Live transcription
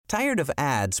Tired of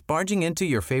ads barging into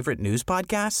your favorite news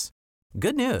podcasts?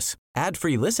 Good news.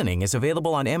 Ad-free listening is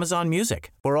available on Amazon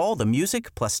Music for all the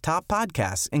music plus top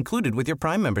podcasts included with your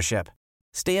Prime membership.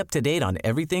 Stay up to date on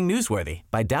everything newsworthy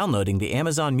by downloading the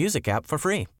Amazon Music app for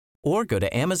free or go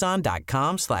to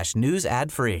amazon.com/news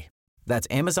ad free. That's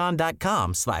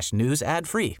amazon.com/news ad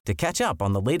free to catch up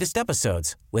on the latest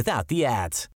episodes without the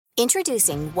ads.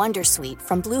 Introducing Wondersuite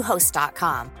from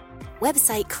Bluehost.com.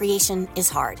 Website creation is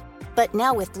hard, but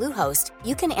now with Bluehost,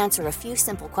 you can answer a few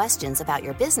simple questions about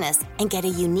your business and get a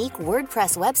unique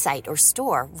WordPress website or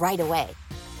store right away.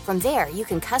 From there, you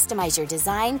can customize your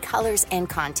design, colors, and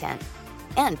content.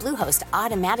 And Bluehost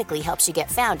automatically helps you get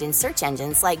found in search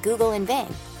engines like Google and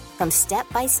Bing. From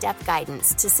step-by-step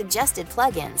guidance to suggested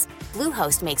plugins,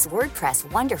 Bluehost makes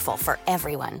WordPress wonderful for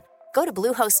everyone. Go to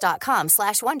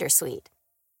bluehost.com/wondersuite.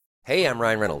 Hey, I'm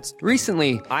Ryan Reynolds.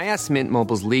 Recently, I asked Mint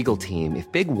Mobile's legal team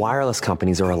if big wireless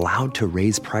companies are allowed to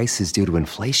raise prices due to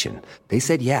inflation. They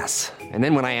said yes. And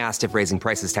then when I asked if raising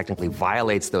prices technically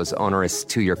violates those onerous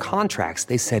two-year contracts,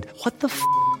 they said, "What the f***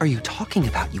 are you talking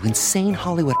about, you insane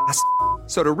Hollywood ass?"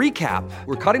 So to recap,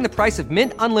 we're cutting the price of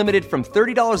Mint Unlimited from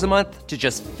 $30 a month to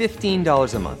just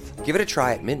 $15 a month. Give it a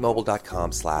try at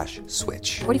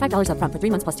mintmobile.com/switch. $45 up front for 3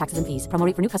 months plus taxes and fees. Promo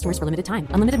rate for new customers for limited time.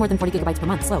 Unlimited more than 40 gigabytes per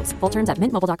month. Slows full terms at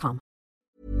mintmobile.com.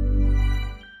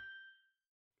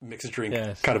 Mixed drink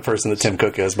kind of person that Tim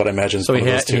Cook is, but I imagine so. He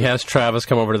has Travis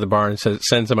come over to the bar and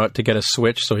sends him out to get a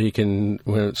switch so he can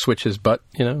switch his butt.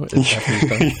 You know, after he's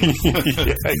done.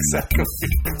 Yeah, exactly.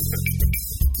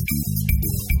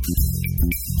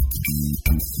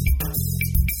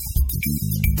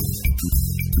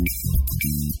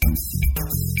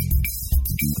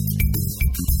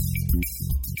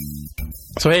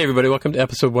 So hey everybody, welcome to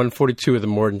episode 142 of the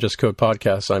More Than Just Code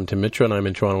podcast. I'm Tim Mitra and I'm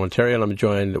in Toronto, Ontario, and I'm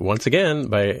joined once again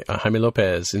by Jaime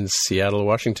Lopez in Seattle,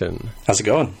 Washington. How's it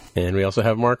going? And we also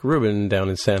have Mark Rubin down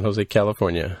in San Jose,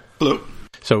 California. Hello.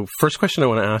 So first question I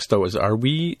want to ask though is, are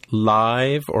we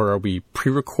live or are we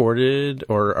pre-recorded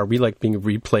or are we like being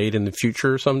replayed in the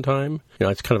future sometime? You know,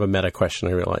 it's kind of a meta question,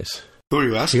 I realize. Who are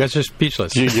you asking? You guys are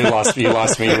speechless. You lost me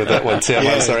with that one, Tim.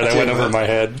 I'm sorry, that went over my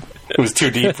head. It was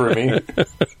too deep for me.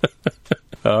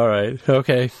 All right.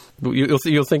 Okay.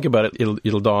 You'll think about it.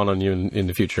 It'll dawn on you in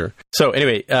the future. So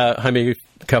anyway, Jaime,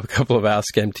 a couple of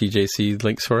Ask MTJC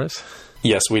links for us.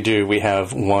 Yes, we do. We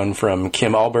have one from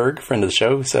Kim Alberg, friend of the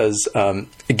show, who says,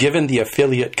 given the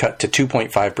affiliate cut to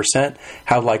 2.5%,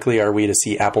 how likely are we to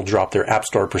see Apple drop their App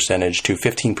Store percentage to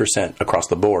 15% across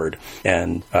the board?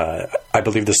 And I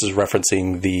believe this is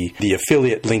referencing the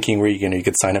affiliate linking where you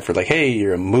could sign up for like, hey,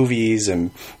 you're movies and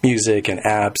music and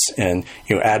apps and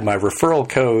add my referral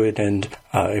code. And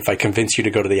if I convince you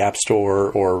to go to the App Store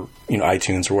or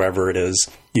iTunes or wherever it is,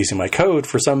 using my code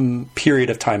for some period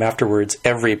of time afterwards,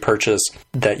 every purchase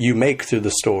that you make through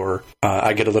the store,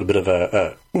 I get a little bit of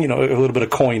a little bit of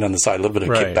coin on the side, a little bit of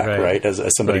kickback, right? As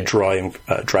somebody driving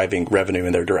revenue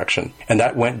in their direction. And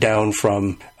that went down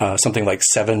from something like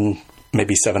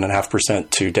 7.5%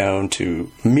 to down to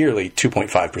merely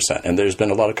 2.5%. And there's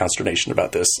been a lot of consternation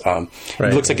about this.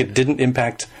 It looks like it didn't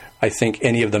impact, I think,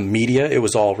 any of the media. It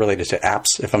was all related to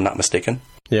apps, if I'm not mistaken.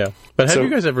 Yeah, but have you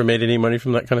guys ever made any money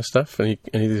from that kind of stuff? Any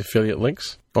of these affiliate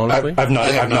links? Honestly, I've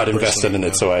not invested in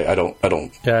it, so I don't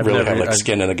really have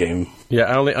skin in the game.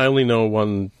 Yeah, I only know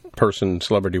one person,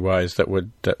 celebrity wise, that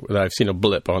I've seen a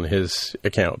blip on his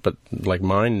account, but like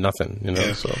mine, nothing.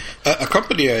 Yeah. So a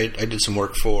company I did some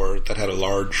work for that had a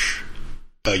large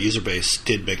user base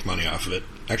did make money off of it,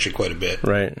 actually quite a bit.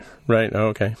 Right. Oh,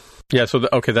 okay. Yeah, so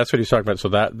that's what he's talking about. So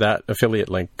that affiliate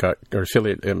link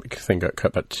affiliate thing got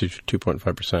cut back to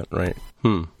 2.5%, right?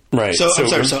 Right. So I'm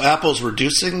sorry. So Apple's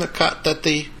reducing the cut that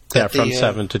from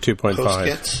 7 to 2.5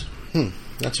 gets.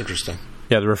 That's interesting.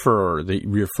 Yeah, the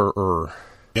referrer.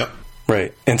 Yep.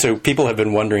 Right. And so people have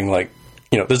been wondering,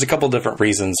 there's a couple different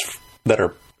reasons that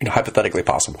are hypothetically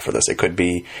possible for this. It could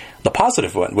be the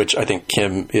positive one, which I think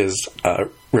Kim is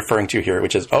referring to here,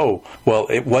 which is,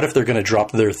 what if they're going to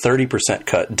drop their 30%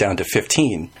 cut down to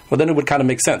 15%? Well, then it would kind of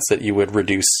make sense that you would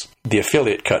reduce the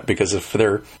affiliate cut, because if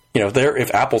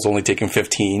if Apple's only taking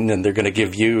 15% and they're going to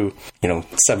give you,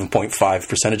 7.5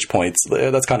 percentage points,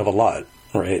 that's kind of a lot,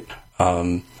 right?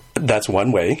 That's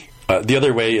one way. The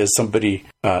other way is somebody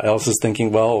else is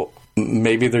thinking, well,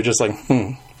 maybe they're just like,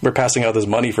 we're passing out this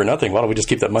money for nothing. Why don't we just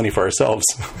keep that money for ourselves?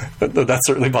 That's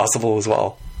certainly possible as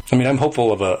well. I mean, I'm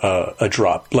hopeful of a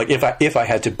drop. Like if I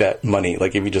had to bet money,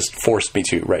 like if you just forced me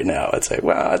to right now, I'd say,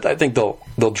 well, I think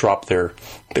they'll drop their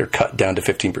cut down to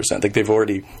 15%. Like they've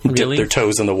already dipped their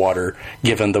toes in the water,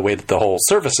 given the way that the whole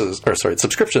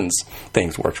subscriptions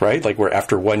things worked, right? Like where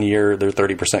after 1 year, their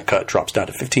 30% cut drops down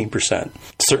to 15%.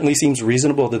 Certainly seems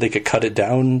reasonable that they could cut it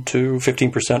down to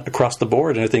 15% across the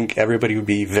board, and I think everybody would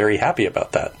be very happy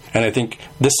about that. And I think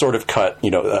this sort of cut,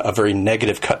 a very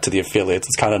negative cut to the affiliates,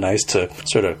 it's kind of nice to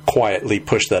sort of quietly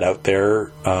push that out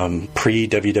there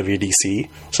pre-WWDC,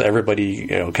 so everybody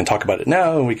can talk about it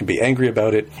now, and we can be angry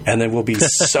about it, and then we'll be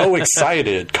so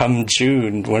excited come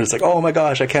June when it's like, oh my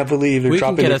gosh, I can't believe they're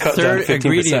dropping the cut down to 15%. We can get a third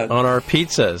ingredient on our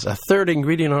pizzas. A third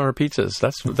ingredient on our pizzas.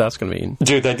 That's what that's going to mean.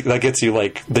 Dude, that gets you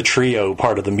like the trio,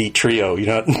 part of the meat trio.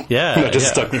 You're not just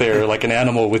stuck there like an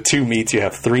animal with 2 meats. You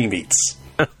have 3 meats.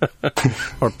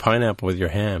 Or pineapple with your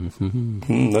ham.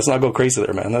 Mm-hmm. Let's not go crazy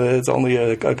there, man. It's only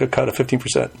a cut of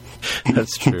 15%.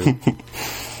 That's true.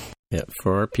 Yeah,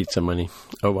 for our pizza money.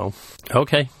 Oh, well.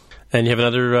 Okay. And you have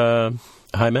another,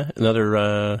 Jaime,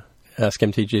 another Ask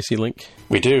MTJC link?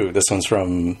 We do. This one's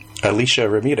from Alicia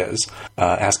Ramirez,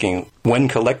 asking, when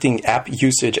collecting app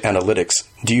usage analytics,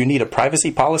 do you need a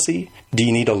privacy policy? Do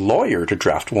you need a lawyer to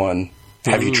draft one?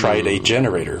 Have you tried a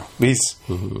generator? These,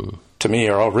 to me,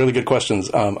 are all really good questions.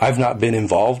 I've not been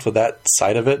involved with that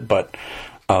side of it, but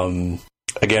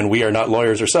again, we are not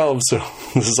lawyers ourselves, so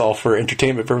this is all for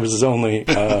entertainment purposes only.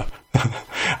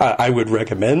 I would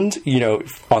recommend,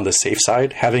 on the safe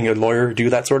side, having a lawyer do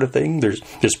that sort of thing. There's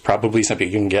probably something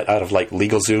you can get out of like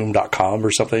LegalZoom.com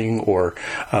or something, or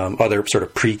other sort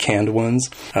of pre-canned ones.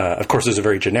 Of course, there's a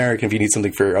very generic. If you need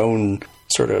something for your own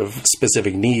sort of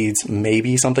specific needs,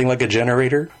 maybe something like a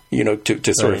generator,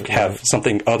 to sort of have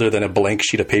something other than a blank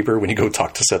sheet of paper when you go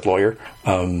talk to said lawyer.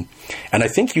 And I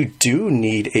think you do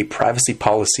need a privacy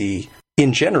policy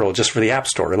in general, just for the App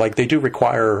Store. Like they do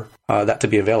require that to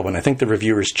be available, and I think the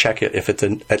reviewers check it if it's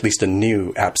at least a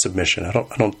new app submission. I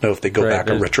don't know if they go back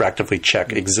and retroactively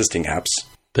check existing apps.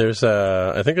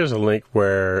 I think there's a link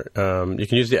where you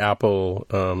can use the Apple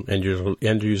end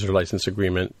user license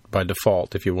agreement by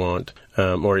default if you want,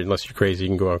 or unless you're crazy, you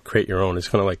can go out and create your own. It's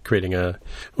kind of like creating a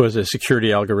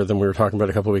security algorithm we were talking about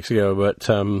a couple of weeks ago. But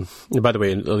by the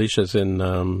way, Alicia's in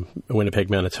Winnipeg,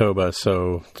 Manitoba,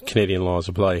 so Canadian laws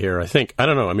apply here. I think. I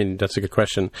don't know. I mean, that's a good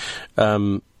question.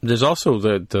 There's also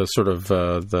the sort of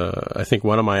I think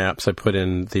one of my apps I put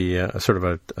in the sort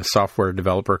of a software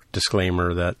developer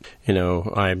disclaimer that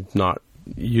I'm not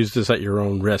use this at your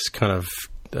own risk, kind of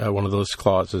one of those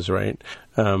clauses, right?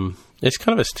 It's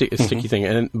kind of a sticky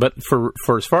thing, but for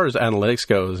as far as analytics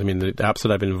goes, I mean the apps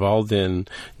that I've been involved in,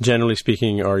 generally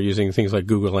speaking, are using things like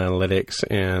Google Analytics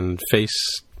and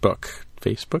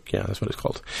Facebook, yeah, that's what it's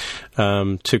called,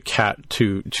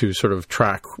 to sort of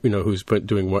track, who's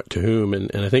doing what to whom,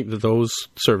 and I think that those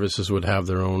services would have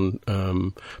their own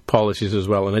policies as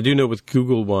well. And I do know with the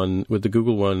Google one,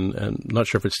 and I'm not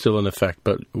sure if it's still in effect,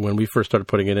 but when we first started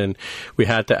putting it in, we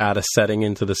had to add a setting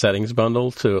into the settings bundle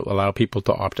to allow people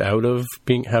to opt out of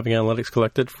having analytics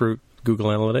collected for Google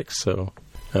Analytics. So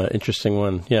interesting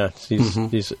one, yeah.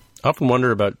 These I often wonder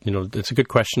about, it's a good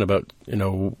question about,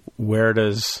 where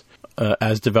does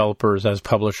as developers, as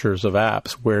publishers of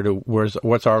apps,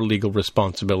 what's our legal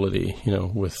responsibility,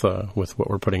 with what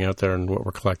we're putting out there and what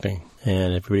we're collecting?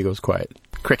 And everybody goes quiet.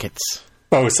 Crickets.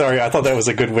 Oh, sorry. I thought that was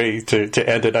a good way to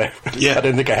end it. I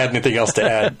didn't think I had anything else to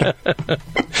add.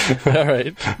 All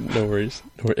right. No worries.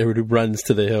 Everybody runs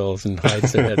to the hills and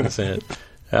hides their head in the sand.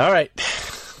 All right.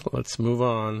 Let's move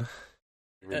on.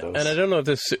 And I don't know if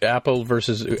this Apple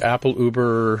versus Apple,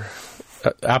 Uber...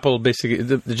 Apple basically,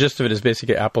 the gist of it is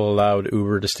basically Apple allowed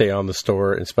Uber to stay on the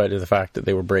store in spite of the fact that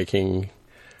they were breaking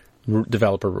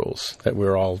developer rules that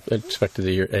we're all expected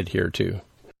to adhere to. I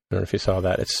don't know if you saw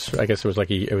that. I guess it was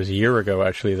it was a year ago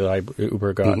actually that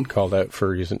Uber got called out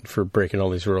for breaking all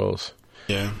these rules.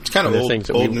 Yeah, it's kind of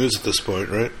old news at this point,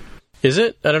 right? Is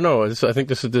it? I don't know. I think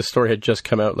this story had just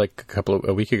come out like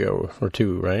a week ago or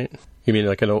two, right? You mean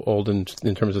like an old in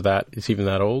terms of that? It's even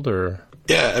that old, or?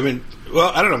 Yeah, I mean,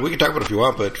 well, I don't know. We can talk about it if you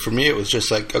want, but for me, it was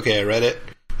just like, okay, I read it.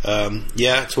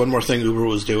 Yeah, it's one more thing Uber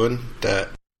was doing that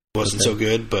wasn't so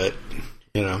good, but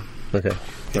okay,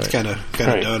 it's kind of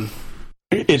done.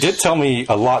 It did tell me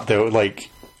a lot, though. Like,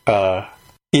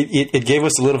 it gave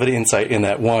us a little bit of insight in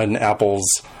that one,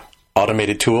 Apple's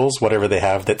automated tools, whatever they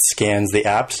have that scans the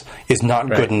apps, is not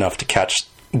good enough to catch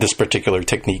this particular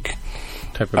technique.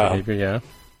 Type of behavior, yeah.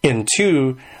 And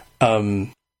two,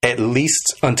 at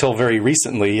least until very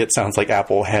recently, it sounds like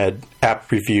Apple had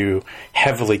app review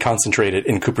heavily concentrated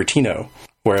in Cupertino.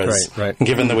 Whereas,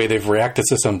 given the way they've reacted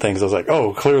to some things, I was like,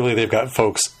 oh, clearly they've got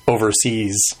folks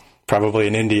overseas, probably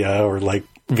in India or like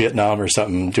Vietnam or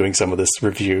something, doing some of this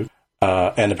review.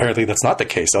 And apparently that's not the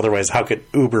case. Otherwise, how could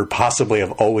Uber possibly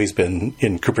have always been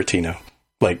in Cupertino?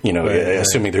 Like,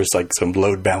 assuming there's like some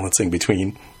load balancing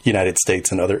between United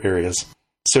States and other areas.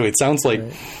 So it sounds like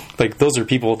those are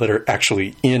people that are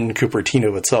actually in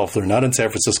Cupertino itself. They're not in San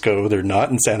Francisco. They're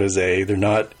not in San Jose. They're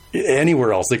not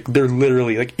anywhere else. Like, they're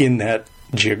literally like in that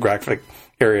geographic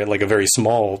area, like a very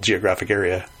small geographic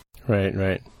area. Right.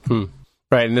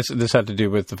 Right, and this had to do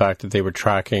with the fact that they were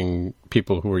tracking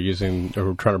people who were using or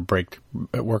were trying to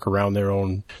work around their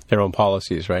own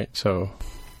policies, right? So,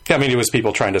 yeah, I mean, it was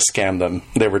people trying to scam them.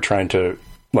 They were trying to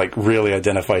like really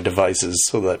identify devices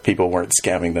so that people weren't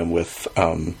scamming them with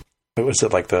what was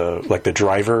it, like the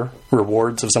driver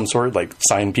rewards of some sort, like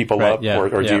sign people up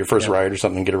or do your first ride or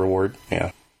something, get a reward.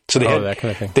 Yeah. So they had that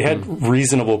kind of thing. They had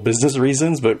reasonable business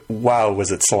reasons, but wow,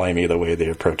 was it slimy the way they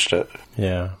approached it.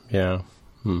 Yeah.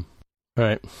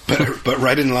 Right. But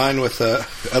right in line with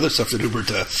other stuff that Uber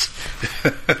does.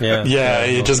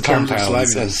 It just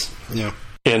compounds.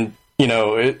 And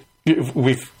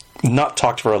we've not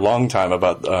talked for a long time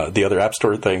about the other App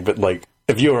Store thing, but like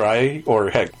if you or I, or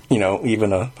heck,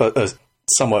 even a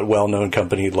somewhat well-known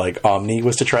company like Omni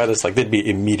was to try this, like they'd be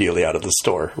immediately out of the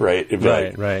store, right?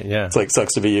 Right, yeah. It's like,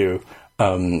 sucks to be you.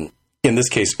 In this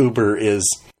case, Uber is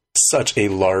such a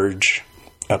large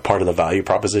part of the value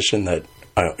proposition that,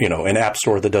 an App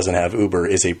Store that doesn't have Uber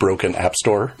is a broken App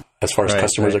Store as far as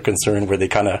customers are concerned, where they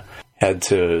kind of had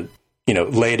to,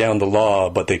 lay down the law,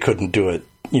 but they couldn't do it,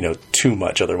 too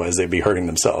much. Otherwise, they'd be hurting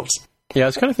themselves. Yeah, I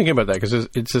was kind of thinking about that because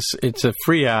it's a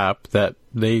free app that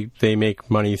they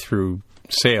make money through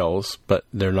sales, but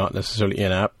they're not necessarily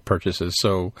in-app purchases.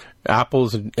 So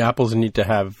Apple's need to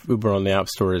have Uber on the App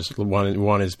Store is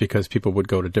one is because people would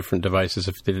go to different devices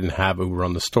if they didn't have Uber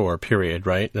on the store, period,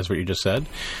 right? That's what you just said.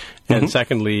 And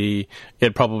secondly,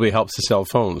 it probably helps to sell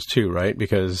phones too, right?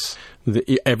 Because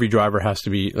every driver has to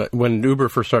be. When Uber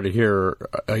first started here,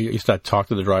 I used to talk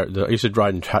to the driver. I used to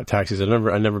drive in taxis. I've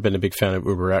never been a big fan of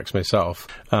UberX myself.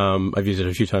 I've used it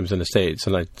a few times in the States,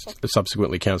 and I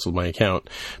subsequently canceled my account.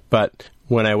 But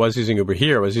when I was using Uber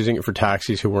here, I was using it for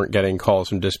taxis who weren't getting calls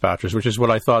from dispatchers, which is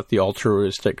what I thought the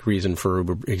altruistic reason for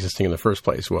Uber existing in the first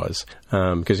place was.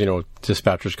 Because,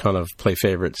 dispatchers kind of play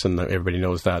favorites, and everybody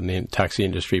knows that in the taxi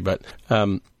industry. But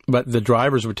the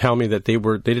drivers would tell me that they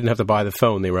didn't have to buy the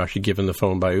phone; they were actually given the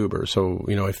phone by Uber. So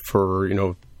I don't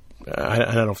know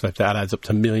if that adds up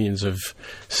to millions of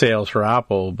sales for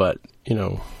Apple, but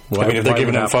if they're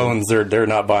giving them phones, they're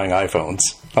not buying iPhones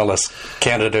unless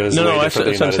Canada is way different from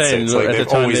the United States. Like they've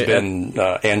always been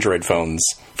Android phones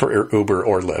for Uber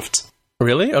or Lyft.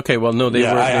 Really? Okay. Well, no,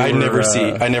 I never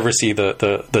see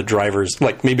the drivers,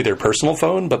 like maybe their personal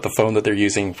phone, but the phone that they're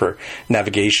using for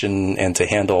navigation and to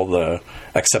handle the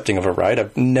accepting of a ride.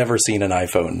 I've never seen an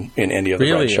iPhone in any of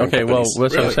the ride-sharing companies. Well,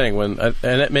 that's what I'm saying.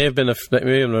 And it may have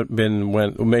been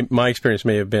when my experience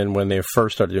may have been when they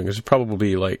first started doing it. It's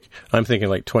probably I'm thinking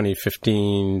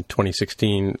 2015,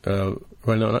 2016.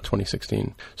 Well, no, not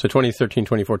 2016. So 2013,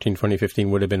 2014,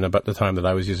 2015 would have been about the time that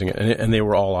I was using it, and they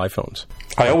were all iPhones.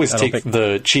 I always take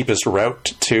the cheapest route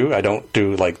too. I don't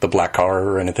do the black car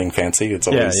or anything fancy. It's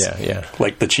always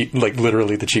like the cheap,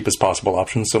 literally the cheapest possible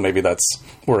option. So maybe that's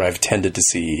where I've tended to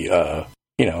see.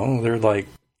 They're like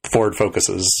Ford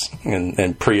Focuses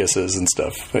and Priuses and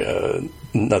stuff.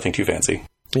 Nothing too fancy.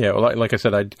 Yeah, well, like I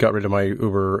said, I got rid of my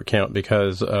Uber account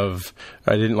because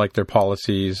I didn't like their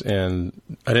policies, and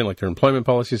I didn't like their employment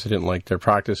policies, I didn't like their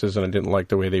practices, and I didn't like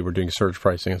the way they were doing surge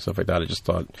pricing and stuff like that. I just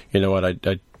thought, you know what,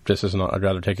 I'd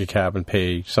rather take a cab and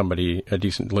pay somebody a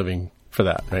decent living for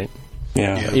that, right?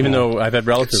 Yeah. Even though I've had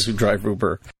relatives who drive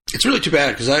Uber. It's really too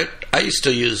bad because I used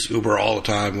to use Uber all the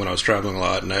time when I was traveling a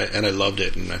lot, and I loved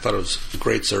it, and I thought it was a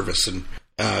great service, and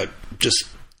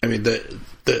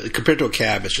the compared to a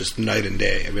cab, it's just night and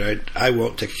day. I mean, I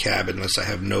won't take a cab unless I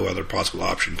have no other possible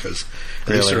option because at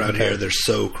least around here they're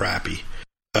so crappy.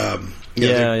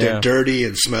 They're dirty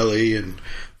and smelly and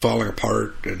falling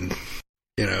apart, and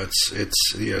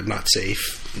it's not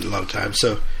safe a lot of times.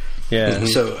 So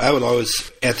so I would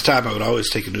always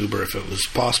take an Uber if it was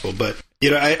possible. But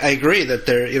I agree that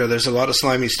there's a lot of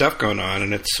slimy stuff going on,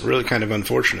 and it's really kind of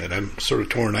unfortunate. I'm sort of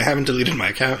torn. I haven't deleted my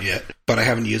account yet, but I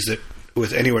haven't used it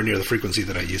with anywhere near the frequency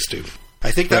that I used to.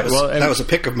 I think that was a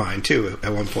pick of mine too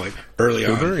at one point early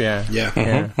Uber, on. Yeah.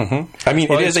 Mm-hmm, mm-hmm. I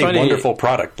mean, it is a wonderful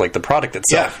product, like the product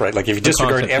itself, right? Like if you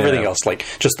disregard everything else, like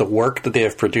just the work that they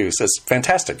have produced is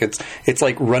fantastic. It's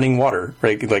like running water,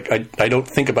 right? Like I don't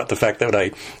think about the fact that when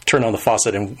I turn on the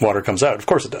faucet and water comes out. Of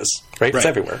course it does, right? It's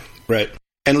everywhere, right?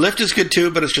 And Lyft is good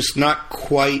too, but it's just not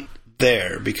quite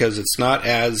there because it's not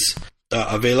as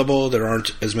available. There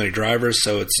aren't as many drivers,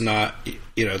 so it's not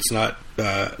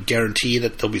guaranteed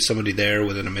that there'll be somebody there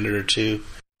within a minute or two.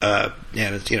 And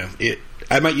it's,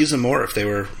 I might use them more if they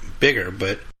were bigger,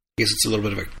 but I guess it's a little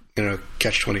bit of a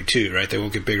catch-22, right? They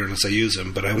won't get bigger unless I use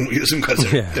them, but I won't use them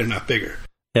because they're not bigger.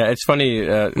 Yeah, it's funny.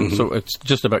 So it's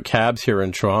just about cabs here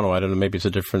in Toronto. I don't know, maybe it's a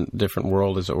different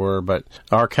world, as it were, but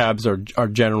our cabs are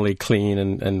generally clean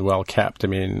and well kept. I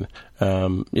mean,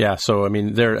 So I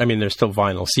mean, there's still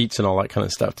vinyl seats and all that kind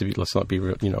of stuff. Let's not be,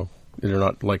 they're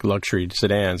not like luxury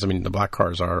sedans. I mean, the black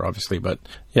cars are obviously, but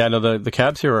the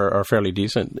cabs here are fairly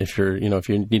decent. If you're, if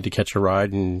you need to catch a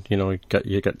ride and you got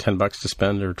 $10 to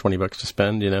spend or $20 to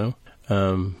spend,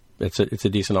 it's a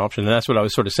decent option. And that's what I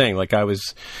was sort of saying. Like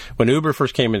when Uber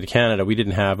first came into Canada, we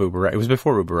didn't have UberX. It was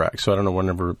before UberX. So I don't know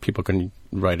whenever people can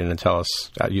write in and tell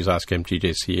us, use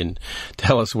AskMTJC and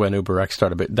tell us when UberX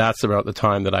started. But that's about the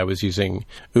time that I was using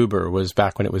Uber, was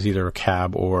back when it was either a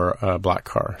cab or a black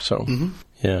car. So,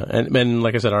 yeah. And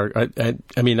like I said,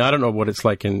 I mean, I don't know what it's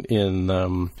like in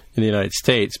the United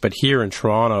States, but here in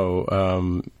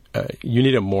Toronto, you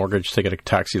need a mortgage to get a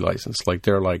taxi license. Like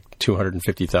they're like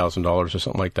 $250,000 or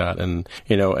something like that. And,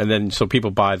 and then so people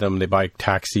buy them, they buy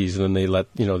taxis and then they let,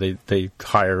 they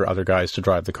hire other guys to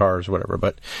drive the cars or whatever.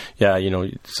 But yeah,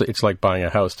 it's like buying a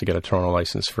house to get a Toronto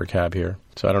license for a cab here.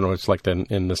 So I don't know what it's like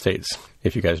in the States,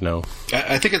 if you guys know.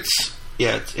 I think it's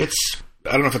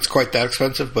I don't know if it's quite that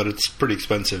expensive, but it's pretty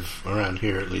expensive around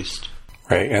here at least.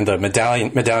 Right, and the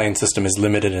medallion system is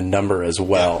limited in number as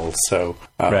well, so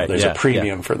there's a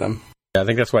premium for them. Yeah, I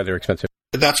think that's why they're expensive.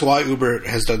 That's why Uber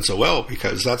has done so well,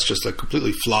 because that's just a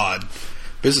completely flawed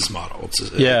business model.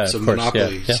 It's a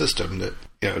monopoly system that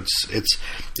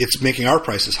it's making our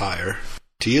prices higher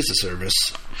to use the service,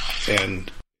 and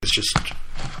it's just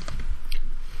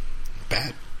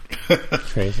bad.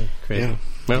 Crazy. Yeah.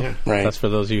 Well, that's for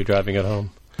those of you driving at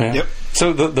home. Yeah. Yep.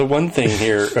 So the one thing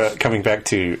here, coming back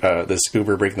to this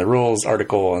Uber breaking the rules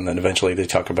article, and then eventually they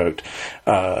talk about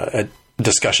a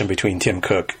discussion between Tim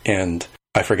Cook and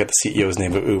I forget the CEO's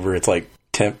name of Uber. It's like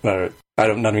Tim.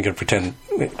 I'm not even going to pretend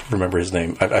to remember his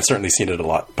name. I've certainly seen it a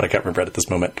lot, but I can't remember it at this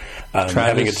moment.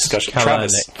 Having a discussion.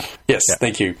 Travis. Yes,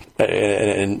 Thank you.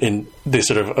 And they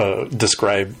sort of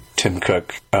describe Tim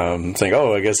Cook saying,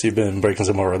 "Oh, I guess you've been breaking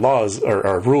some more laws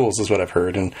or rules," is what I've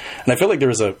heard. And I feel like there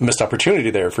was a missed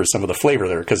opportunity there for some of the flavor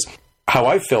there, because how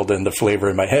I filled in the flavor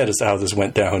in my head as to how this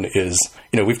went down is,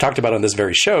 we've talked about on this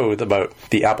very show about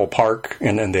the Apple Park,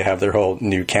 and they have their whole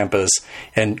new campus.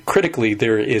 And critically,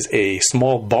 there is a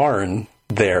small barn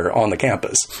there on the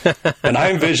campus. And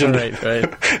I envisioned,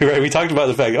 right, we talked about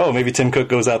the fact, maybe Tim Cook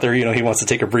goes out there, he wants to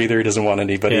take a breather. He doesn't want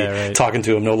anybody talking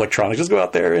to him, no electronics. Just go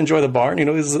out there, enjoy the barn.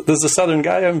 This is a Southern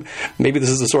guy. Maybe this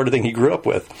is the sort of thing he grew up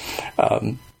with.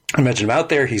 I imagine him out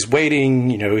there, he's waiting,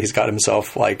 he's got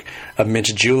himself like a mint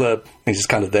julep. He's just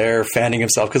kind of there fanning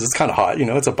himself because it's kind of hot,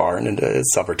 it's a barn and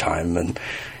it's summertime, and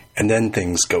then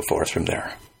things go forth from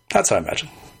there. That's how I imagine.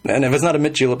 And if it's not a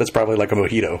mint julep, it's probably like a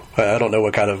mojito. I don't know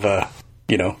what kind of,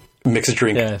 mixed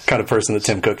drink kind of person that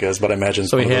Tim Cook is, but I imagine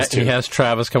so. He has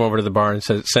Travis come over to the bar and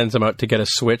sends him out to get a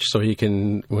switch so he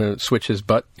can switch his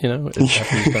butt, after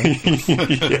he's done.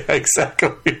 Yeah,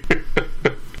 exactly.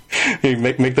 You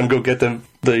make them go get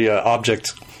the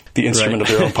object, the instrument of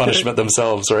their own punishment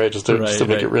themselves, right? Just to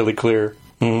make it really clear.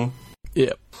 Mm-hmm.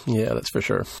 Yeah, that's for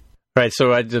sure. Right,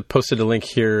 so I posted a link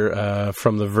here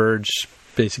from The Verge,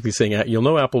 basically saying, you'll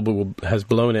know Apple has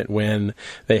blown it when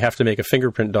they have to make a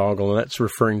fingerprint dongle, and that's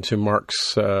referring to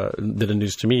Mark's bit of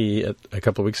news to me a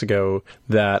couple of weeks ago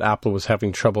that Apple was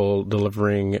having trouble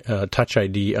delivering Touch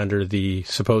ID under the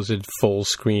supposed full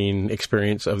screen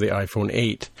experience of the iPhone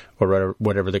 8, or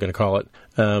whatever they're going to call it.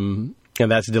 And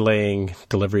that's delaying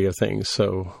delivery of things.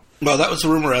 So, well, that was the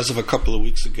rumor as of a couple of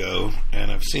weeks ago,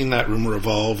 and I've seen that rumor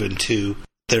evolve into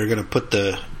they're going to put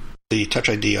the Touch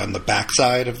ID on the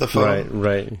backside of the phone.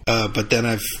 Right. But then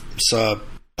I've saw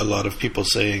a lot of people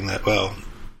saying that, well,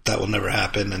 that will never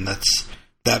happen, and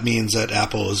that means that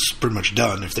Apple is pretty much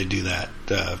done if they do that.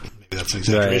 Maybe that's an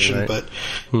exaggeration, but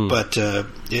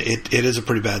it is a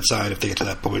pretty bad sign if they get to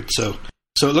that point. So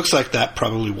it looks like that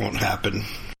probably won't happen.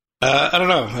 I don't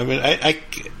know. I mean,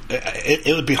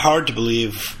 it would be hard to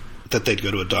believe that they'd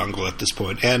go to a dongle at this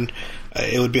point, and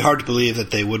it would be hard to believe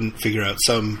that they wouldn't figure out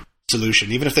some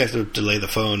solution, even if they have to delay the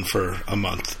phone for a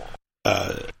month.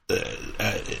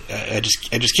 I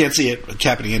just can't see it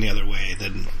happening any other way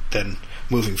than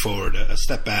moving forward. A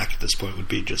step back at this point would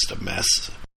be just a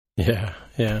mess. Yeah.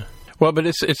 Well, but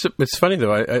it's funny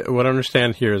though. What I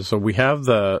understand here is, so we have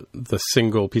the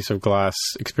single piece of glass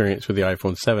experience with the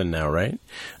iPhone 7 now, right?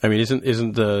 I mean,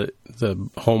 isn't the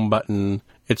home button?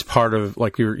 It's part of,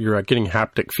 like, you're getting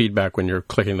haptic feedback when you're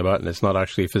clicking the button. It's not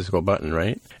actually a physical button,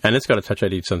 right? And it's got a Touch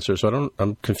ID sensor, so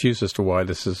I'm confused as to why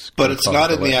this is. But it's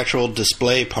not in the actual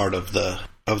display part of the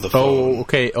phone. Oh,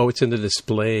 okay. Oh, it's in the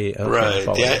display. Okay,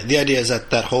 right. The idea is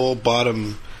that whole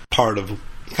bottom part of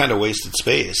kind of wasted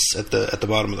space at the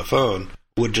bottom of the phone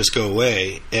would just go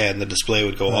away, and the display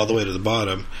would go all the way to the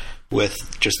bottom, with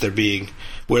just there being,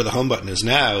 where the home button is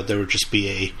now, there would just be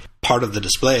a part of the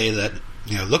display that,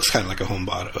 you know, looks kind of like a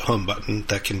home button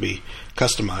that can be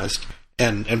customized,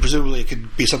 and presumably it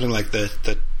could be something like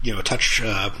the you know, touch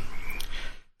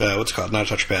what's it called,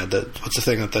 not a touchpad, what's the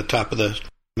thing at the top of the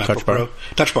MacBook Pro?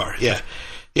 Touch bar, yeah.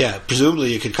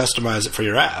 Presumably you could customize it for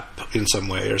your app in some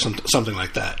way or something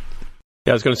like that.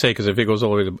 Yeah, I was going to say, because if it goes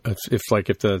all the way to, if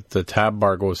the tab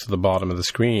bar goes to the bottom of the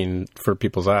screen for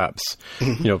people's apps,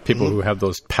 you know, people who have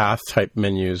those path type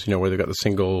menus, you know, where they've got the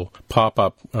single pop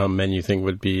up menu thing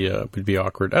would be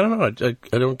awkward. I don't know.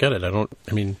 I don't get it.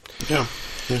 Yeah.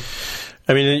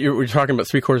 I mean, we're talking about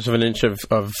 3/4 of an inch of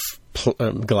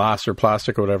glass or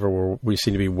plastic or whatever, where we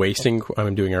seem to be wasting.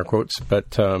 I'm doing air quotes,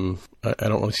 but I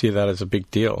don't really see that as a big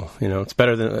deal. You know, it's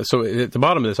better than. So at the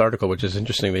bottom of this article, which is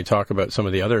interesting, they talk about some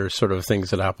of the other sort of things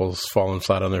that Apple's fallen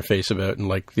flat on their face about, and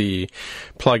like the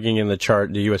plugging in the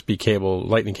USB cable,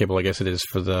 lightning cable, I guess it is,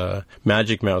 for the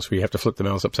Magic Mouse, where you have to flip the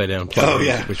mouse upside down.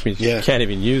 Which means you can't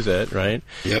even use it, right?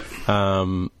 Yep.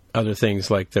 Other things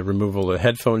like the removal of the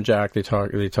headphone jack, they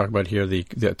talk about here, the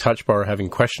touch bar having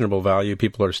questionable value.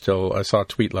 People are still, I saw a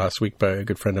tweet last week by a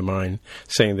good friend of mine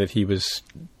saying that he was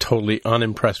totally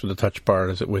unimpressed with the touch bar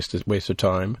as it waste of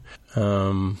time.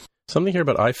 Something here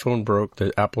about iPhone broke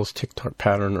Apple's TikTok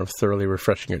pattern of thoroughly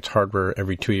refreshing its hardware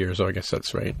every 2 years. Oh, I guess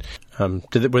that's right.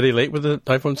 Were they late with the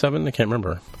iPhone 7? I can't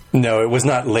remember. No, it was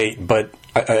not late, but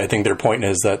I think their point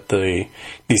is that the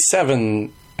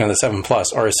 7 and the 7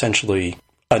 Plus are essentially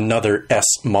another S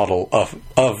model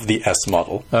of the S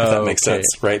model, if that makes sense,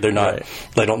 right? They're not,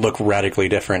 they don't look radically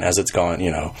different as it's gone,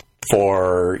 you know.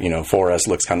 4S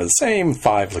looks kind of the same,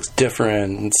 5 looks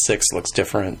different, 6 looks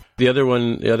different. The other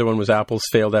one was Apple's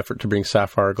failed effort to bring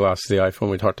Sapphire glass to the iPhone.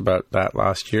 We talked about that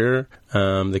last year.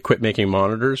 They quit making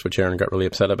monitors, which Aaron got really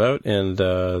upset about, and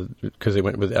because they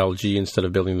went with LG instead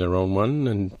of building their own one,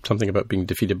 and something about being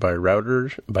defeated by a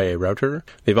router.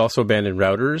 They've also abandoned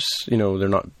routers. You know, they're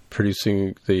not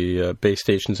producing the base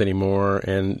stations anymore,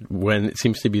 and when it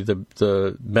seems to be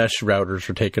the mesh routers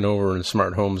are taken over and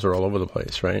smart homes are all over the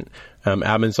place, right?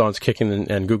 Amazon's kicking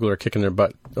and Google are kicking their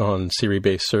butt on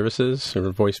Siri-based services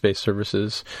or voice-based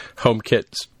services.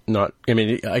 HomeKit's not. I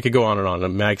mean, I could go on and on.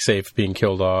 MagSafe being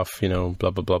killed off, you know,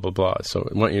 blah blah blah blah blah. So,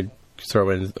 why don't you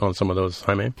throw in on some of those,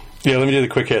 Jaime? Yeah, let me do the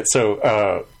quick hit.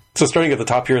 So starting at the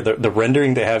top here, the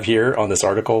rendering they have here on this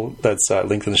article that's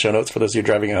linked in the show notes for those of you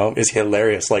driving at home is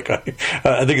hilarious. Like, I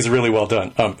think it's really well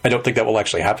done. I don't think that will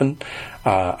actually happen.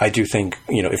 I do think,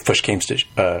 you know, if push came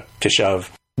to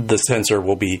shove, the sensor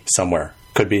will be somewhere.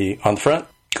 Could be on the front,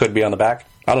 could be on the back.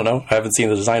 I don't know. I haven't seen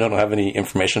the design. I don't have any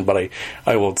information, but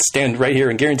I will stand right here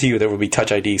and guarantee you there will be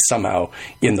Touch ID somehow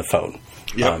in the phone.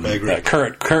 Yeah, I agree.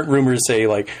 Current rumors say,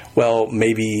 like, well,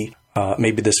 maybe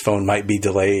this phone might be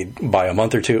delayed by a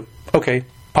month or two. Okay,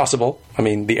 possible. I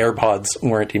mean, the AirPods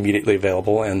weren't immediately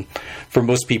available, and for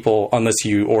most people, unless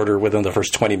you order within the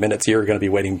first 20 minutes, you're going to be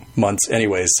waiting months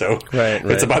anyways. So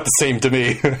It's about the same to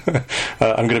me.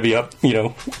 I'm going to be up,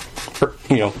 real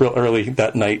early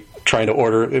that night trying to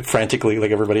order it frantically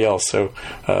like everybody else. So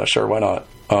sure, why not?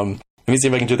 Let me see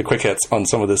if I can do the quick hits on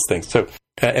some of this thing. So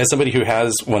as somebody who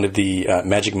has one of the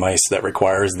Magic Mice that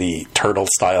requires the turtle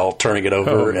style turning it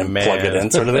over plug it in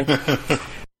sort of thing.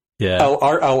 Yeah,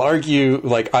 I'll argue,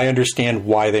 like, I understand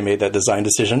why they made that design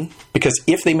decision, because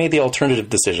if they made the alternative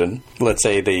decision, let's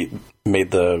say they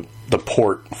made the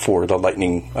port for the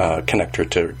Lightning connector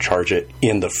to charge it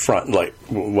in the front, like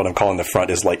what I'm calling the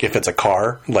front is like if it's a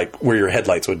car, like where your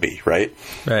headlights would be, right?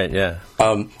 Right, yeah.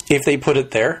 If they put it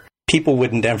there, people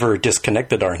would never disconnect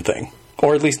the darn thing.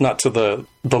 Or at least not to the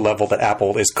level that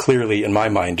Apple is clearly, in my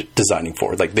mind, designing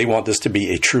for. Like, they want this to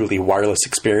be a truly wireless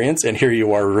experience, and here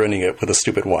you are ruining it with a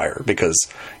stupid wire because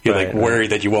you're worried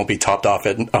that you won't be topped off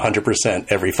at 100%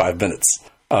 every 5 minutes.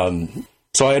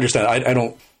 So I understand. I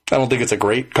don't think it's a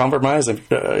great compromise.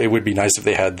 It would be nice if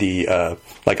they had the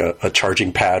like a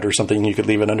charging pad or something you could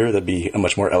leave it under. That'd be a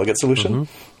much more elegant solution.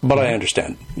 Mm-hmm. But I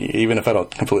understand, even if I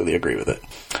don't completely agree with it.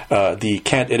 The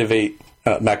can't innovate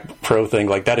Mac Pro thing,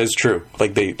 like that is true.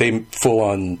 Like they full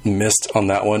on missed on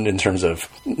that one in terms of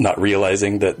not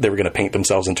realizing that they were going to paint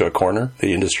themselves into a corner.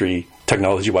 The industry,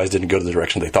 technology-wise, didn't go the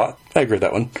direction they thought. I agree with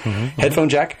that one. Headphone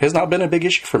jack has not been a big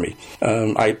issue for me.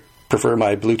 I prefer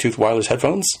my Bluetooth wireless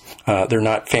headphones. They're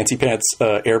not fancy pants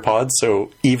AirPods,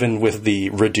 so even with the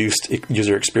reduced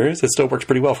user experience, it still works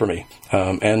pretty well for me.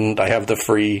 And I have the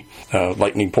free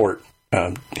Lightning port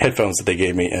headphones that they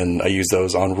gave me, and I use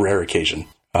those on rare occasion.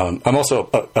 I'm also,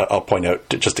 I'll point out,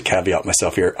 just to caveat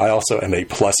myself here, I also am a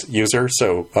Plus user,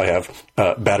 so I have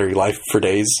battery life for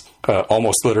days,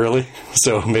 almost literally.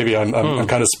 So maybe I'm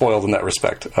kind of spoiled in that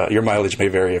respect. Your mileage may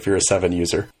vary if you're a 7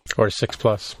 user. Or 6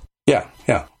 Plus. Yeah.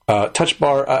 Touch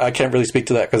bar, I can't really speak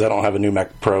to that because I don't have a new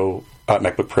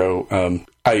MacBook Pro.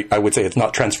 I would say it's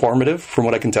not transformative from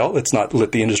what I can tell. It's not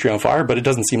lit the industry on fire, but it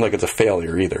doesn't seem like it's a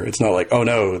failure either. It's not like, oh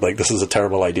no, like this is a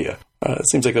terrible idea. It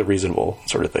seems like a reasonable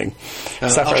sort of thing.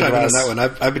 I'll chime in on that one.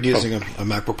 I've been using a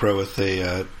MacBook Pro with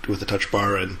a touch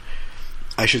bar, and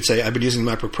I should say I've been using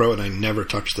the MacBook Pro and I never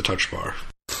touched the touch bar.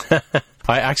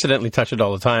 I accidentally touch it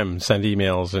all the time, send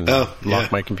emails and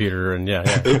lock my computer and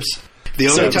Oops. The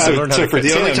only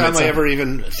time I ever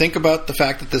even think about the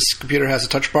fact that this computer has a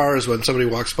touch bar is when somebody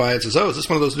walks by and says, "Oh, is this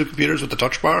one of those new computers with the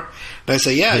touch bar?" And I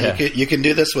say, "Yeah. You can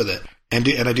do this with it," and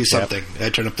I do something. Yep. I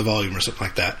turn up the volume or something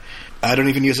like that. I don't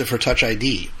even use it for Touch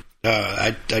ID.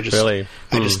 I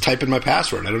just type in my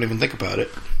password. I don't even think about it.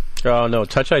 Oh no,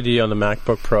 Touch ID on the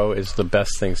MacBook Pro is the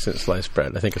best thing since sliced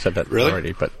bread. I think I said that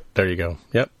already, but there you go.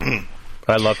 Yep.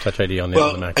 I love Touch ID on the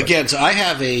MacBook. Again, so I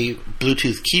have a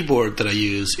Bluetooth keyboard that I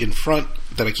use in front,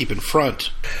 that I keep in front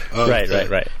of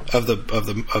the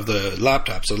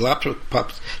laptop. So the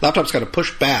laptop's kind of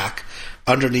pushed back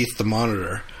underneath the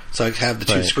monitor. So I have the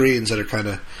two screens that are kind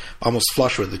of almost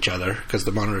flush with each other because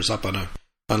the monitor is up on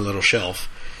a little shelf.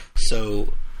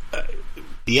 So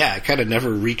I kind of never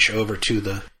reach over to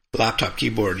the laptop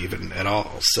keyboard even at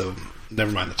all. So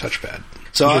never mind the touchpad.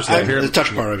 So the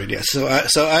touch bar, yes. So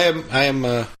I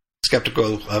am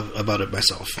skeptical about it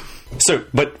myself. So,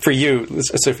 but for you,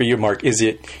 Mark, is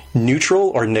it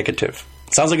neutral or negative?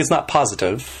 Sounds like it's not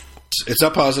positive. It's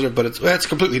not positive, but it's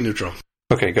completely neutral.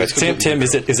 Okay, good. Tim,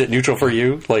 is it neutral for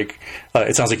you? Like,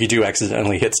 it sounds like you do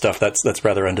accidentally hit stuff that's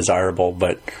rather undesirable,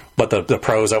 but the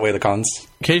pros outweigh the cons.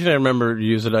 Occasionally, I remember to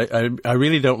use it. I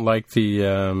really don't like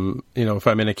the if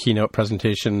I'm in a keynote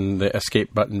presentation, the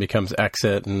escape button becomes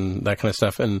exit and that kind of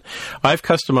stuff. And I've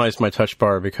customized my touch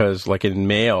bar because, like in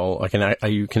Mail,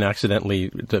 you can accidentally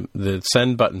the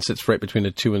send button sits right between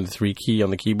the 2 and the 3 key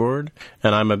on the keyboard,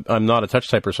 and I'm not a touch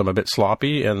typer, so I'm a bit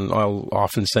sloppy, and I'll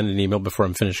often send an email before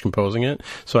I'm finished composing it.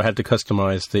 So I had to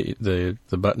customize the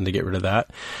button to get rid of that.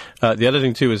 The other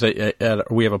thing too is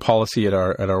we have a policy at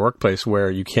our workplace where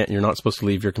you're not supposed to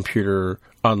leave your computer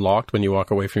unlocked when you walk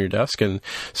away from your desk, and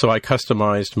so I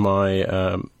customized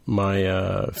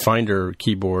my Finder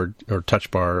keyboard or touch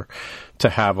bar to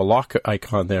have a lock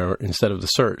icon there instead of the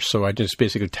search. So I just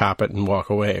basically tap it and walk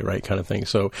away, right, kind of thing.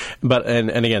 So, but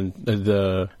and again,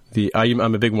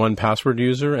 I'm a big 1Password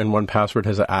user, and 1Password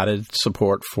has added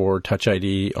support for Touch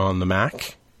ID on the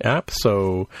Mac app.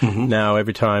 So now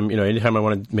anytime I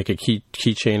want to make a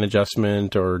keychain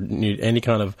adjustment or need any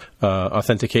kind of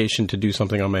authentication to do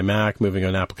something on my Mac, moving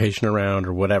an application around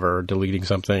or whatever, deleting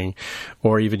something,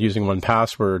 or even using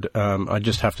 1Password, I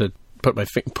just have to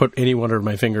put any one of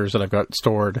my fingers that I've got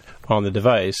stored on the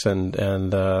device, and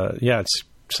it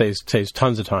saves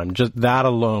tons of time. Just that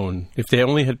alone, if they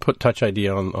only had put Touch ID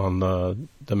on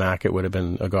the Mac, it would have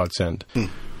been a godsend.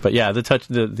 But yeah,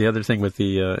 the other thing with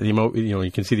the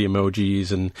you can see the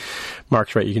emojis, and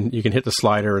Mark's right. You can hit the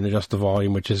slider and adjust the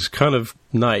volume, which is kind of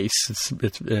nice.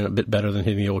 It's a bit better than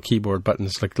hitting the old keyboard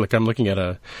buttons. Like I'm looking at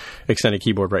a extended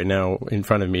keyboard right now in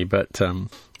front of me. But some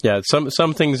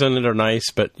things in it are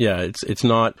nice, but yeah, it's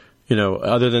not,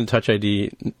 other than Touch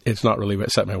ID, it's not really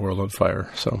what set my world on fire.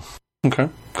 So. Okay,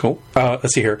 cool.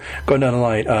 Let's see here. Going down the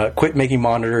line, quit making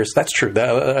monitors. That's true.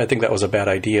 I think that was a bad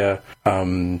idea.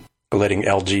 Letting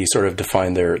LG sort of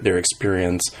define their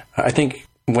experience. I think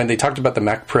when they talked about the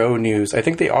Mac Pro news, I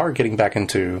think they are getting back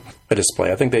into a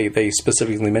display. I think they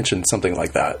specifically mentioned something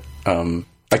like that. I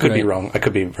could be wrong. I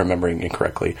could be remembering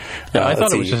incorrectly. Yeah, I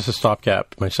thought it was just a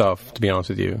stopgap myself, to be honest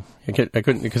with you. I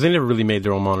couldn't, because they never really made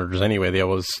their own monitors anyway. They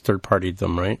always third-partied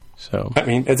them, right? So I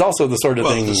mean, it's also the sort of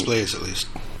thing. Displays at least.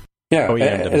 Yeah,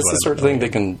 it's the sort of thing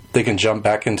they can jump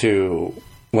back into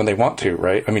when they want to,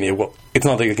 right? I mean, it's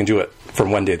not like they can do it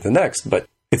from one day to the next, but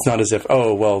it's not as if,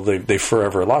 they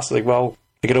forever lost. Like, well,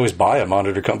 they could always buy a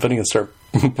monitor company and start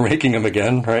making them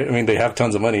again, right? I mean, they have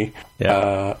tons of money.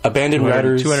 Yeah. Abandoned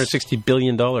routers. $260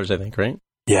 billion, I think, right?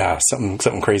 Yeah,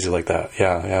 something crazy like that.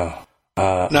 Yeah.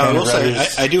 Now, I will say,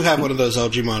 I do have one of those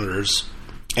LG monitors,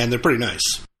 and they're pretty nice.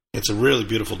 It's a really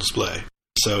beautiful display.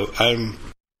 So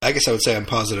I guess I would say I'm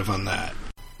positive on that.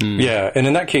 Yeah, and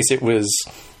in that case, it was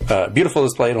beautiful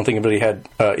display. I don't think anybody had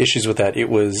issues with that. It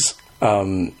was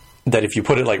that if you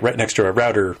put it like right next to a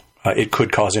router, it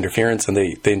could cause interference, and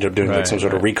they ended up doing like some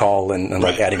sort of recall and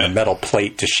like adding a metal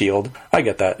plate to shield. I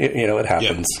get that. It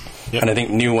happens. Yep. And I think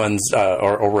new ones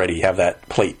already have that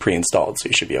plate pre-installed, so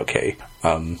you should be okay.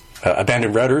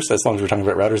 Abandoned routers, as long as we're talking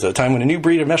about routers, at a time when a new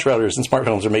breed of mesh routers and smart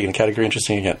homes are making the category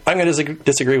interesting again. I'm going to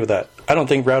disagree with that. I don't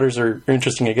think routers are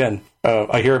interesting again.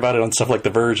 I hear about it on stuff like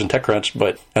The Verge and TechCrunch,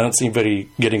 but I don't see anybody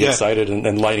getting excited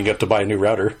and lining up to buy a new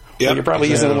router. Yep. You're probably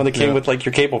using the one that came with like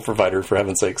your cable provider, for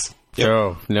heaven's sakes.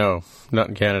 Yep. No, not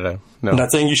in Canada. No. I'm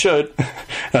not saying you should.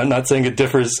 I'm not saying it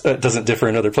doesn't differ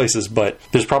in other places, but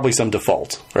there's probably some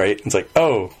default, right? It's like,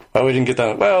 we didn't get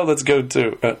that. Well, let's go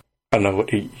to... I don't know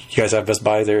what you guys have Best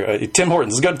Buy there. Tim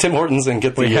Hortons. Let's go to Tim Hortons and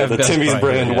get the Timmy's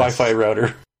brand Wi-Fi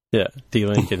router. Yeah,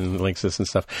 D-Link and Linksys and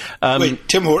stuff. Wait,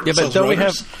 Tim Hortons sells don't routers? We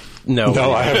have... No,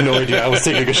 I have no idea. I was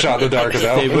taking a shot in the dark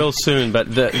about. They will soon,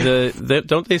 but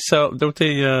don't they sell? Don't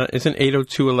they? Isn't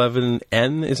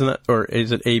 802.11n? Isn't that, or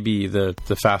is it AB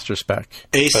the faster spec?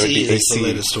 AC is the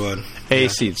latest one.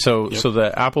 AC. So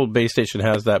the Apple base station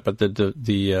has that, but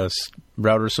the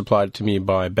router supplied to me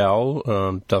by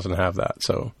Bell doesn't have that.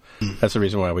 So that's the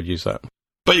reason why I would use that.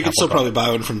 But you can still probably buy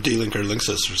one from D-Link or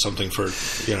Linksys or something for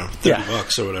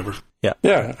 $30 or whatever. Yeah.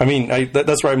 Yeah. I mean,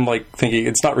 that's where I'm like thinking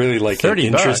it's not really like an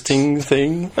interesting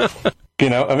thing.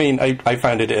 I mean, I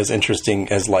find it as interesting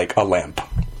as like a lamp.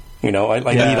 I need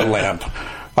a lamp.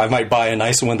 I might buy a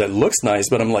nice one that looks nice,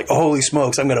 but I'm like, holy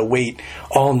smokes, I'm going to wait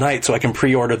all night so I can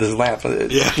pre-order this lamp.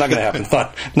 It's not going to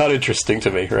happen. Not interesting to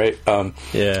me, right?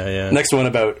 Next one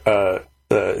about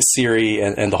Siri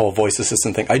and the whole voice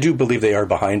assistant thing. I do believe they are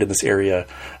behind in this area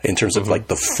in terms of like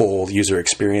the full user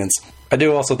experience. I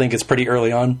do also think it's pretty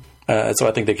early on, so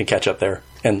I think they can catch up there.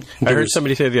 And I heard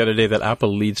somebody say the other day that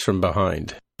Apple leads from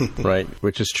behind, right?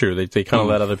 Which is true. They kind of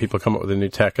let other people come up with a new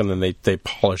tech, and then they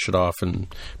polish it off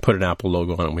and put an Apple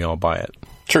logo on it, and we all buy it.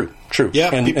 True.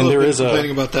 Yeah, and people have been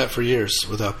complaining about that for years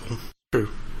with Apple. True.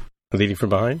 Leading from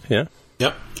behind, yeah?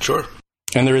 Yep, sure.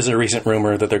 And there is a recent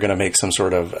rumor that they're going to make some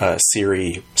sort of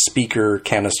Siri speaker,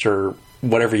 canister,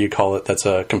 whatever you call it, that's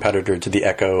a competitor to the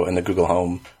Echo and the Google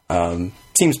Home.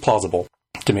 Seems plausible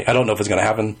to me. I don't know if it's going to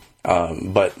happen,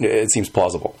 but it seems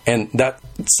plausible. And that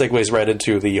segues right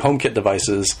into the HomeKit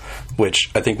devices, which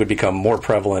I think would become more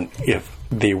prevalent if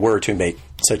they were to make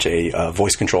such a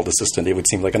voice-controlled assistant. It would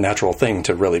seem like a natural thing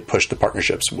to really push the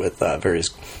partnerships with various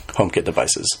HomeKit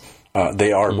devices.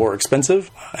 They are more expensive,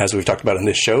 as we've talked about in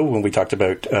this show when we talked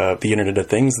about the Internet of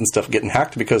Things and stuff getting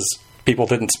hacked because people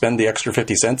didn't spend the extra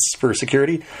 50 cents for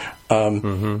security.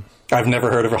 I've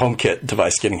never heard of a HomeKit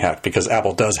device getting hacked because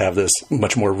Apple does have this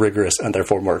much more rigorous and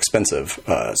therefore more expensive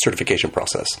certification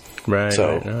process. Right.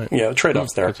 So,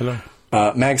 trade-offs there.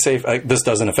 MagSafe, this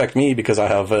doesn't affect me because I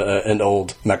have an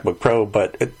old MacBook Pro,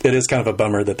 but it is kind of a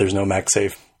bummer that there's no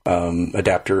MagSafe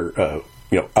adapter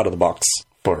out of the box.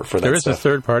 For that there is stuff. A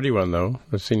third-party one, though.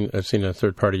 I've seen a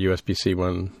third-party USB-C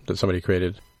one that somebody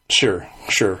created. Sure.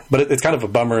 But it's kind of a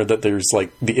bummer that there's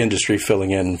like the industry filling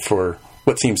in for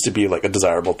what seems to be like a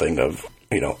desirable thing of,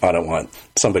 I don't want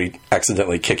somebody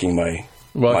accidentally kicking my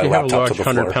Well, if you have a large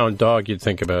 100-pound dog, you'd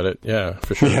think about it. Yeah,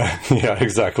 for sure. Yeah,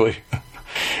 exactly.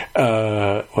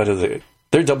 What is it?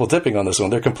 They're double dipping on this one.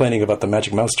 They're complaining about the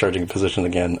Magic Mouse charging position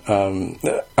again. I'm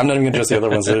not even going to address the other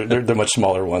ones. They're much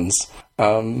smaller ones.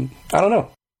 I don't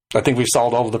know. I think we've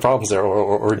solved all of the problems there,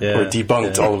 or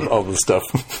debunked all of the stuff,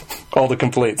 all the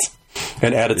complaints,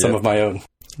 and added some of my own.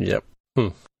 Yep.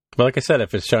 Well, like I said,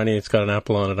 if it's shiny, it's got an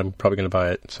Apple on it, I'm probably going to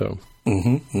buy it. So,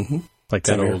 like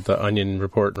that old Onion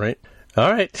report, right? All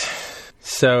right.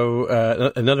 So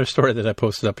another story that I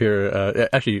posted up here,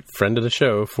 actually, friend of the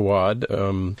show,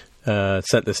 Fawad,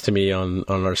 sent this to me on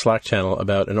our Slack channel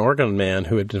about an Oregon man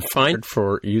who had been fined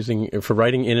for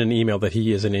writing in an email that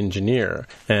he is an engineer.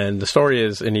 And the story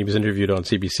is, and he was interviewed on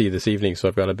CBC this evening, so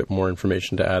I've got a bit more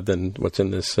information to add than what's in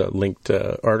this linked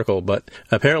article. But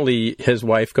apparently his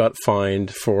wife got fined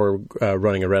for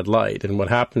running a red light. And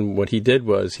what he did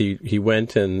was he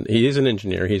went, and he is an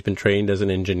engineer. He's been trained as an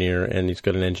engineer, and he's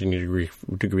got an engineering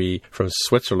degree from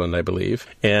Switzerland, I believe.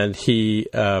 And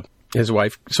his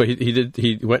wife, so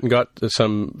he went and got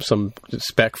some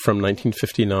spec from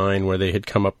 1959 where they had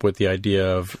come up with the idea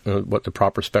of what the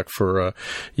proper spec for a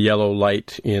yellow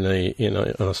light on a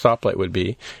stoplight would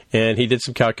be. And he did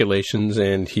some calculations,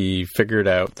 and he figured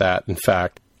out that, in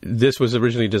fact, this was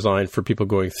originally designed for people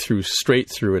going straight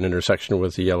through an intersection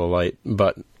with a yellow light,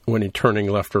 but when you're turning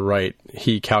left or right,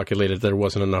 he calculated there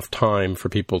wasn't enough time for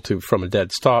people to, from a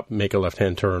dead stop, make a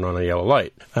left-hand turn on a yellow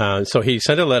light. So he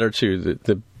sent a letter to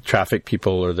the traffic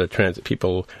people or the transit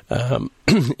people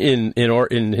in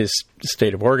his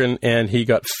state of Oregon, and he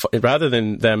got, rather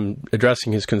than them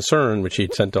addressing his concern, which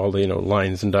he'd sent all the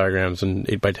lines and diagrams and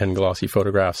 8x10 glossy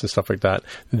photographs and stuff like that,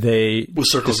 they with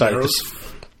circles and arrows.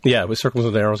 Yeah, with circles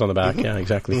and arrows on the back. Mm-hmm. Yeah,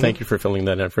 exactly. Mm-hmm. Thank you for filling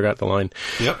that in. I forgot the line.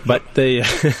 Yep. But they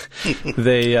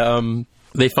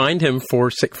fined him for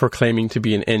claiming to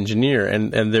be an engineer,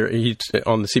 and there he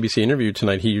on the CBC interview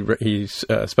tonight he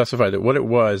specified that what it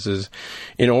was is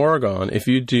in Oregon, if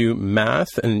you do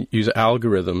math and use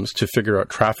algorithms to figure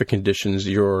out traffic conditions,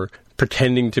 you're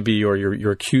pretending to be, or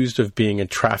you're accused of being a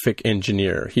traffic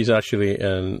engineer. He's actually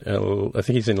I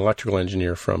think he's an electrical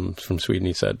engineer from Sweden,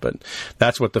 he said, but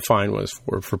that's what the fine was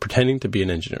for pretending to be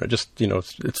an engineer. Just,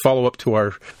 it's follow up to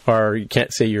our you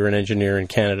can't say you're an engineer in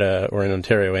Canada or in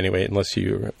Ontario anyway, unless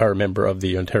you are a member of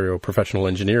the Ontario Professional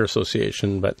Engineer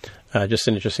Association, but just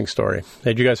an interesting story.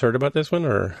 Had you guys heard about this one,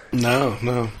 or? No.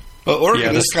 Well,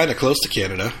 Oregon is kind of close to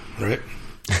Canada, right?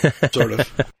 Sort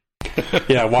of.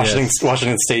 Yeah,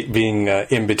 Washington State being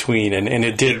in between, and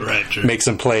it did make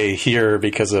some play here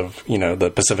because of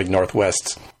the Pacific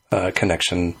Northwest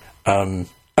connection. Now,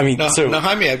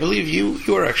 Jaime, I believe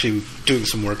you are actually doing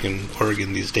some work in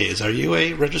Oregon these days. Are you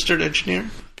a registered engineer?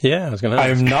 Yeah, I was going to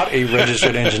ask. I'm not a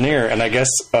registered engineer, and I guess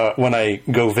when I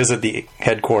go visit the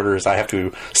headquarters, I have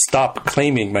to stop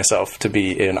claiming myself to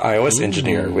be an iOS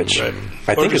engineer, which I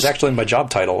think is actually my job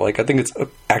title. Like, I think it's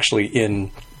actually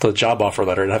in the job offer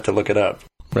letter. I'd have to look it up.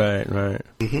 Right.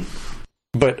 Mm-hmm.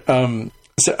 But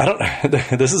so I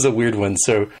don't. This is a weird one.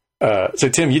 So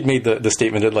Tim, you'd made the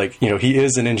statement that he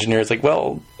is an engineer. It's like,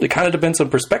 well, it kind of depends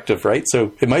on perspective, right?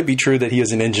 So it might be true that he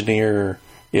is an engineer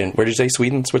in, where did you say,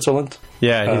 Sweden, Switzerland?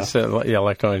 Yeah, he's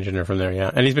electrical engineer from there.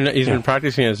 Yeah, and he's been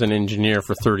practicing as an engineer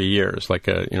for 30 years, like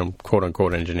a quote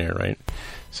unquote engineer, right?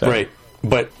 So. Right,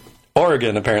 but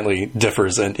Oregon apparently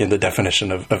differs in the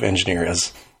definition of engineer,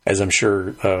 as I'm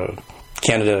sure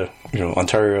Canada,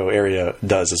 Ontario area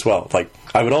does as well. Like,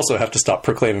 I would also have to stop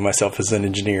proclaiming myself as an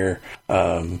engineer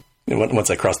once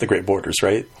I cross the Great Borders,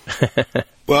 right?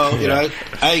 Well,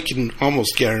 I can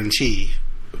almost guarantee,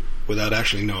 without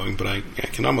actually knowing, but I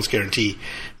can almost guarantee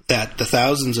that the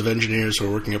thousands of engineers who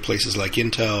are working at places like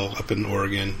Intel up in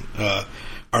Oregon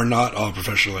are not all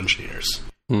professional engineers.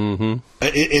 Mm-hmm.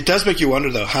 It does make you wonder,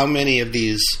 though, how many of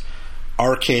these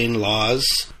arcane laws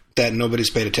that nobody's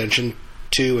paid attention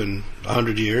to in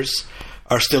 100 years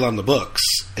are still on the books,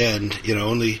 and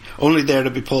only there to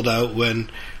be pulled out when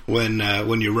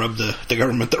you rub the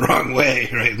government the wrong way,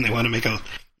 right? And they want to make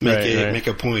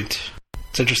a point.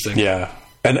 It's interesting. Yeah.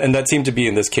 And that seemed to be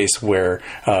in this case where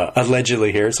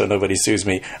allegedly here, so nobody sues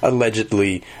me.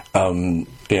 Allegedly,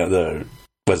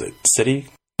 was it city,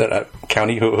 that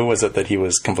county? Who was it that he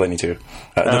was complaining to?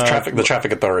 The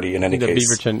traffic authority. In any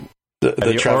case, Beaverton,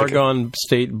 the Oregon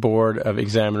State Board of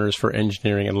Examiners for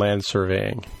Engineering and Land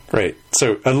Surveying. Right.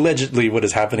 So allegedly, what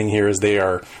is happening here is they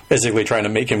are basically trying to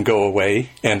make him go away,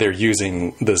 and they're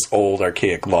using this old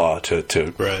archaic law to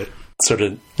sort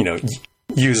of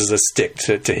use as a stick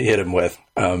to hit him with,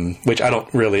 which I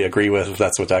don't really agree with if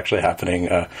that's what's actually happening.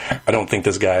 I don't think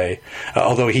this guy,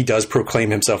 although he does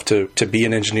proclaim himself to be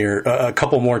an engineer a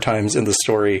couple more times in the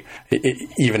story,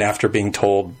 even after being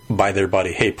told by their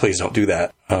buddy, hey, please don't do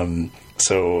that.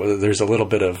 So there's a little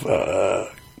bit of,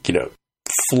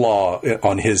 flaw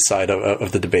on his side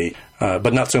of the debate,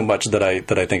 but not so much that I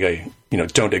think I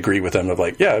don't agree with him. Of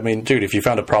like, yeah, I mean, dude, if you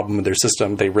found a problem with their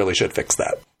system, they really should fix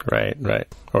that. Right,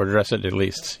 or address it at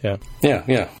least. Yeah.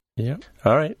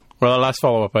 All right. Well, our last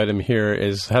follow-up item here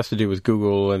has to do with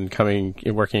Google and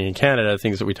working in Canada,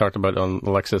 things that we talked about on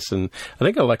Alexis, and I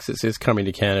think Alexis is coming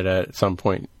to Canada at some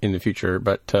point in the future,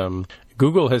 but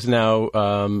Google has now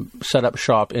set up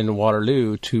shop in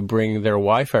Waterloo to bring their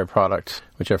Wi-Fi product,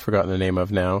 which I've forgotten the name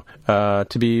of now,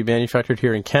 to be manufactured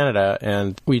here in Canada.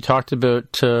 And we talked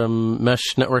about mesh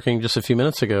networking just a few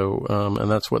minutes ago,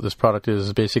 and that's what this product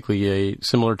is. Basically,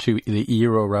 similar to the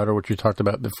Eero router, which we talked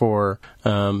about before,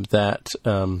 that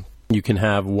you can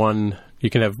have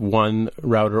one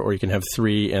router or you can have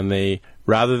three, and they,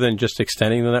 rather than just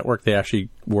extending the network, they actually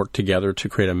work together to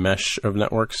create a mesh of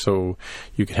networks. So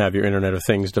you can have your Internet of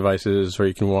Things devices, or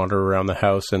you can wander around the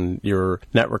house and your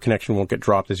network connection won't get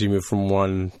dropped as you move from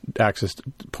one access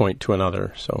point to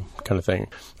another, so kind of thing.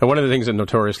 And one of the things that's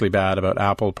notoriously bad about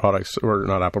Apple products, or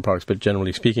not Apple products, but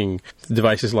generally speaking,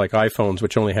 devices like iPhones,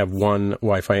 which only have one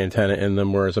Wi-Fi antenna in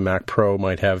them, whereas a Mac Pro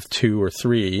might have two or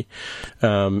three,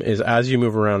 is as you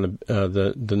move around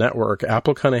the network,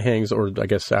 Apple kind of hangs, or I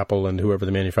guess Apple and whoever whoever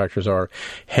the manufacturers are,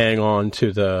 hang on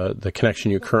to the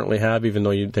connection you currently have, even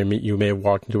though you may have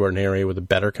walked into an area with a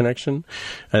better connection.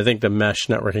 And I think the mesh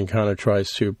networking kind of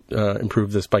tries to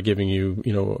improve this by giving you,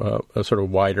 a sort of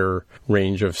wider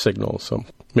range of signals. So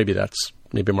maybe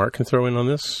Mark can throw in on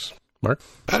this. Mark?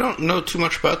 I don't know too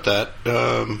much about that.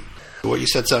 What you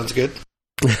said sounds good.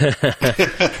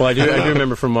 Well, I do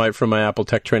remember from my Apple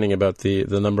Tech training about the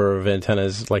number of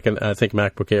antennas. Like, I think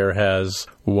MacBook Air has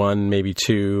one, maybe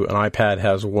two. An iPad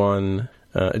has one.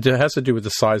 It has to do with the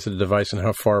size of the device and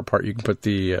how far apart you can put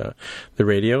the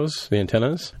radios, the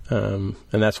antennas, and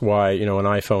that's why an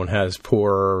iPhone has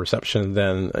poorer reception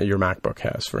than your MacBook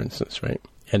has, for instance. Right?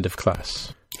 End of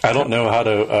class. I don't know how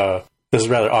to. This is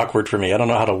rather awkward for me. I don't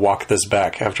know how to walk this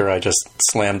back after I just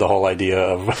slammed the whole idea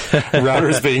of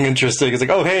routers being interesting. It's like,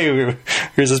 oh, hey,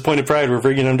 here's this point of pride. We're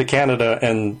bringing them to Canada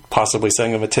and possibly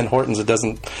selling them at Tim Hortons. It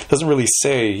doesn't really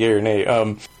say yay or nay.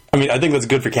 I think that's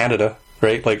good for Canada,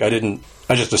 right? Like, I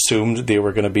just assumed they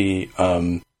were going to be,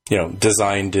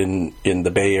 designed in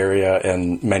the Bay Area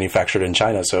and manufactured in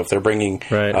China. So if they're bringing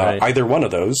either one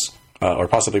of those, or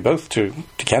possibly both to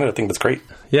Canada, I think that's great.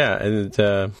 Yeah, and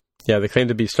they claim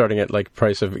to be starting at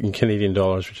price of in Canadian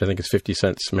dollars, which I think is 50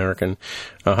 cents American,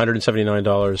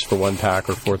 $179 for one pack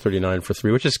or $439 for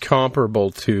three, which is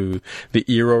comparable to the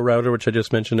Eero router, which I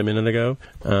just mentioned a minute ago.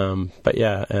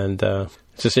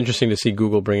 It's just interesting to see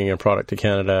Google bringing a product to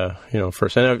Canada,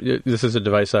 first. And this is a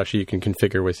device actually you can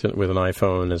configure with an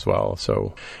iPhone as well.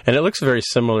 So, and it looks very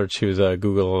similar to the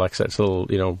Google Alexa. It's a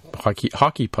little,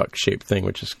 hockey puck shaped thing,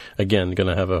 which is again going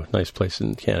to have a nice place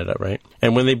in Canada, right?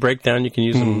 And when they break down, you can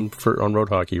use them on road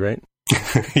hockey, right?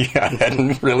 Yeah, I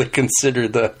hadn't really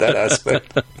considered that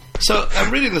aspect. So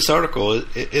I'm reading this article.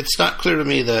 It's not clear to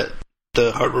me that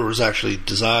the hardware was actually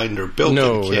designed or built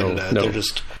in Canada. No.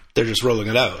 They're just rolling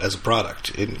it out as a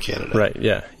product in Canada. Right,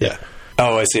 yeah.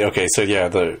 Oh, I see. Okay, so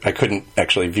I couldn't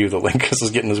actually view the link because I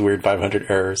was getting this weird 500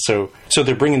 error. So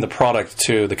they're bringing the product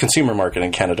to the consumer market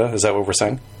in Canada. Is that what we're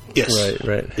saying? Yes.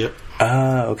 Right. Yep.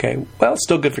 Okay. Well,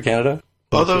 still good for Canada.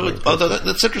 Although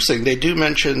that's interesting. They do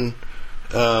mention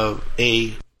one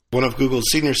of Google's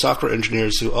senior software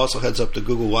engineers who also heads up the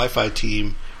Google Wi-Fi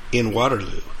team in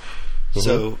Waterloo. Mm-hmm.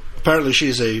 So apparently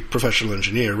she's a professional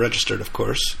engineer, registered, of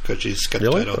course, because she's got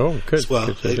the title. Oh, good.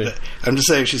 Well, I'm just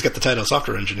saying she's got the title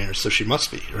software engineer, so she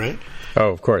must be, right? Oh,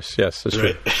 of course, yes, that's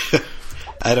right. True.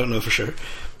 I don't know for sure.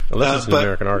 Unless it's an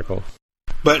American article.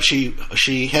 But she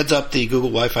heads up the Google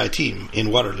Wi-Fi team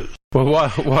in Waterloo. Well,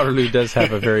 Waterloo does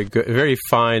have a very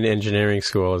fine engineering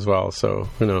school as well, so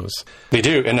who knows? They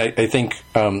do, and I think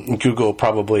Google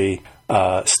probably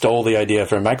stole the idea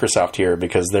from Microsoft here,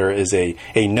 because there is a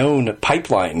known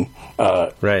pipeline,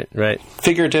 right,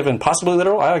 figurative and possibly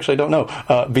literal, I actually don't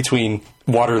know, between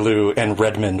Waterloo and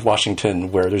Redmond,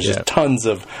 Washington, where there's just tons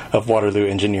of Waterloo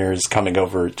engineers coming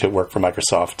over to work for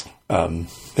Microsoft.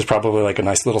 There's probably like a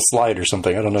nice little slide or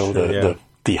something. I don't know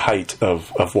the height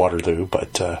of Waterloo,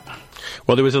 but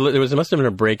well, there must have been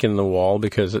a break in the wall,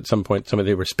 because at some point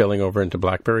somebody were spilling over into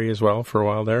BlackBerry as well for a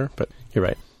while there. But you're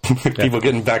right. People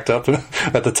getting backed up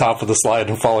at the top of the slide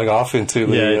and falling off into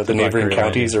the neighboring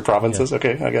counties or provinces. Yeah.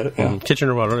 Okay, I got it. Yeah.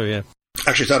 Kitchener, Waterloo, yeah.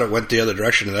 Actually, thought it went the other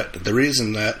direction. That the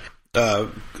reason that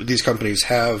these companies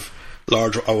have a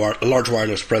large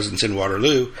wireless presence in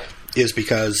Waterloo is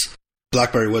because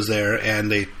BlackBerry was there,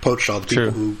 and they poached all the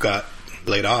people who got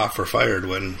laid off or fired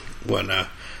when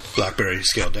BlackBerry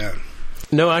scaled down.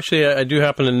 No, actually, I do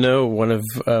happen to know one of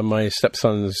my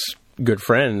stepson's good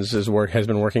friends has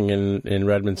been working in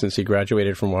Redmond since he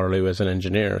graduated from Waterloo as an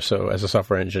engineer, so as a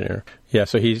software engineer. Yeah,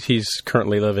 so he's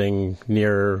currently living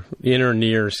near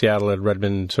Seattle at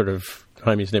Redmond, sort of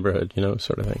Jaime's neighborhood,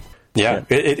 sort of thing. Yeah.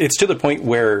 It's to the point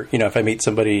where, if I meet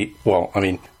somebody,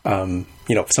 somebody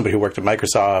who worked at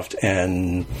Microsoft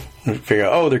and figure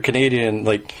out, they're Canadian,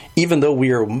 like, even though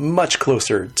we are much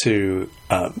closer to,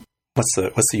 what's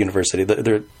the university?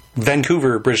 They're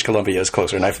Vancouver, British Columbia is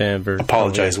closer, and I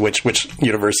apologize which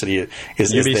university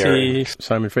is UBC, there.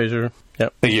 Simon Fraser.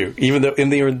 Yep. Thank you. Even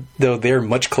though they're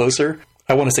much closer,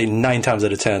 I want to say 9 times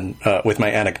out of 10 with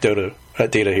my anecdata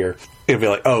data here, it'd be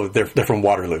like, they're from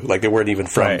Waterloo, like they weren't even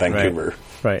from Vancouver.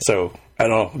 Right. So I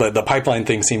don't know. The pipeline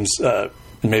thing seems.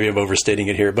 Maybe I'm overstating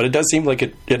it here, but it does seem like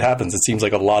it happens. It seems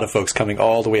like a lot of folks coming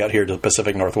all the way out here to the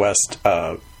Pacific Northwest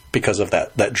because of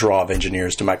that draw of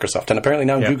engineers to Microsoft, and apparently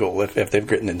now Google, if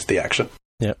they've written into the action.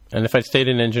 Yeah, and if I'd stayed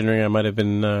in engineering, I might have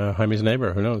been Jaime's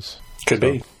neighbor. Who knows? Could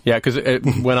be. Yeah, because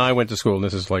when I went to school, and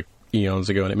this is like eons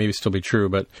ago, and it may still be true,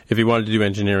 but if you wanted to do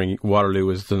engineering, Waterloo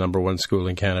was the number one school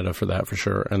in Canada for that, for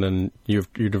sure. And then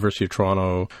University of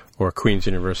Toronto or Queen's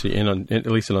University, at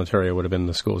least in Ontario, would have been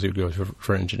the schools you'd go to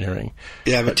for engineering.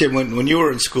 Yeah, but Tim, when you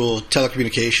were in school,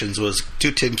 telecommunications was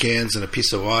 2 tin cans and a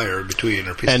piece of wire between,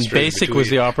 or a piece of string BASIC between. was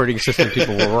the operating system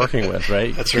people were working with,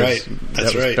 right? That's right.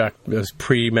 That's right. It was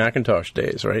pre-Macintosh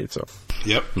days, right? So.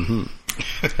 Yep. Mm-hmm.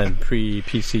 And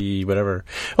pre-PC, whatever.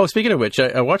 Oh, speaking of which,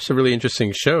 I watched a really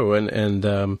interesting show, and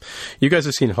you guys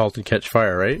have seen *Halt and Catch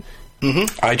Fire*, right?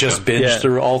 Mm-hmm. I just binged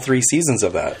through all 3 seasons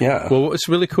of that. Yeah. Well, what's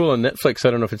really cool on Netflix,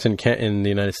 I don't know if it's in the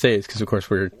United States, because of course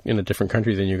we're in a different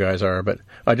country than you guys are, but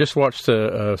I just watched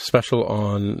a special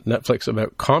on Netflix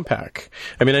about Compaq.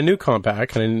 I mean, I knew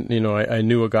Compaq, and I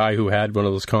knew a guy who had one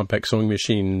of those Compaq sewing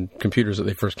machine computers that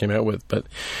they first came out with. But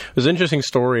it was an interesting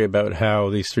story about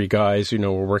how these 3 guys,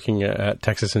 were working at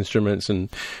Texas Instruments and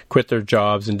quit their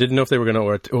jobs and didn't know if they were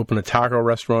going to open a taco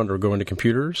restaurant or go into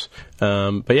computers.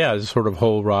 But yeah, this sort of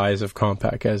whole rise of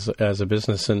Compaq as a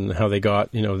business and how they got,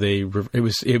 it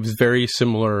was very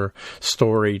similar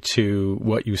story to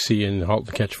what you see in *Halt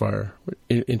and Catch Fire*.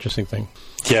 Interesting thing.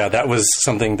 Yeah, that was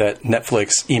something that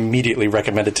Netflix immediately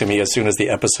recommended to me as soon as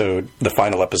the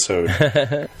final episode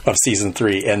of season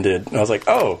 3 ended. I was like,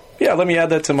 oh, yeah, let me add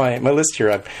that to my list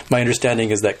here. My understanding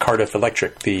is that Cardiff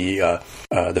Electric, the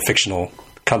fictional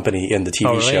company in the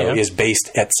TV show, is based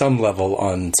at some level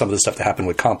on some of the stuff that happened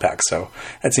with Compaq. So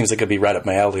that seems like it'd be right up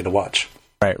my alley to watch.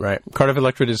 Right. Cardiff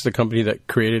Electric is the company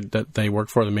that they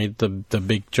worked for, that made the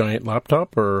big giant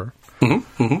laptop, or?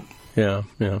 Mm-hmm. Mm-hmm. Yeah.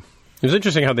 It was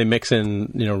interesting how they mix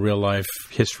in, real life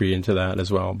history into that as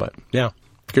well. But yeah,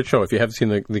 good show. If you haven't seen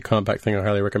the Compaq thing, I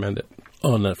highly recommend it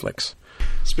on Netflix.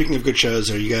 Speaking of good shows,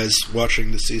 are you guys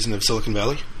watching this season of Silicon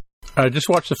Valley? I just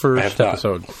watched the first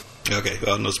episode. Okay,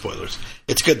 well, no spoilers.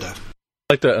 It's good though.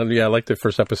 I like the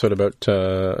first episode about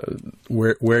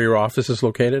where your office is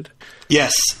located.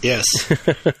 Yes.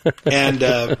 And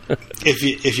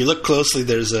if you look closely,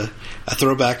 there's a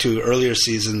throwback to earlier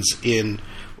seasons in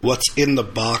what's in the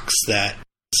box that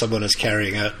someone is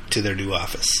carrying out to their new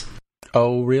office.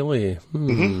 Oh, really? I'll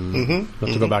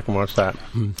have to go back and watch that.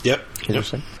 Yep.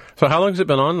 Interesting. So how long has it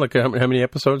been on? Like how many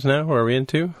episodes now are we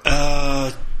into?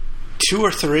 2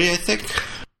 or 3, I think.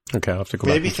 Okay, I'll have to go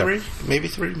maybe back and check. Maybe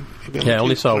 3. I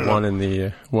only saw one in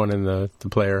the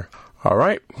player. All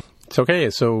right, it's okay.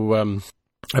 So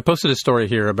I posted a story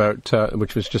here about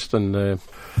which was just on the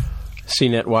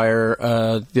CNET Wire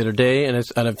the other day, and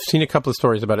I've seen a couple of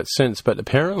stories about it since. But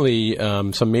apparently,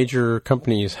 some major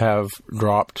companies have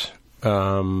dropped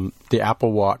the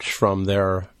Apple Watch from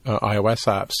their iOS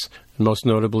apps. Most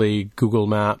notably, Google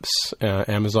Maps,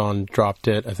 Amazon dropped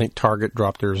it. I think Target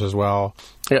dropped theirs as well.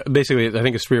 Yeah, basically, I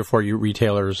think it's 3 or 4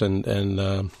 retailers and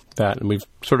that. And we've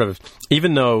sort of,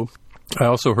 even though I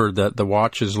also heard that the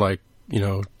watch is like,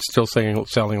 still selling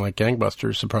like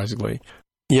gangbusters, surprisingly.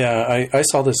 Yeah, I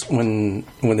saw this when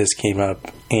this came up,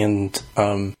 and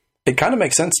it kind of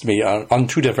makes sense to me on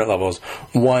 2 different levels.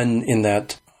 One, in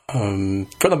that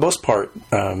for the most part,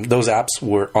 those apps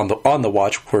were on the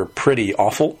watch were pretty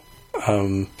awful.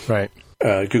 Right.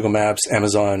 Google Maps,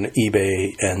 Amazon,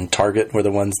 eBay, and Target were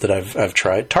the ones that I've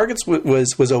tried. Target's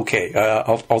was okay.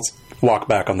 I'll walk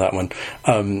back on that one.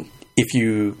 If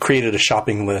you created a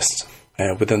shopping list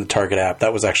within the Target app,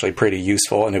 that was actually pretty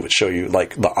useful, and it would show you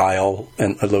like the aisle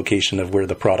and a location of where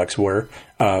the products were.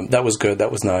 That was good.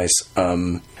 That was nice.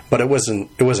 But it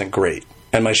wasn't great.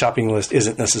 And my shopping list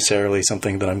isn't necessarily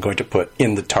something that I'm going to put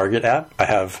in the Target app. I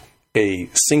have a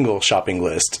single shopping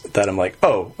list that I'm like,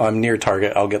 oh, I'm near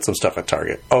Target, I'll get some stuff at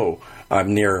Target. Oh,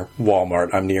 I'm near Walmart,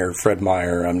 I'm near Fred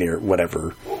Meyer, I'm near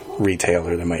whatever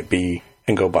retailer there might be,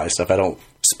 and go buy stuff. I don't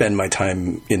spend my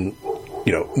time in,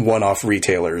 one-off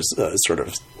retailers sort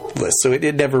of list. So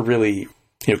it never really,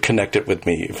 connected with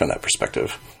me from that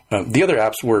perspective. The other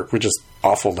apps were just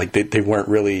awful. Like they weren't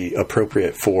really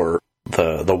appropriate for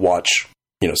the watch,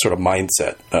 sort of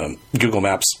mindset. Google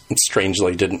Maps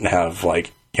strangely didn't have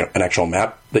like, an actual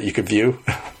map that you could view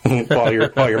while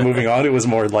you're moving on. It was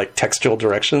more like textual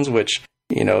directions, which,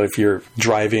 if you're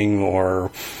driving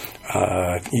or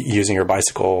using your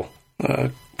bicycle,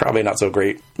 probably not so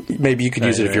great. Maybe you could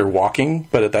use it if you're walking,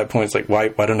 but at that point, it's like, why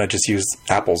don't I just use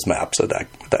Apple's maps at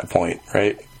that point,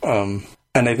 right? And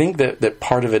I think that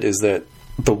part of it is that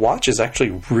the watch is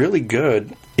actually really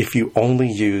good if you only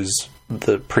use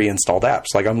the pre-installed apps.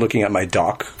 Like I'm looking at my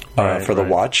dock for the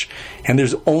watch, and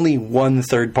there's only one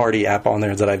third-party app on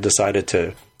there that I've decided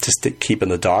to keep in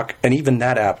the dock. And even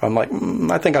that app, I'm like,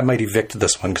 I think I might evict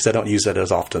this one because I don't use it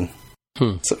as often.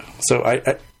 So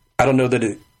I don't know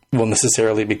that will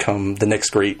necessarily become the next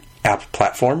great app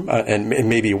platform, and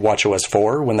maybe WatchOS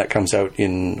 4, when that comes out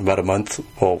in about a month,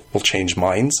 will change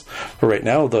minds. But right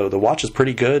now, the Watch is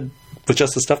pretty good with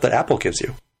just the stuff that Apple gives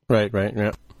you. Right,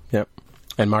 yep.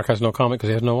 And Mark has no comment because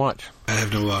he has no watch. I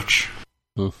have no watch.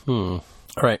 Mm-hmm.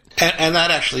 All right. And that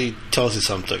actually tells you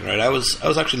something, right? I was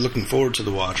actually looking forward to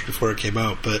the watch before it came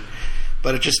out, but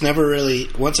it just never really,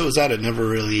 once it was out, it never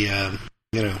really,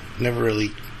 never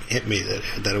really hit me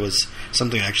that it was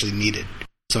something I actually needed.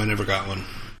 So I never got one.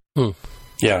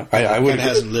 Yeah, I would. It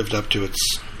hasn't lived up to its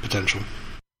potential.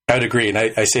 I'd agree, and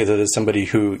I say that as somebody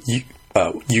who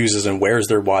uses and wears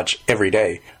their watch every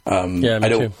day. Me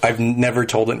too. I've never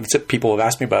told it. People have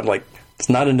asked me about it, like, it's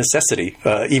not a necessity,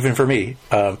 even for me.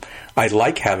 I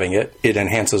like having it. It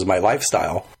enhances my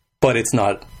lifestyle, but it's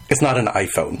not an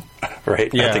iPhone,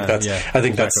 right? Yeah, I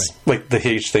think that's like the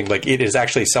huge thing. Like, it is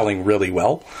actually selling really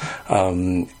well.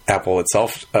 Apple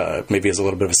itself, maybe as a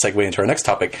little bit of a segue into our next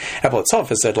topic, Apple itself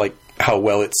has said like how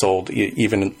well it sold,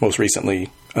 even most recently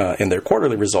in their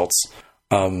quarterly results.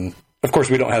 Of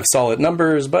course, we don't have solid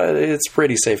numbers, but it's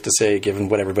pretty safe to say, given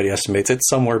what everybody estimates, it's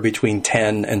somewhere between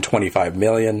 10 and 25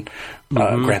 million.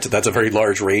 Granted, that's a very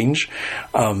large range.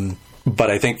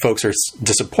 But I think folks are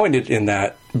disappointed in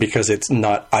that because it's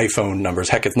not iPhone numbers.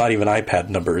 Heck, it's not even iPad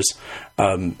numbers.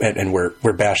 And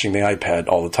we're bashing the iPad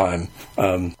all the time.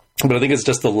 But I think it's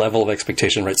just the level of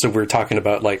expectation, right? So we're talking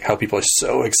about like how people are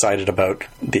so excited about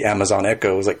the Amazon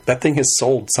Echo. It's like that thing has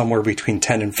sold somewhere between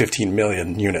 10 and 15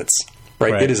 million units.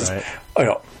 Right? It is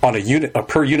on a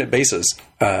per unit basis,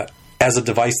 as a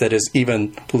device that is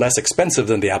even less expensive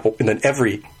than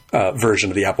every version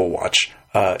of the Apple Watch.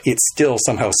 It still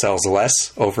somehow sells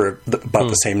less over about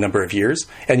the same number of years,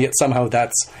 and yet somehow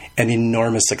that's an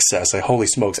enormous success. Like, holy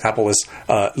smokes, Apple is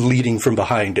leading from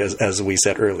behind, as we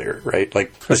said earlier, right?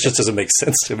 Like, this just doesn't make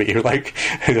sense to me. Like,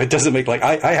 it doesn't make, like,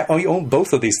 I own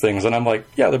both of these things, and I'm like,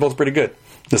 yeah, they're both pretty good.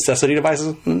 Necessity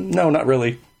devices? No, not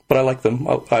really. But I like them.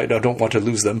 I don't want to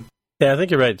lose them. Yeah, I think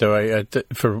you're right, though.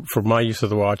 For my use of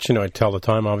the watch, I tell the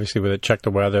time, obviously, with it, check the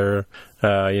weather.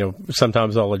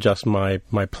 Sometimes I'll adjust my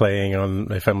playing on,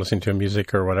 if I'm listening to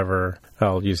music or whatever,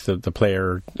 I'll use the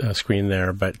player screen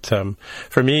there. But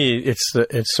for me, it's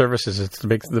services. It's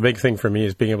the big thing for me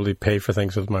is being able to pay for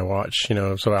things with my watch.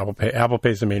 So Apple Pay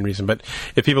is the main reason. But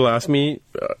if people ask me,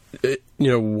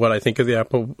 what I think of the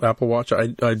Apple Watch,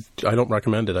 I don't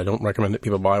recommend it. I don't recommend that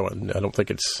people buy one. I don't think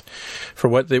it's for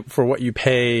what you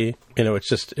pay.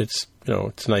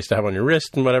 It's nice to have on your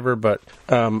wrist and whatever. But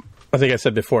I think I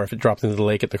said before, if it dropped into the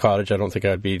lake at the cottage, I don't think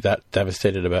I'd be that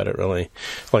devastated about it, really.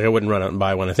 Like, I wouldn't run out and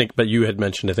buy one. I think, but you had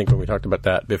mentioned, I think when we talked about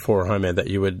that before, Jaime, that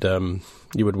you would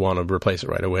want to replace it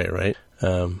right away, right?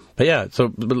 But yeah,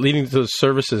 but leading to the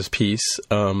services piece,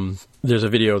 there's a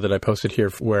video that I posted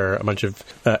here where a bunch of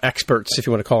experts, if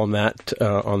you want to call them that,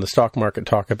 on the stock market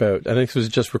talk about, I think this was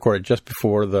just recorded just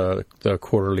before the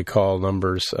quarterly call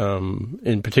numbers,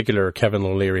 in particular Kevin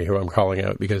O'Leary, who I'm calling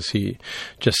out because he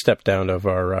just stepped down of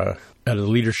out of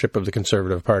the leadership of the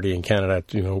Conservative Party in Canada,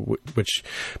 which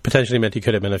potentially meant he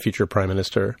could have been a future prime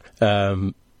minister.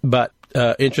 But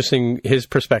interesting, his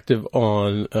perspective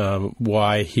on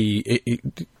why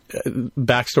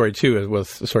backstory too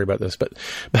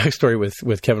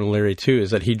with Kevin O'Leary too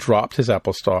is that he dropped his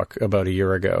Apple stock about a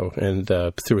year ago and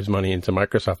threw his money into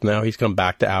Microsoft. Now he's come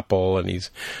back to Apple and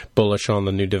he's bullish on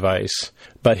the new device.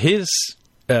 But his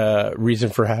reason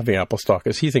for having Apple stock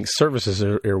is he thinks services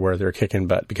are where they're kicking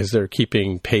butt because they're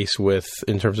keeping pace with,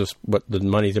 in terms of what the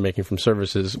money they're making from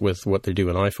services, with what they do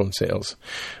in iPhone sales.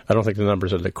 I don't think the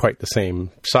numbers are quite the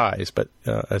same size, but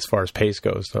as far as pace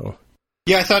goes, though.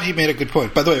 Yeah, I thought he made a good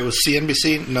point. By the way, it was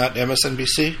CNBC, not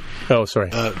MSNBC. Oh, sorry.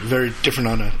 Very different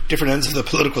on different ends of the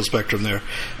political spectrum there.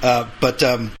 But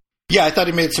I thought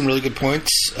he made some really good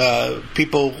points. Some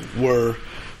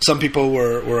people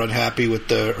were unhappy with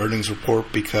the earnings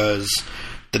report because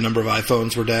the number of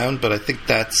iPhones were down, but I think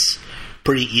that's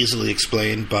pretty easily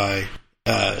explained by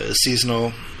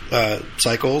seasonal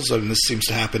cycles. I mean, this seems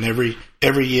to happen every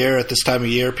year at this time of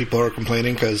year. People are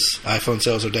complaining because iPhone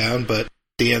sales are down, but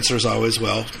the answer is always,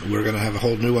 well, we're going to have a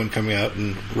whole new one coming out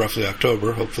in roughly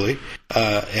October, hopefully,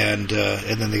 and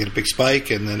then they get a big spike,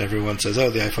 and then everyone says,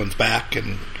 "Oh, the iPhone's back,"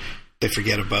 and they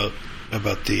forget about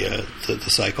the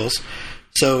cycles.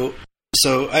 So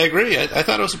I agree. I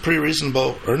thought it was a pretty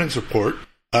reasonable earnings report.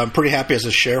 I'm pretty happy as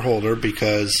a shareholder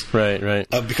because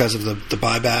because of the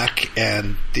buyback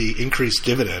and the increased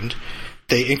dividend.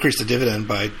 They increased the dividend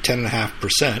by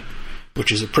 10.5%,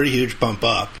 which is a pretty huge bump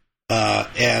up.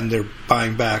 And they're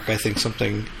buying back, I think,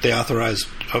 they authorized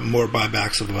more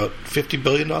buybacks of about $50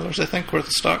 billion, I think, worth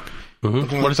of stock.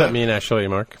 Mm-hmm. What does that mean, actually,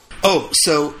 Mark? Oh,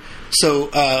 so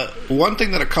So one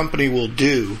thing that a company will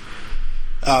do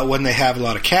when they have a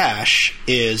lot of cash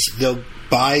is they'll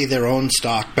buy their own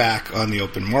stock back on the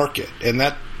open market, and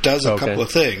that does a couple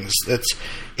of things.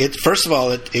 First of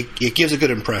all, it gives a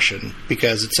good impression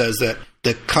because it says that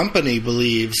the company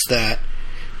believes that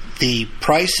the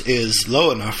price is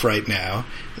low enough right now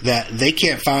that they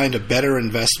can't find a better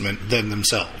investment than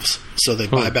themselves, so they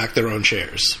buy back their own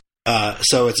shares.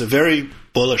 So it's a very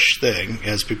bullish thing,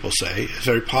 as people say. It's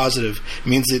very positive. It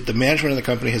means that the management of the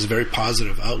company has a very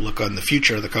positive outlook on the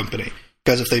future of the company.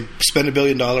 Because if they spend $1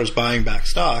 billion buying back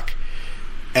stock,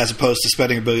 as opposed to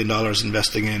spending $1 billion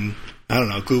investing in, I don't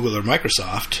know, Google or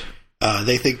Microsoft,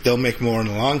 they think they'll make more in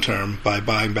the long term by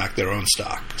buying back their own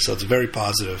stock. So it's a very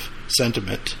positive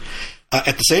sentiment.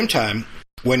 At the same time,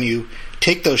 when you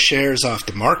take those shares off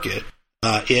the market,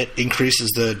 it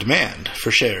increases the demand for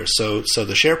shares. So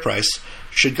the share price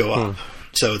should go up.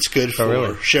 So it's good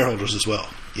for shareholders as well.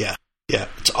 Yeah.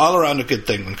 It's all around a good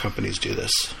thing when companies do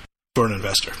this for an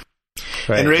investor.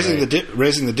 Right, and raising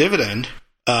the dividend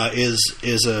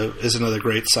is another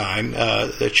great sign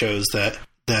that shows that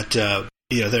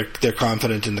they're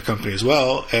confident in the company as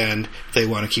well, and they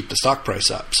want to keep the stock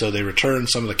price up. So they return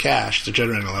some of the cash. They're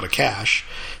generating a lot of cash.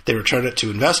 They return it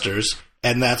to investors,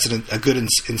 and that's a good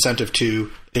incentive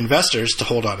to investors to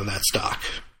hold on to that stock.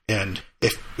 And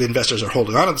if investors are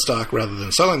holding on to the stock rather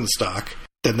than selling the stock,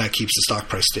 then that keeps the stock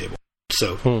price stable.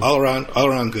 So all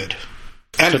around good.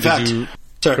 And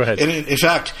Go ahead. And in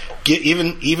fact,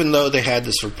 even though they had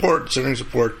this earnings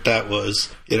report that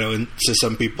was, to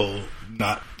some people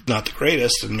not the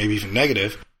greatest and maybe even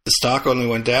negative, the stock only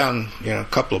went down, a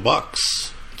couple of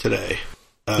bucks today.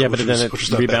 But then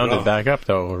it rebounded back up,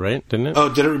 though, right? Didn't it? Oh,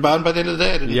 did it rebound by the end of the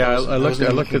day? I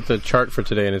looked at the chart for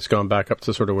today, and it's gone back up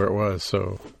to sort of where it was.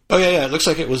 So. Oh yeah. It looks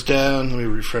like it was down. Let me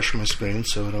refresh my screen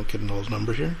so I don't get an old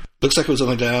number here. Looks like it was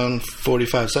only down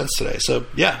 45 cents today. So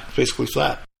yeah, basically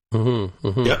flat.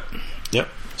 Yep.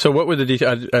 So what were the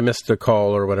details? I missed the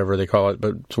call or whatever they call it,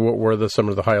 but so what were some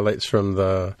of the highlights from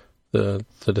the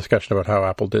discussion about how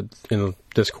Apple did in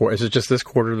this quarter? Is it just this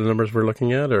quarter the numbers we're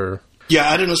looking at, or? Yeah,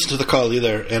 I didn't listen to the call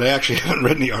either, and I actually haven't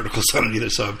read any articles on it either,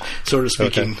 so I'm sort of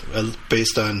speaking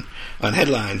based on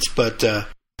headlines. But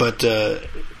the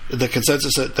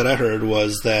consensus that I heard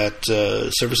was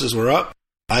that services were up,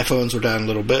 iPhones were down a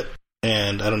little bit,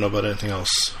 and I don't know about anything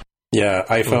else. Yeah,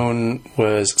 iPhone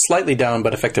was slightly down,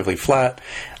 but effectively flat.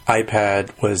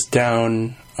 iPad was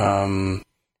down.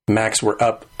 Macs were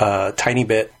up a tiny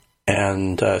bit.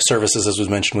 And services, as was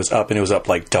mentioned, was up, and it was up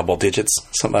like double digits.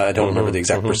 I don't remember the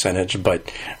exact percentage,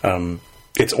 but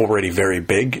it's already very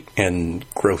big, and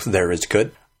growth there is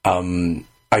good.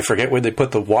 I forget where they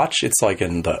put the watch. It's like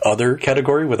in the other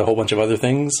category with a whole bunch of other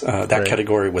things. That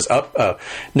category was up.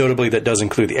 Notably, that does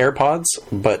include the AirPods,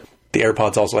 but the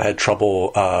AirPods also had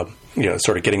trouble,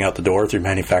 sort of getting out the door through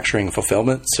manufacturing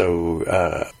fulfillment.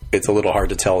 So it's a little hard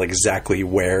to tell exactly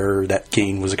where that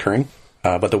gain was occurring.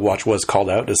 But the watch was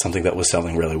called out as something that was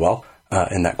selling really well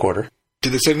in that quarter.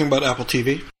 Did they say anything about Apple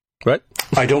TV? What?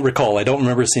 I don't recall. I don't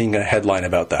remember seeing a headline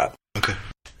about that. Okay.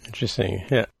 Interesting.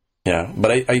 Yeah. Yeah,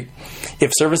 but I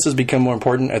if services become more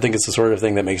important, I think it's the sort of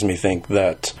thing that makes me think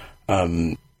that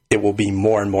it will be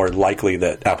more and more likely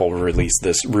that Apple will release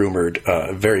this rumored,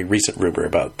 very recent rumor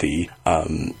about the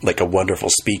like a wonderful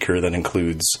speaker that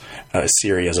includes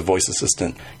Siri as a voice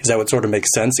assistant. Because that would sort of make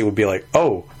sense. It would be like,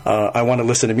 I want to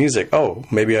listen to music. Oh,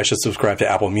 maybe I should subscribe to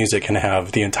Apple Music and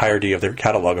have the entirety of their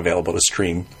catalog available to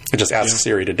stream. And just ask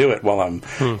Siri to do it while I'm,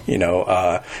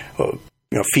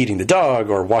 feeding the dog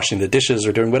or washing the dishes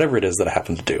or doing whatever it is that I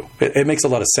happen to do. It makes a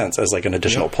lot of sense as like an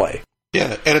additional play.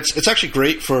 Yeah, and it's actually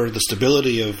great for the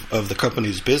stability of the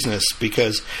company's business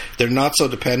because they're not so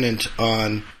dependent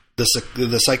on the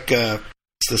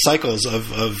cycles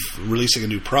of releasing a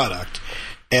new product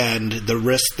and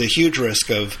the huge risk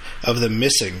of them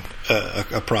missing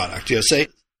a product.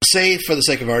 Say for the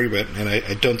sake of argument, and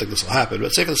I don't think this will happen,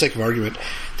 but say for the sake of argument,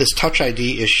 this Touch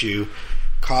ID issue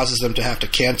causes them to have to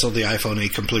cancel the iPhone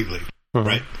 8 completely,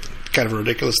 right? Kind of a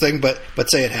ridiculous thing, but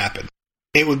say it happened.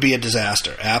 It would be a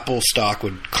disaster. Apple stock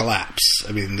would collapse.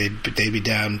 I mean, they'd be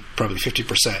down probably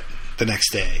 50% the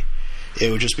next day. It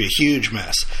would just be a huge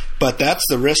mess. But that's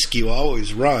the risk you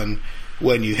always run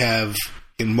when you have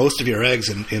in most of your eggs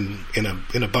in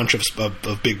a bunch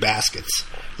of big baskets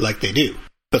like they do.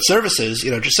 But services,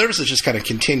 services just kind of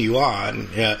continue on.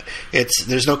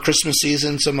 There's no Christmas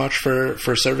season so much for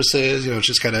services. It's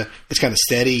just kind of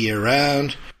steady year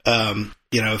round.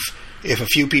 If a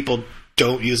few people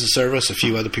don't use a service, a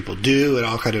few other people do, it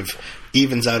all kind of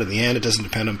evens out in the end. It doesn't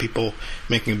depend on people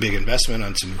making a big investment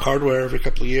on some hardware every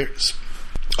couple of years.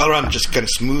 All around, it just kind of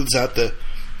smooths out the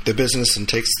the business and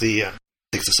takes the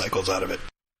cycles out of it.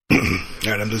 All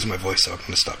right, I'm losing my voice, so I'm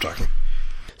going to stop talking.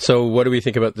 So what do we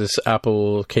think about this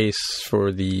Apple case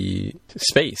for the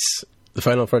space, the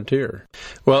final frontier?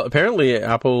 Well, apparently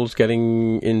Apple's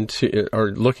getting into,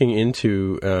 or looking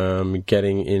into,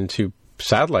 getting into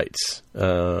satellites.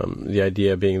 The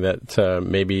idea being that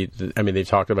maybe, they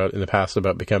talked about in the past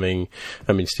about becoming,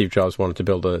 Steve Jobs wanted to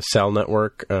build a cell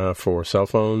network for cell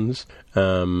phones.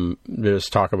 There's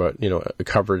talk about,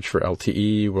 coverage for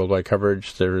LTE, worldwide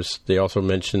coverage. They also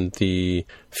mentioned the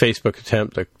Facebook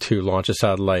attempt to launch a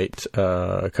satellite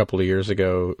a couple of years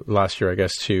ago, last year, I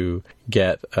guess, to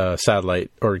get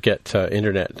satellite or get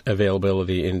internet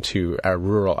availability into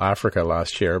rural Africa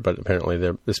last year. But apparently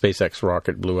the SpaceX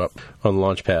rocket blew up on the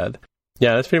launch pad.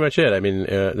 Yeah, that's pretty much it.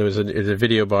 There was a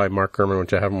video by Mark Gurman,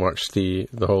 which I haven't watched the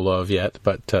whole of yet,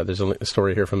 but there's a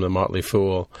story here from the Motley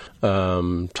Fool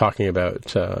talking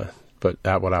about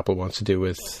what Apple wants to do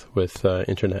with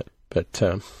internet. But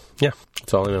yeah,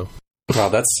 that's all I know. Wow,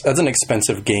 that's an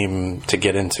expensive game to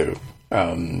get into,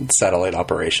 satellite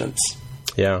operations.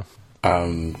 Yeah.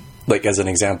 Like as an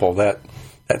example, that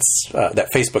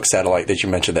Facebook satellite that you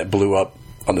mentioned that blew up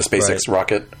on the SpaceX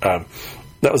rocket.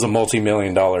 That was a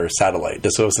multi-million-dollar satellite.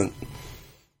 This wasn't...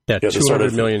 Yeah,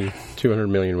 $200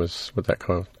 million was what that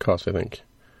cost, I think.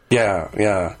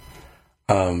 Yeah.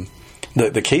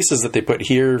 The cases that they put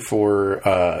here for,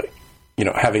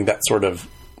 having that sort of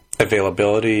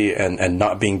availability and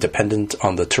not being dependent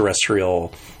on the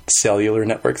terrestrial cellular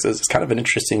networks is kind of an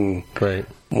interesting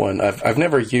one. I've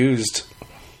never used,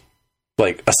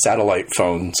 like, a satellite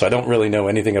phone, so I don't really know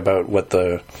anything about what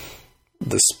the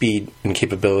speed and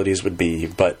capabilities would be,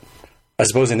 but I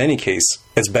suppose in any case,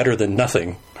 it's better than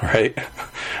nothing, right?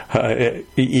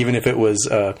 Even if it was,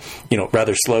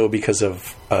 rather slow because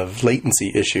of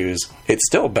latency issues, it's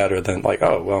still better than like,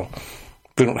 oh, well,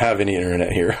 we don't have any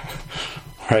internet here,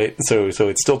 right? So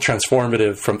it's still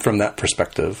transformative from that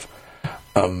perspective.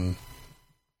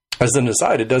 As an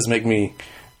aside, it does make me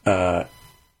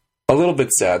a little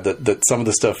bit sad that some of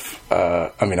the stuff,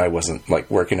 I wasn't like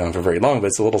working on for very long, but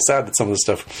it's a little sad that some of the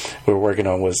stuff we were working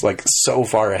on was like so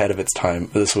far ahead of its time.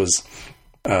 This was,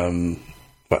 in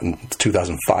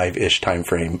 2005-ish time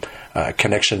frame,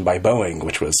 Connection by Boeing,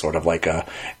 which was sort of like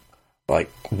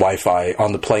Wi-Fi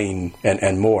on the plane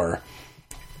and more,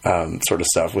 sort of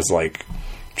stuff was like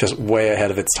just way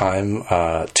ahead of its time,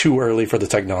 too early for the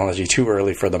technology, too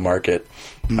early for the market.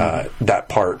 That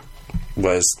part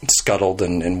was scuttled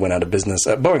and went out of business.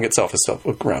 Boeing itself is still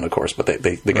around, of course, but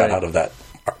they got out of that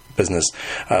business.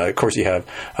 Of course, you have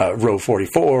Row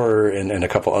 44 and a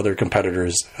couple other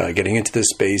competitors getting into this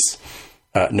space,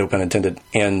 no pun intended.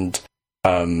 And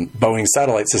Boeing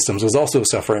Satellite Systems was also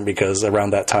suffering because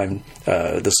around that time,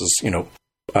 this was,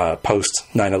 post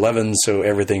 9/11, so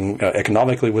everything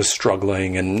economically was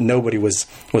struggling, and nobody was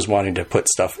wanting to put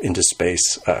stuff into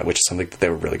space, which is something that they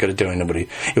were really good at doing.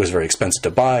 It was very expensive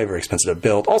to buy, very expensive to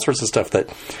build, all sorts of stuff that,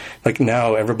 like,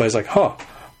 now everybody's like,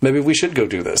 maybe we should go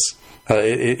do this.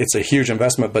 It's a huge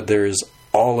investment, but there's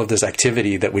all of this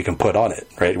activity that we can put on it,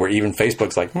 right? Where even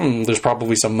Facebook's like, there's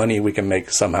probably some money we can make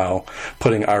somehow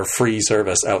putting our free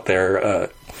service out there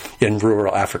in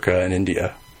rural Africa and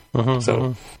India.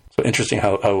 So interesting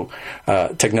how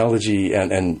technology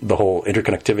and the whole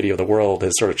interconnectivity of the world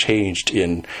has sort of changed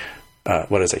in,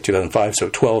 2005, so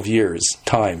 12 years'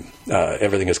 time.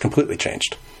 Everything has completely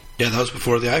changed. Yeah, that was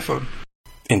before the iPhone.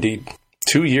 Indeed.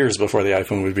 2 years before the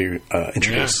iPhone would be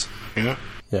introduced. Yeah.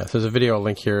 Yeah, so there's a video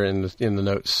link here in the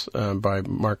notes by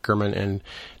Mark Gurman and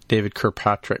David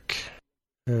Kirkpatrick.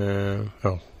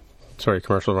 Commercial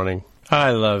running.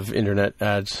 I love internet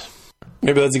ads.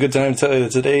 Maybe that's a good time to tell you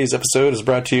that today's episode is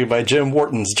brought to you by Jim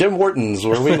Wharton's. Jim Wharton's,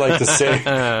 where we like to say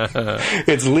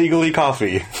it's legally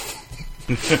coffee.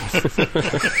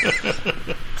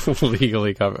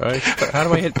 Legally coffee. How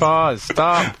do I hit pause?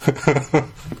 Stop.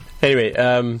 Anyway,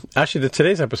 actually,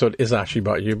 today's episode is actually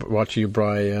brought to you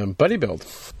by Buddy Build.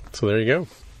 So there you go.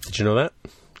 Did you know that?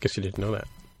 Guess you didn't know that.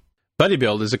 Buddy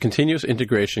Build is a continuous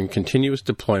integration, continuous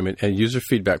deployment, and user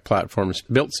feedback platform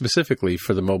built specifically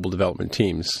for the mobile development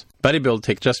teams. Buddy Build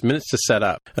takes just minutes to set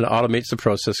up and automates the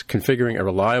process, configuring a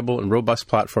reliable and robust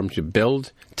platform to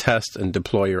build, test, and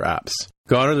deploy your apps.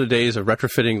 Gone are the days of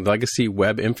retrofitting legacy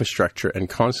web infrastructure and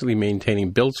constantly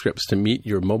maintaining build scripts to meet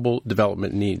your mobile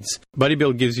development needs. Buddy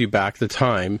Build gives you back the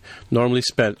time normally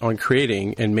spent on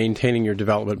creating and maintaining your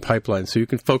development pipeline so you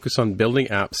can focus on building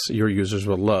apps your users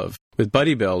will love. With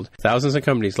Buddy Build, thousands of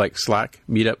companies like Slack,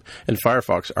 Meetup, and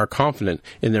Firefox are confident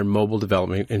in their mobile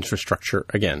development infrastructure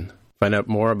again. Find out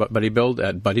more about Buddy Build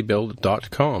at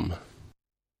buddybuild.com.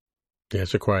 You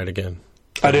guys are quiet again.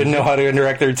 I didn't know how to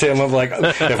interact there, Tim. I'm like,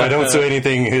 if I don't say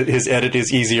anything, his edit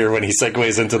is easier when he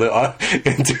segues into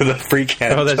the free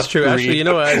can. Oh, that's true. Actually, you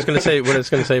know what I was going to say? What I was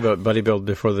going to say about Buddy Build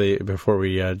before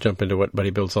we jump into what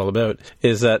Buddy Build's all about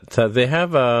is that they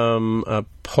have a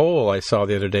poll I saw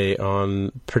the other day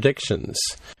on predictions.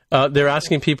 They're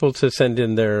asking people to send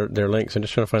in their links. I'm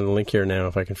just trying to find the link here now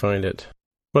if I can find it.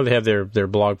 Well, they have their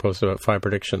blog post about 5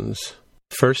 predictions.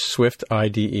 First Swift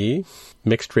IDE,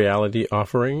 mixed reality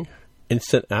offering,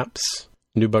 instant apps,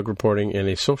 new bug reporting, and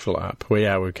a social app. Well,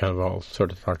 yeah, we kind of all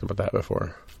sort of talked about that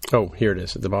before. Oh, here it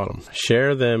is at the bottom.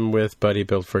 Share them with Buddy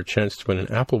Build for a chance to win an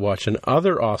Apple Watch and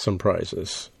other awesome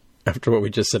prizes. After what we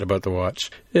just said about the watch,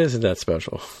 isn't that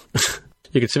special?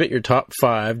 You can submit your top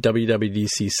 5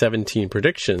 WWDC 17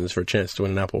 predictions for a chance to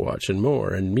win an Apple Watch and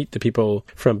more, and meet the people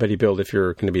from Buddy Build if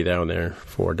you're going to be down there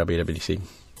for WWDC.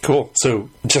 Cool. So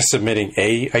just submitting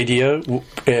a idea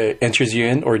enters you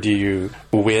in, or do you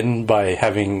win by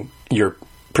having your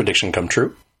prediction come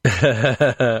true? Just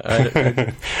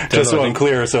so I'm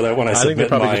clear, so that when I submit mine, I think they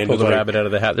probably just pulled a rabbit out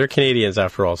of the hat. They're Canadians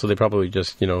after all, so they probably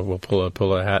just will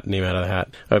pull a hat name out of the hat.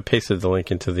 I pasted the link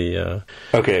into the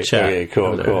chat. Okay,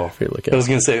 cool. I was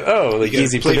going to say,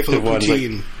 easy predictive one.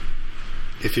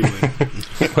 If you win,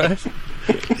 what?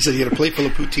 I said you got a plate full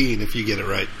of poutine if you get it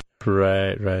right.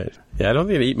 Right. Yeah, I don't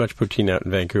think they eat much poutine out in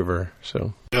Vancouver.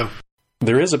 So no,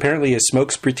 there is apparently a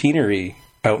Smokes Poutinery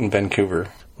out in Vancouver.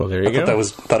 Well, there you go.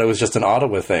 Thought it was just an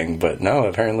Ottawa thing, but no,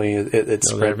 apparently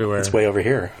it's everywhere. It's way over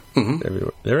here. Mm-hmm.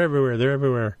 They're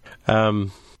everywhere.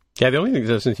 Yeah, the only thing that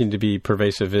doesn't seem to be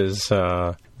pervasive is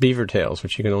beaver tails,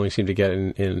 which you can only seem to get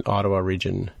in Ottawa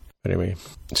region. But anyway,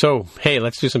 so hey,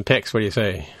 let's do some picks. What do you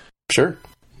say? Sure.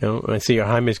 I see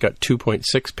Jaime's got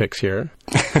 2.6 picks here.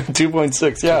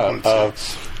 2.6, yeah.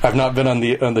 I've not been on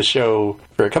the show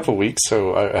for a couple of weeks,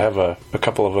 so I have a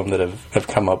couple of them that have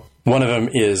come up. One of them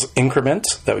is Increment.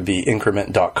 That would be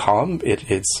increment.com.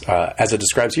 It's, as it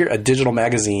describes here, a digital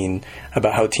magazine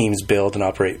about how teams build and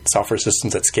operate software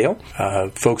systems at scale.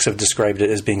 Folks have described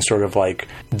it as being sort of like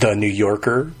the New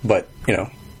Yorker, but,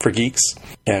 for geeks.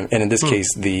 And in this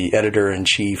case, the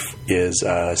editor-in-chief is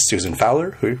Susan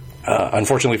Fowler, who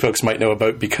unfortunately folks might know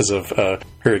about because of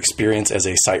her experience as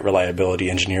a site reliability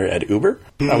engineer at Uber.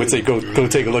 I would say go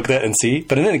take a look at that and see.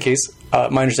 But in any case,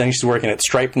 my understanding she's working at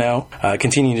Stripe now,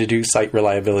 continuing to do site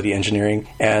reliability engineering.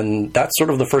 And that's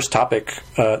sort of the first topic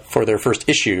for their first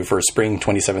issue for spring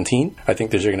 2017. I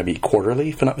think these are going to be quarterly,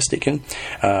 if I'm not mistaken.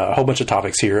 A whole bunch of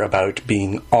topics here about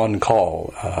being on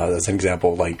call. As an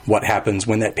example, like what happens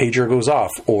when that pager goes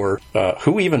off, or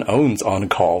who even owns on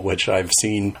call, which I've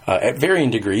seen at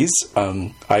varying degrees.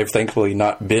 I've thankfully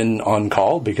not been on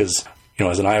call because,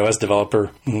 as an iOS developer,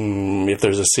 if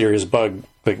there's a serious bug,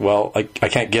 I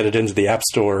can't get it into the App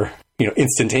Store,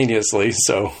 instantaneously.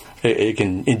 So it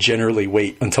can generally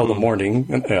wait until the morning,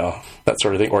 that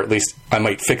sort of thing. Or at least I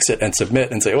might fix it and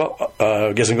submit and say,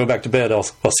 I guess I can go back to bed. I'll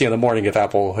see in the morning if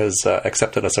Apple has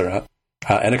accepted us or not.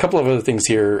 And a couple of other things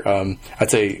here,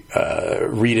 I'd say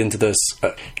read into this,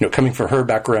 coming from her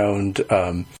background,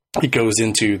 it goes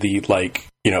into the,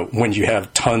 when you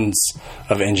have tons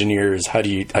of engineers, how do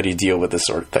you deal with this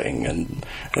sort of thing? And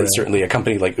certainly a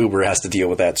company like Uber has to deal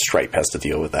with that. Stripe has to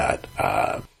deal with that.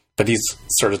 But these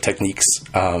sort of techniques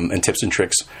and tips and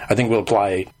tricks, I think, will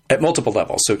apply at multiple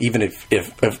levels. So even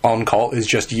if on-call is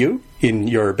just you in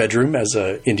your bedroom as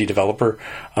an indie developer,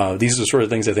 these are the sort of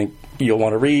things I think you'll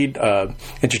want to read,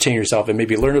 entertain yourself, and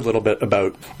maybe learn a little bit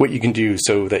about what you can do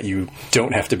so that you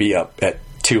don't have to be up at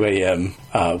 2 a.m.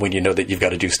 When you know that you've got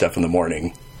to do stuff in the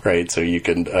morning, right? So you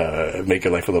can make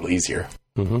your life a little easier.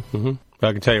 Mm-hmm, mm-hmm.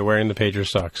 I can tell you wearing the pager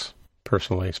sucks,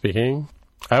 personally speaking.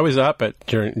 I was up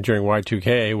during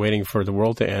Y2K waiting for the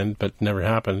world to end, but it never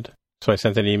happened. So I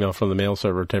sent an email from the mail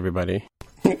server to everybody.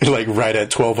 Like right at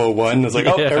 12:01, it's like,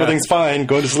 everything's fine,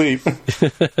 go to sleep.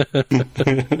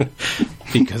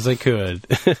 Because I could.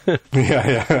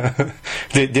 Yeah.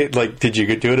 Did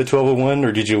you do it at 12:01,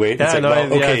 or did you wait? Yeah,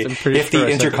 If the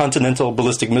intercontinental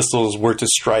ballistic missiles were to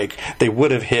strike, they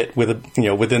would have hit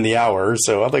within the hour.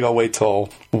 So I'll wait till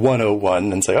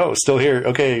 1:01 and say, still here.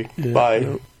 Okay,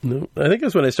 bye. No. I think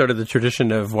that's when I started the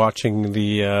tradition of watching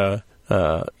the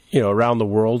around the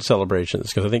world celebrations,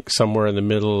 because I think somewhere in the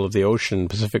middle of the ocean,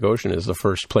 Pacific Ocean, is the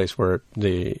first place where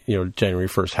the January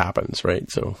 1st happens, right?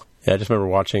 So yeah, I just remember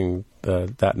watching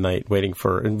that night, waiting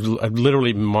for,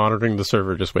 literally monitoring the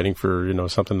server, just waiting for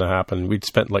something to happen. We'd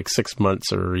spent 6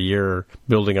 months or a year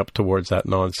building up towards that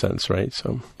nonsense, right?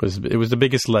 So it was the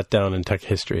biggest letdown in tech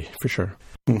history for sure.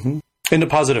 Mm-hmm. In a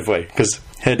positive way, because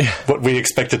had what we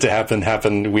expected to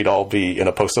happen, we'd all be in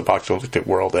a post-apocalyptic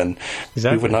world, and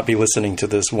we would not be listening to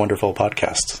this wonderful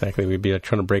podcast. Exactly. We'd be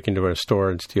trying to break into a store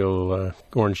and steal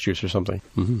orange juice or something.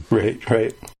 Mm-hmm.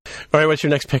 Right. All right, what's your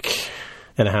next pick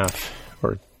and a half,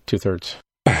 or 2/3?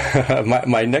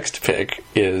 My next pick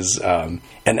is an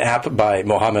app by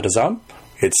Mohammed Azam.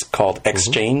 It's called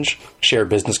Exchange, Share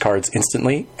Business Cards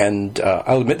Instantly. And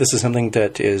I'll admit this is something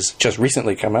that is just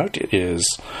recently come out. It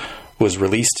was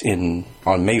released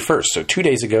on May 1st, so 2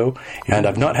 days ago. And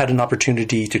I've not had an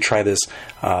opportunity to try this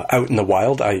out in the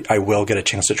wild. I will get a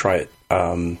chance to try it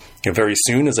very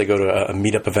soon as I go to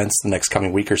meetup events the next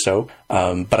coming week or so.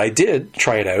 But I did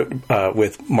try it out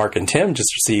with Mark and Tim just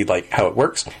to see how it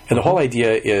works. And the whole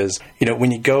idea is,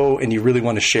 when you go and you really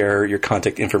want to share your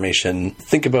contact information,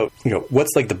 think about,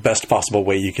 what's the best possible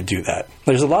way you could do that.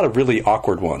 There's a lot of really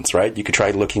awkward ones, right? You could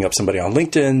try looking up somebody on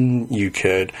LinkedIn. You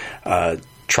could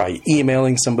try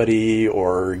emailing somebody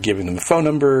or giving them a phone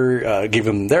number, give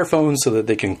them their phone so that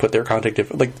they can put their contact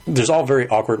info. There's all very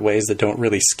awkward ways that don't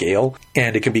really scale,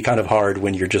 and it can be kind of hard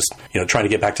when you're just trying to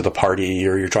get back to the party,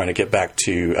 or you're trying to get back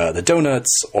to the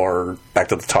donuts or back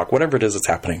to the talk, whatever it is that's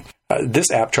happening.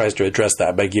 This app tries to address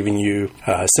that by giving you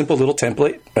a simple little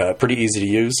template, pretty easy to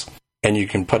use, and you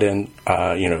can put in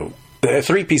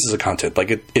 3 pieces of content.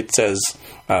 It says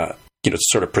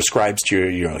sort of prescribes to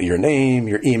your name,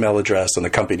 your email address, and the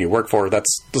company you work for.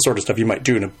 That's the sort of stuff you might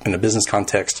do in a business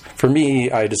context. For me,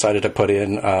 I decided to put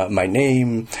in my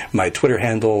name, my Twitter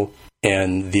handle,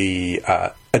 and the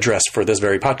address for this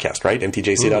very podcast, right?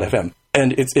 mtjc.fm.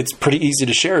 And it's pretty easy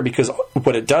to share because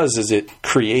what it does is it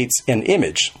creates an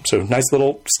image. So nice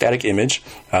little static image.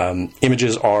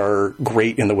 Images are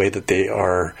great in the way that they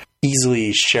are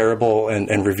easily shareable and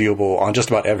reviewable on just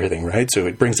about everything, right? So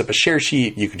it brings up a share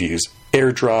sheet. You could use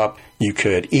AirDrop. You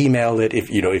could email it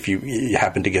if you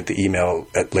happen to get the email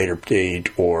at later date,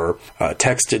 or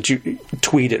text it,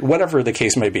 tweet it, whatever the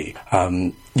case may be.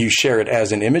 You share it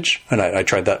as an image, and I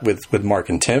tried that with Mark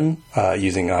and Tim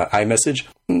using iMessage.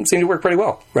 It seemed to work pretty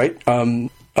well, right?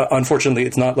 Unfortunately,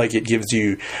 it's not like it gives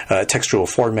you a textual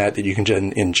format that you can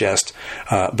ingest.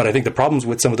 But I think the problems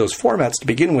with some of those formats to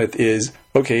begin with is,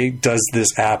 okay, does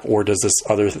this app or does this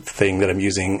other thing that I'm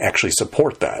using actually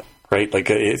support that? Right?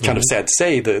 It's kind of sad to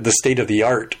say the state of the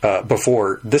art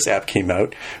before this app came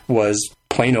out was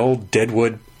plain old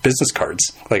deadwood business cards.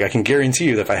 I can guarantee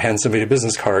you that if I hand somebody a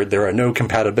business card, there are no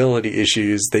compatibility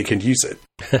issues. They can use it.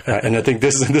 And I think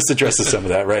this addresses some of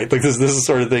that, right? This is the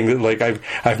sort of thing that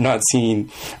I've not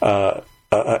seen a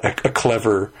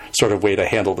clever sort of way to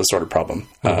handle this sort of problem.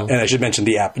 And I should mention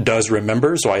the app does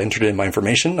remember, so I entered in my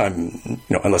information. I'm,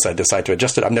 unless I decide to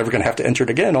adjust it, I'm never going to have to enter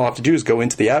it again. All I have to do is go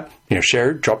into the app,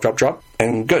 share, drop,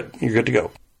 and good. You're good to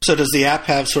go. So does the app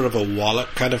have sort of a wallet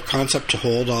kind of concept to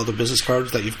hold all the business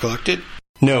cards that you've collected?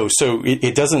 No, so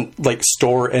it doesn't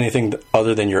store anything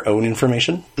other than your own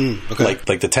information. Okay. Like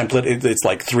the template,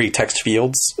 it's 3 text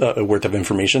fields worth of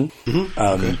information.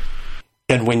 Okay.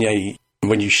 And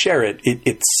when you share it,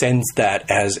 it sends that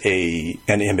as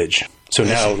an image. So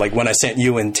now, when I sent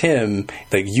you and Tim,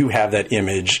 you have that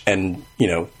image, and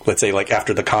let's say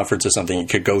after the conference or something, you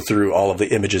could go through all of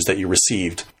the images that you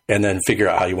received and then figure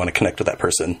out how you want to connect with that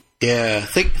person. Yeah,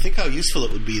 think how useful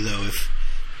it would be though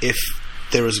if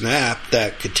there was an app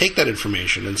that could take that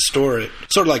information and store it,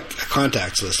 sort of like a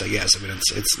contacts list, I guess. I mean,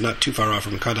 it's not too far off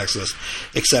from a contacts list,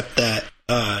 except that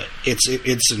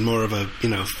it's in more of a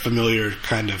familiar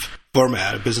kind of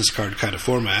format, a business card kind of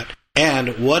format.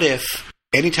 And what if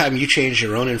anytime you change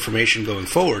your own information going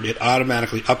forward, it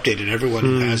automatically updated everyone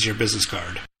who has your business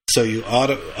card? So you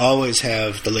always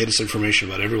have the latest information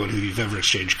about everyone who you've ever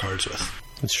exchanged cards with.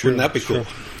 That's true. Wouldn't that be cool?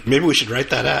 Maybe we should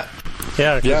write that app.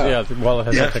 Yeah. Well, it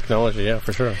has that technology,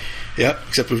 for sure. Yep,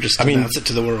 except we've just announced it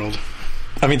to the world.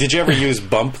 I mean, did you ever use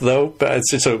Bump, though?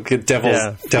 So devil's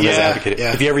advocate.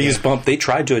 Yeah, if you ever use Bump, they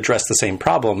tried to address the same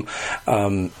problem.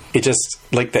 It just,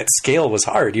 that scale was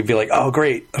hard. You'd be like, oh,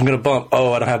 great, I'm going to Bump.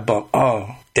 Oh, I don't have Bump.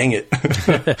 Oh, dang it. It's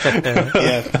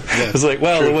like,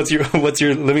 well, what's your,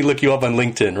 let me look you up on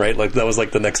LinkedIn, right? That was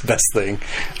the next best thing.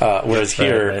 Whereas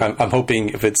here, right. I'm hoping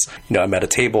if it's, I'm at a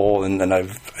table and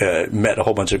I've met a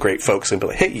whole bunch of great folks and be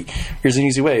like, hey, here's an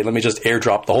easy way. Let me just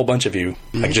airdrop the whole bunch of you.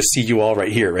 I can just see you all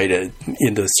right here, right?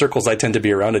 In the circles I tend to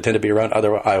be around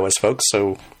other iOS folks.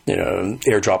 So,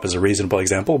 AirDrop is a reasonable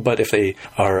example. But if they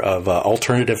are of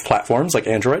alternative platforms like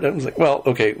Android, I was like, well,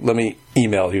 okay, let me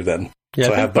email you then. Yeah,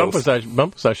 so I think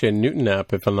Bump was actually a Newton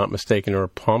app, if I'm not mistaken, or a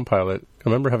Palm Pilot I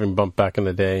remember having Bump back in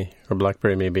the day, or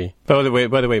BlackBerry maybe. By the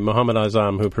way, Mohammed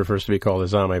Azam, who prefers to be called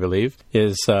Azam, I believe,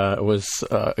 was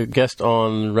a guest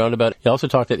on Roundabout. He also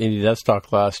talked at Indie Dev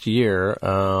Stock last year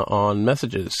on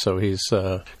messages, so he's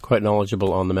quite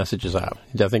knowledgeable on the Messages app.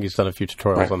 I think he's done a few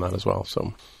tutorials on that as well.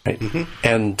 So, right. Mm-hmm.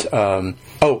 And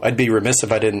I'd be remiss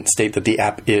if I didn't state that the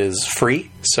app is free,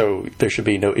 so there should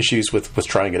be no issues with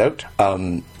trying it out.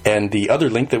 And the other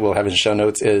link that we'll have in the show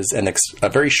notes is a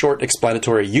very short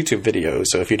explanatory YouTube video.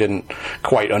 So if you didn't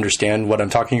quite understand what I'm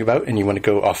talking about and you want to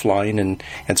go offline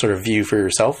and sort of view for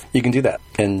yourself, you can do that.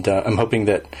 And I'm hoping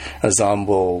that Azam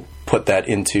will put that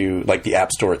into like the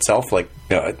App Store itself, like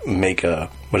make a,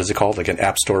 what is it called, like an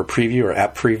App Store preview or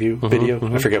app preview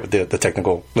video. I forget what the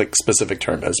technical like specific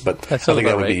term is, but I think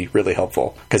that would be really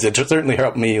helpful because it certainly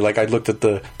helped me. Like I looked at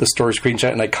the story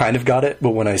screenshot and I kind of got it, but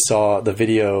when I saw the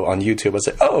video on YouTube, I was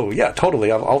like, oh yeah,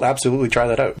 totally, I'll absolutely try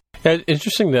that out. Yeah,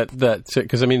 interesting that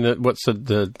because I mean, what's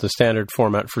the standard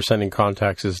format for sending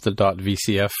contacts is the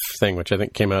 .vcf thing, which I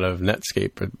think came out of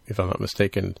Netscape, if I'm not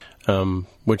mistaken,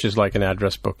 which is like an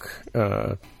address book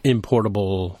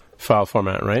importable file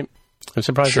format, right? I'm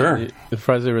surprised. Sure.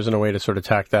 Surprised there isn't a way to sort of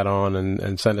tack that on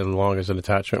and send it along as an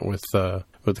attachment with the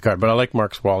card. But I like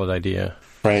Mark's wallet idea.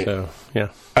 Right. So yeah.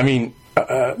 I mean,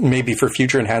 maybe for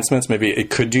future enhancements, maybe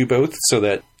it could do both so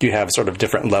that you have sort of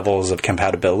different levels of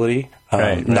compatibility.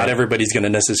 Right. Not everybody's going to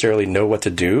necessarily know what to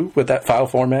do with that file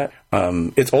format.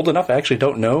 It's old enough I actually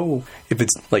don't know if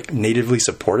it's like natively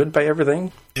supported by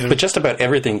everything. Yeah. But just about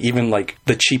everything, even like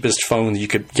the cheapest phones you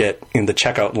could get in the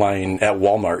checkout line at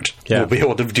Walmart will be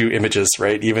able to do images,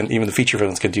 right? Even the feature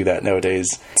phones can do that nowadays.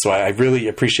 So I really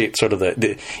appreciate sort of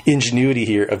the ingenuity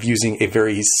here of using a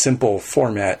very simple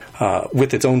format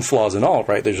with its own flaws and all,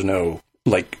 right? There's no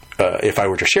like if I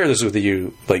were to share this with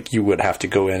you, like you would have to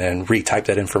go in and retype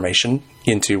that information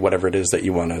into whatever it is that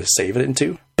you want to save it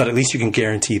into. But at least you can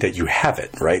guarantee that you have it,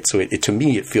 right? So to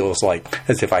me, it feels like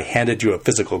as if I handed you a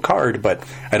physical card, but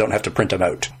I don't have to print them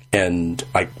out. And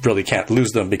I really can't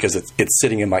lose them because it's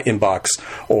sitting in my inbox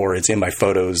or it's in my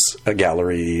photos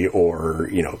gallery or,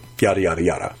 yada, yada,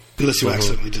 yada. Unless you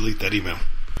accidentally delete that email.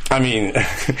 I mean,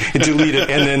 delete it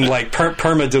and then like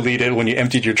perma-delete it when you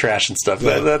emptied your trash and stuff.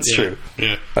 That's true.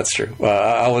 Yeah, that's true.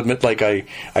 I'll admit, like I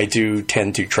do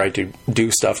tend to try to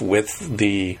do stuff with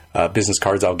the business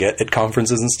cards I'll get at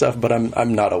conferences and stuff, but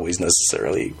I'm not always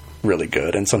necessarily really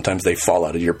good, and sometimes they fall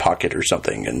out of your pocket or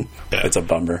something, and it's a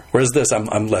bummer. Whereas this,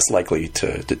 I'm less likely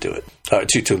to do it,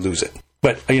 to lose it.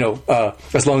 But,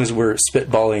 as long as we're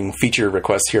spitballing feature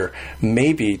requests here,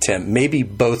 maybe, Tim,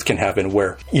 both can happen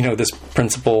where, this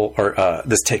principle or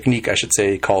this technique, I should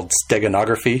say, called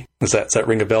steganography. Does that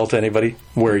ring a bell to anybody?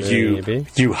 Where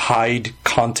you hide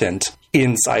content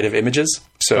inside of images.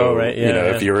 So,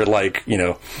 if you're like,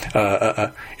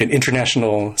 an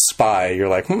international spy, you're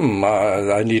like,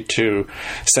 I need to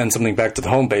send something back to the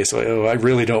home base. I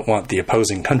really don't want the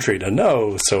opposing country to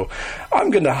know. So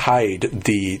I'm going to hide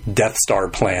the Death Star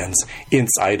plans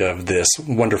inside of this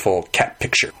wonderful cat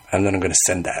picture. And then I'm going to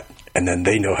send that. And then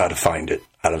they know how to find it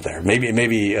out of there. Maybe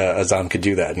Azam could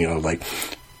do that,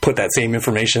 put that same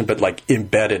information, but like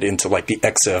embed it into like the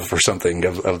EXIF or something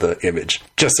of the image,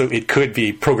 just so it could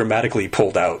be programmatically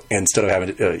pulled out instead of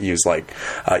having to use like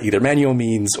either manual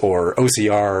means or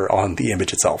OCR on the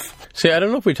image itself. See, I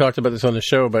don't know if we talked about this on the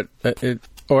show, but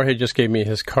Jorge just gave me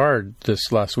his card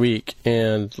this last week,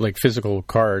 and like physical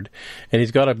card, and he's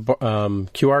got a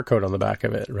QR code on the back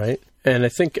of it, right? And I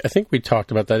think we talked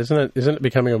about that. Isn't it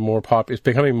becoming it's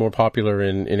becoming more popular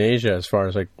in Asia, as far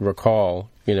as I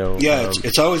recall. Yeah,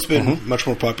 it's always been much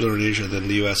more popular in Asia than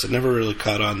the U.S. It never really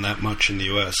caught on that much in the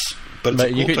U.S. But it's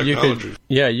a cool technology.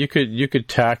 You could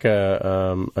tack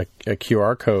a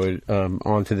QR code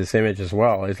onto this image as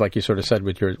well. It's like you sort of said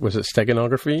with was it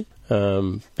steganography?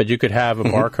 But you could have a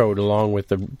barcode along with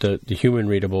the human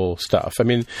readable stuff. I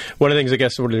mean, one of the things, I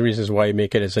guess, one of the reasons why you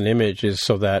make it as an image is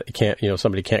so that it can't,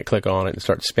 somebody can't click on it and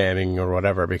start spamming or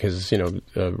whatever, because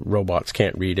robots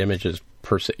can't read images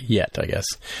per se yet, I guess.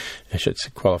 I should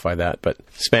qualify that. But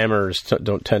spammers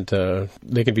don't tend to,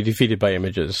 they can be defeated by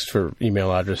images for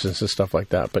email addresses and stuff like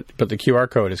that. But the QR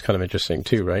code is kind of interesting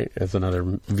too, right? As another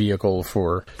vehicle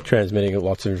for transmitting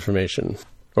lots of information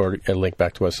or a link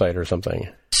back to a site or something.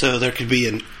 So there could be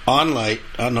an online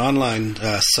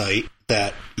site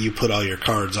that you put all your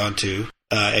cards onto,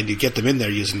 and you get them in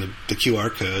there using the QR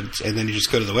codes, and then you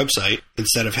just go to the website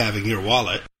instead of having your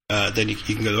wallet. Then you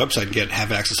can go to the website and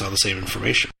have access to all the same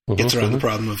information. Gets around the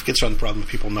problem of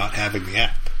people not having the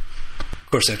app. Of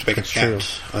course, they have to make an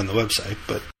account on the website,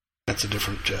 but that's a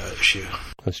different issue.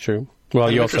 That's true.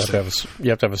 Well, you also have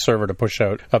to have a server to push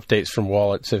out updates from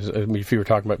wallets. If you were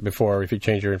talking about before, if you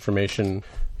change your information,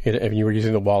 if you were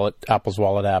using the Apple's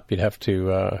Wallet app, you'd have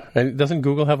to. And doesn't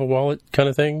Google have a wallet kind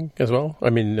of thing as well? I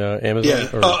mean, Amazon.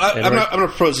 Yeah. I'm not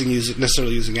proposing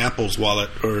necessarily using Apple's wallet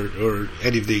or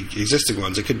any of the existing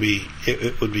ones. It would be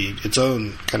its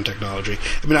own kind of technology.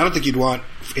 I mean, I don't think you'd want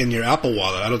in your Apple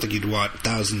Wallet. I don't think you'd want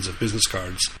thousands of business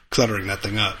cards cluttering that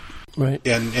thing up. Right.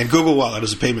 And Google Wallet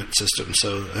is a payment system,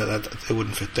 so it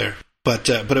wouldn't fit there. But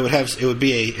it would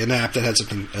be an app that had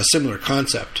a similar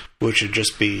concept, which would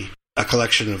just be a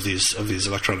collection of these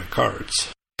electronic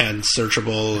cards and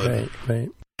searchable, right.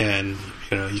 And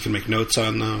you can make notes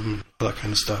on them, all that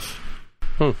kind of stuff.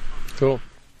 Cool.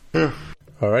 Yeah.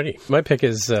 Alrighty. My pick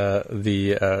is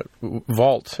the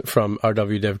Vault from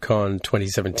RWDevCon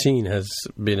 2017 has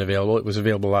been available. It was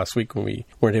available last week when we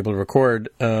weren't able to record.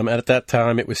 At that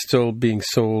time, it was still being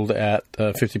sold at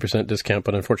 50% discount,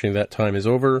 but unfortunately that time is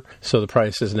over. So the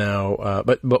price is now...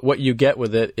 But what you get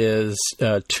with it is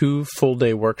 2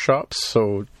 full-day workshops,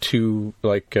 so 2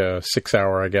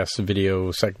 6-hour, I guess, video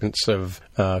segments of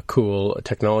cool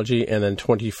technology, and then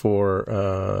 24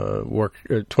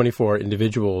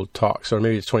 individual talks, or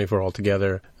maybe it's 24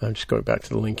 altogether. I'm just going back to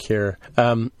the link here.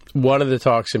 One of the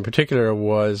talks in particular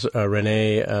was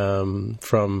Renee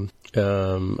from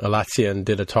Atlassian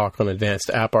did a talk on advanced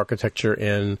app architecture,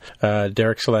 and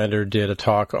Derek Salander did a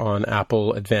talk on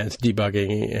Apple advanced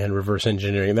debugging and reverse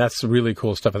engineering. And that's really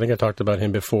cool stuff. I think I talked about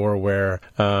him before, where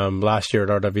last year at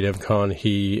RWDevCon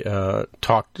he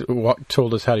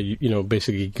told us how to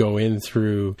basically go in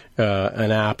through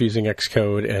an app using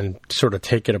Xcode and sort of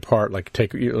take it apart.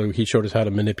 He showed us how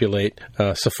to manipulate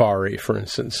Safari, for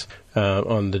instance.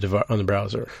 On the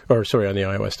browser, on the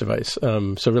iOS device.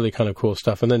 So really kind of cool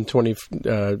stuff. And then 20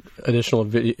 additional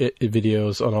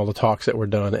videos on all the talks that were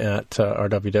done at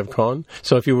RWDevCon.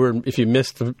 So if you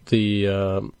missed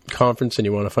the conference and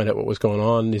you want to find out what was going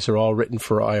on, these are all written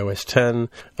for iOS 10,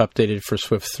 updated for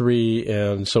Swift 3.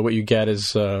 And so what you get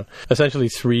is essentially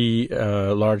 3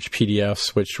 large PDFs,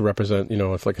 which represent,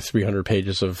 it's like 300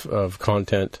 pages of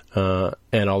content,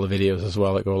 and all the videos as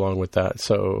well that go along with that.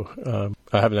 So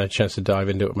I haven't had a chance to dive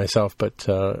into it myself, but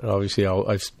obviously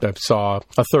I saw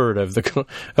a third of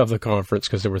the conference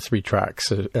because there were 3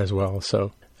 tracks as well.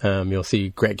 So you'll see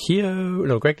Greg Heo.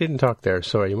 No, Greg didn't talk there.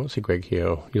 Sorry, you won't see Greg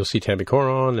Heo. You'll see Tammy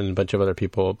Coron and a bunch of other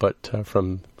people, but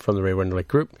from the Ray Wenderlich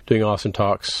group, doing awesome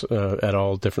talks at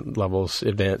all different levels,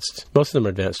 advanced. Most of them are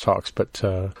advanced talks, but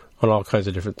on all kinds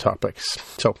of different topics.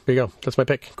 So there you go. That's my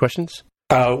pick. Questions?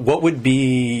 What would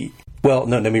be... Well,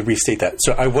 no, let me restate that.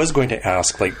 So I was going to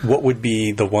ask, what would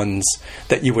be the ones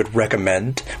that you would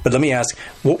recommend? But let me ask,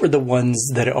 what were the ones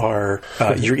that are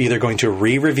you're either going to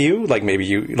re-review, maybe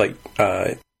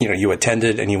you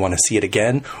attended and you want to see it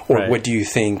again, or right. What do you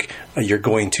think you're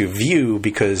going to view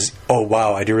because, oh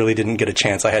wow, I really didn't get a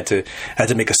chance. I had to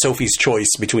make a Sophie's choice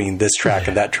between this track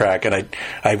and that track, and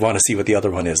I want to see what the other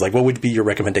one is. What would be your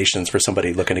recommendations for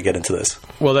somebody looking to get into this?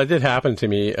 Well, that did happen to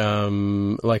me.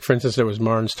 For instance, there was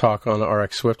Marn's talk on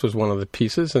RX Swift was one of the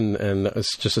pieces, and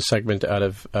it's just a segment out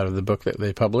of the book that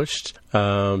they published.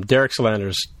 Derek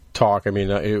Salander's talk. I mean,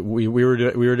 we were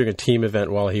doing a team event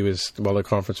while the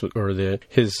conference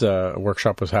his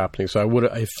workshop was happening. So I would,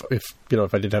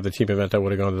 if I did have the team event, I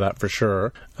would have gone to that for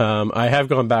sure. I have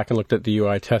gone back and looked at the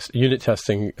unit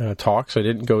testing talk. So I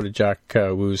didn't go to Jack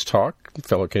Woo's talk,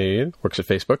 fellow Canadian, works at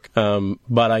Facebook.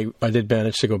 But I did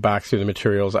manage to go back through the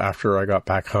materials after I got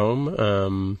back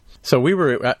home. So we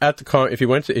were at the if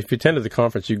you attended the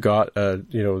conference, you got all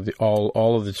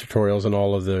of the tutorials and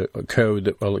all of the code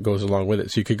that goes along with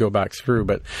it. So you could go back through,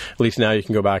 but at least now you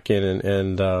can go back in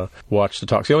and watch the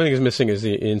talks. The only thing that's missing is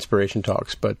the inspiration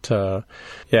talks. But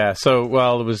yeah, so it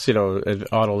was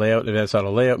advanced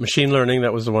auto layout, machine learning.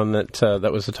 That was the one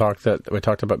that was the talk that we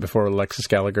talked about before. Alexis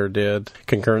Gallagher did.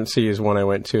 Concurrency is one I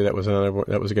went to. That was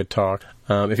a good talk.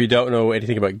 If you don't know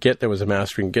anything about Git, there was a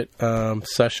Mastering Git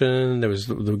session. There was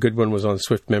the good one was on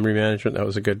Swift memory management. That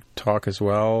was a good talk as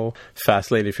well.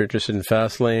 Fastlane, if you're interested in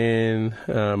Fastlane.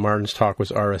 Martin's talk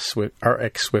was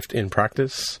RX Swift in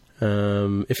practice.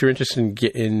 If you're interested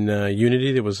in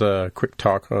Unity, there was a quick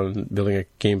talk on building a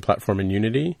game platform in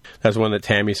Unity. That's one that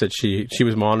Tammy said she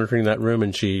was monitoring that room,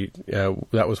 and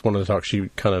that was one of the talks she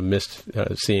kind of missed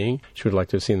seeing. She would like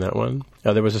to have seen that one.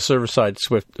 There was a server-side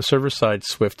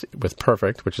Swift with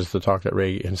Perfect, which is the talk that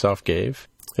Ray himself gave.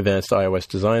 Advanced iOS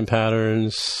design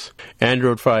patterns.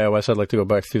 Android for iOS, I'd like to go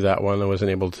back through that one. I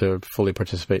wasn't able to fully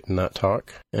participate in that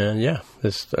talk. And yeah,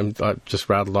 I just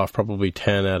rattled off probably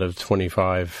 10 out of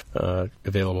 25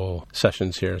 available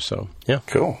sessions here. So yeah.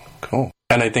 Cool.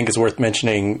 And I think it's worth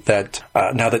mentioning that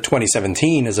now that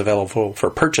 2017 is available for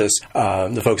purchase,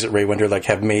 the folks at Ray Wenderlich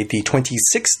have made the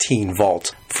 2016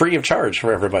 vault free of charge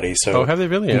for everybody. So have they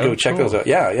really? You can go check those out.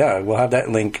 Yeah. We'll have that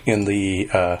link in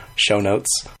the show notes.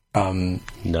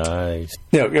 Nice.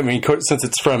 Yeah, I mean, since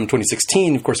it's from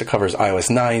 2016, of course, it covers iOS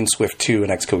 9, Swift 2,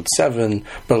 and Xcode 7.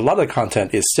 But a lot of the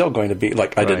content is still going to be,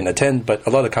 like, I didn't attend, but a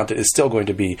lot of the content is still going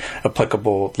to be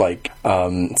applicable, like,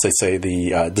 say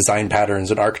the design patterns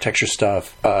and architecture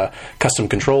stuff. Custom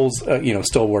controls,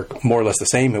 still work more or less the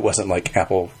same. It wasn't like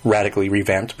Apple radically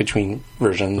revamped between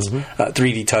versions.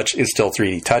 3D Touch is still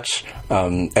 3D Touch.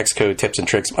 Xcode tips and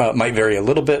tricks might vary a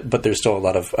little bit, but there's still a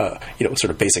lot of,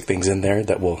 sort of basic things in there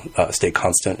that will stay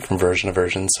constant from version to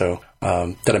version. So,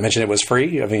 did I mention it was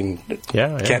free? I mean,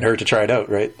 can't hurt to try it out,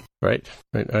 right? Right.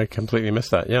 I completely missed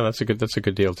that. Yeah, that's a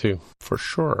good deal too, for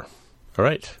sure. All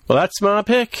right. Well, that's my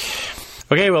pick.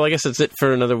 Okay, well, I guess that's it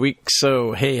for another week.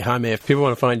 So, hey, Jaime, if people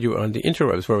want to find you on the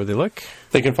interwebs, where would they look?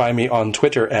 They can find me on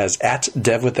Twitter as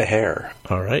 @DevWithTheHair.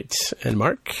 All right. And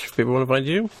Mark, if people want to find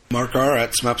you? Mark R.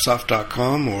 at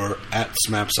smapsoft.com or at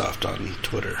smapsoft on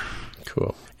Twitter.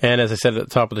 Cool. And as I said at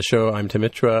the top of the show, I'm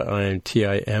Timitra. I'm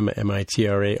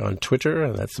TIMMITRA on Twitter,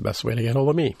 and that's the best way to get hold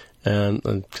of me. And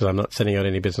because I'm not sending out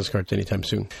any business cards anytime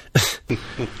soon.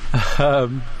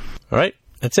 All right,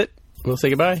 that's it. We'll say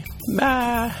goodbye.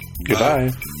 Bye.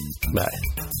 Goodbye. Bye.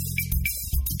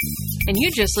 And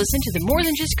you just listened to the More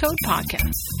Than Just Code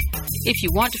podcast. If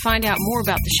you want to find out more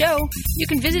about the show, you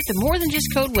can visit the More Than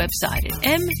Just Code website at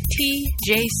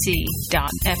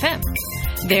mtjc.fm.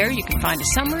 There you can find a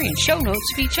summary and show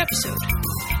notes of each episode.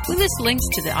 We list links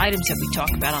to the items that we talk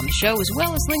about on the show, as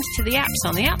well as links to the apps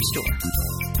on the App Store.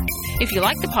 If you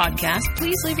like the podcast,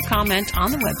 please leave a comment on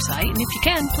the website, and if you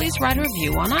can, please write a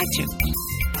review on iTunes.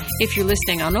 If you're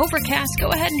listening on Overcast, go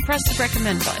ahead and press the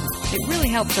recommend button. It really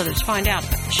helps others find out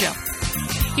about the show.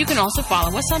 You can also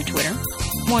follow us on Twitter.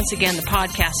 Once again, the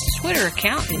podcast's Twitter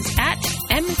account is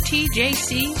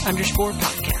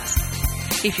 @MTJC_podcast.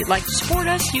 If you'd like to support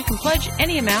us, you can pledge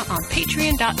any amount on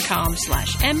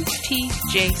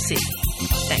patreon.com/MTJC.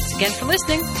 Thanks again for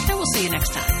listening, and we'll see you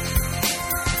next time.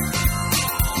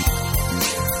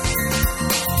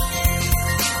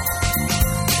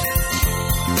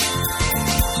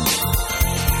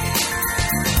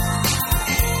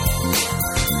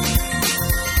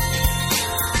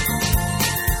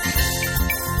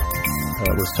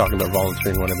 Was talking about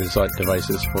volunteering one of his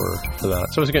devices for that.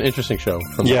 So it was an interesting show.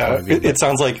 It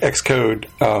sounds like Xcode.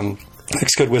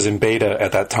 Xcode was in beta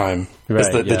at that time.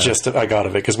 Right, the gist I got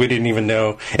of it, because we didn't even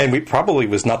know, and we probably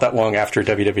was not that long after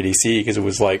WWDC, because it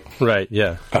was like,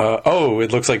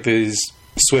 it looks like these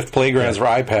Swift playgrounds for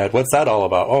iPad. What's that all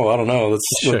about? Oh, I don't know. Let's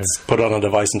put it on a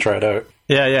device and try it out.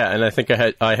 Yeah, and I think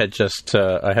I had just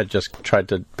tried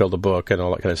to build a book and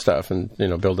all that kind of stuff, and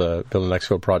build an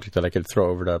Xcode project that I could throw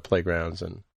over to Playgrounds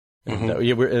and. I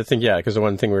think because the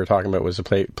one thing we were talking about was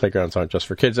the playgrounds aren't just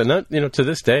for kids, and that to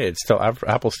this day it's still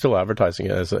Apple's still advertising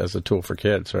it as a tool for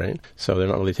kids, right? So they're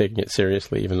not really taking it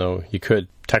seriously, even though you could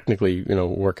technically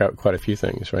work out quite a few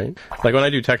things, right? Like when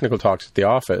I do technical talks at the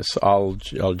office, I'll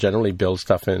generally build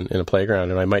stuff in a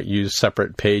playground, and I might use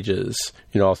separate pages.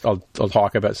 I'll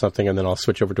talk about something and then I'll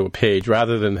switch over to a page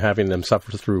rather than having them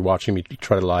suffer through watching me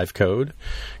try to live code,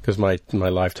 because my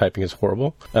live typing is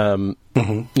horrible. I'll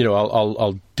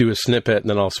do a snippet and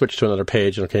then I'll switch to another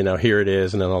page, and okay, now here it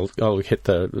is, and then I'll hit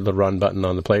the run button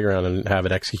on the playground and have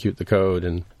it execute the code,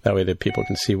 and that way that people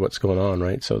can see what's going on,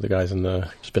 right? So the guys in the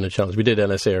Spinach Challenge, we did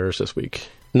NS errors this week.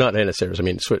 Not NS errors, I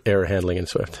mean error handling in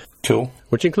Swift. Cool.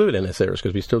 Which include NS errors,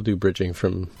 because we still do bridging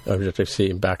from Objective-C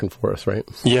and back and forth, right?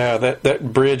 Yeah,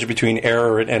 that bridge between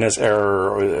error and NS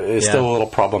error is still a little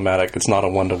problematic. It's not a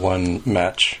one-to-one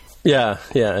match. Yeah,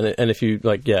 and if you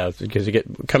because you get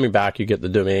coming back, you get the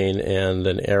domain and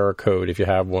an error code if you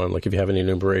have one, like if you have an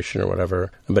enumeration or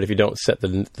whatever. But if you don't set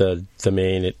the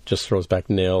domain, it just throws back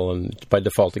nil, and by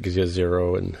default it gives you a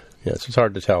 0, and so it's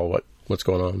hard to tell what's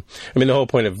going on. I mean, the whole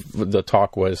point of the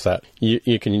talk was that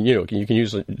you can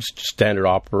use standard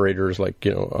operators, like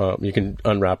you can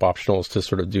unwrap optionals to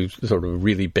sort of do sort of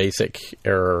really basic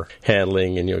error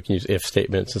handling, and you can use if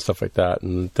statements and stuff like that.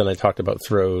 And then I talked about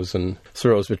throws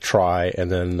with try, and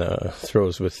then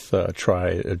throws with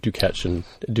try, do catch as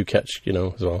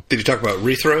well. Did you talk about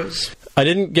rethrows? I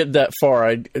didn't get that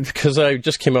far, because I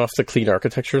just came off the clean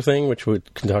architecture thing, which we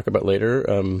can talk about later.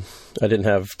 I didn't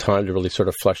have time to really sort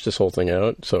of flesh this whole thing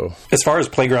out. So, as far as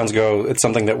playgrounds go, it's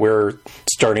something that we're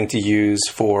starting to use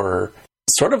for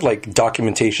sort of like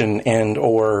documentation and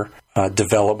or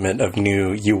development of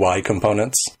new UI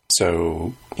components.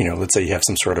 So, let's say you have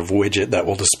some sort of widget that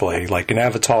will display like an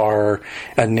avatar,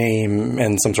 a name,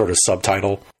 and some sort of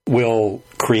subtitle. We'll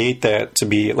create that to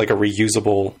be like a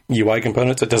reusable UI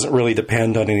component that doesn't really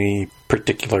depend on any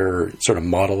particular sort of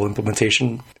model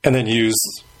implementation. And then use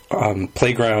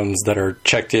playgrounds that are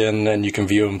checked in, and you can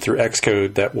view them through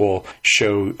Xcode that will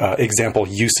show example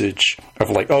usage of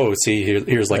like,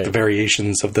 here's like the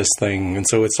variations of this thing. And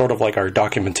so it's sort of like our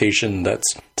documentation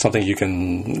that's something you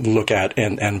can look at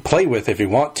and play with if you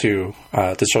want to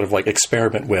sort of like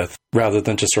experiment with, rather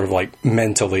than just sort of like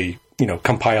mentally,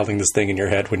 compiling this thing in your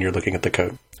head when you're looking at the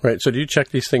code. Right. So do you check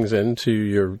these things into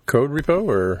your code repo,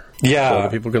 or so other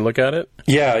people can look at it?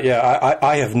 Yeah.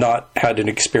 I have not had an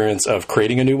experience of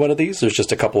creating a new one of these. There's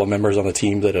just a couple of members on the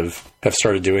team that have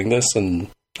started doing this, and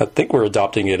I think we're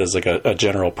adopting it as like a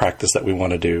general practice that we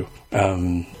want to do.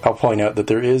 I'll point out that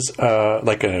there is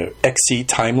like a XC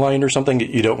timeline or something that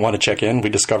you don't want to check in. We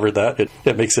discovered that.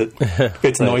 It makes it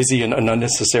it's noisy and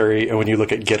unnecessary. And when you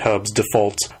look at GitHub's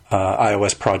default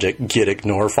iOS project git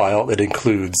ignore file, it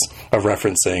includes a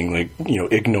reference saying like,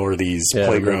 ignore these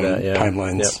playground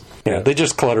timelines. Yep. They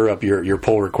just clutter up your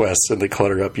pull requests, and they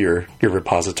clutter up your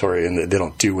repository, and they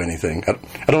don't do anything.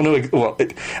 I don't know. Well,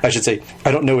 I should say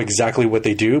I don't know exactly what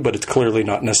they do, but it's clearly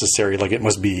not necessary. Like it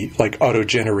must be like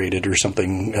auto-generated or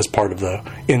something as part of the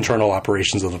internal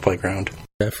operations of the playground.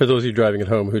 For those of you driving at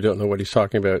home who don't know what he's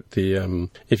talking about,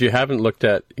 if you haven't looked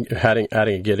at adding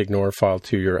a git ignore file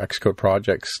to your Xcode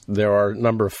projects, there are a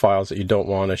number of files that you don't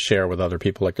want to share with other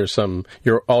people. Like there's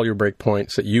all your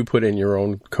breakpoints that you put in your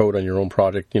own code on your own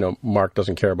project. Mark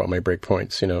doesn't care about my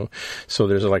breakpoints. So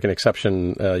there's like an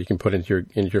exception you can put into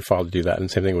your file to do that.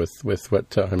 And same thing with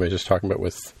what I was just talking about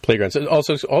with playgrounds. And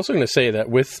also going to say that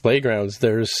with playgrounds,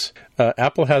 there's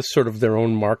Apple has sort of their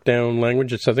own Markdown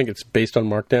language. I think it's based on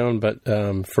Markdown, but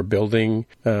for building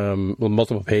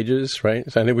multiple pages, right?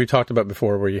 So I think we talked about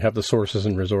before where you have the sources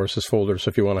and resources folder. So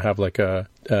if you want to have like a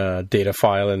data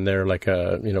file in there, like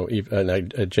a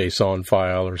JSON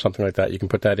file or something like that, you can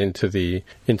put that into the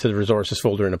resources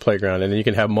folder in a playground, and then you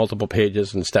can have multiple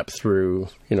pages and step through,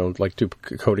 like do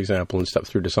a code example and step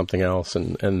through to something else.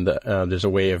 And there's a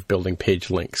way of building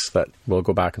page links that will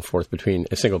go back and forth between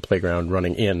a single playground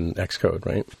running in Xcode,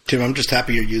 right? Tim, I'm just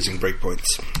happy you're using breakpoints.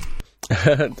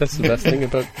 That's the best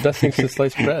thing since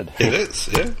sliced bread. It is,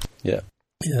 yeah. Yeah.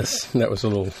 Yes, that was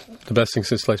the best thing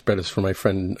since sliced bread is for my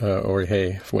friend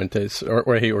Jorge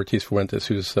Ortiz Fuentes,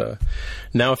 who's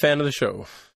now a fan of the show.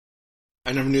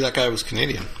 I never knew that guy was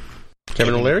Canadian.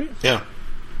 Kevin O'Leary? Yeah.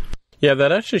 Yeah,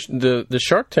 that actually, the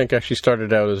Shark Tank actually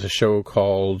started out as a show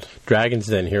called Dragon's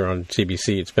Den here on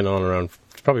CBC. It's been on around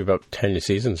probably about 10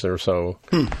 seasons or so,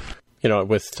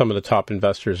 with some of the top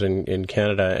investors in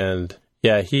Canada. And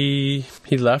yeah, he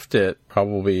left it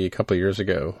probably a couple of years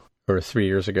ago or 3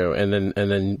 years ago. And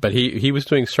then, but he was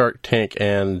doing Shark Tank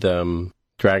and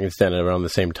Dragon's Den around the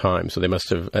same time. So they must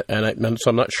have, so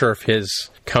I'm not sure if his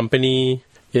company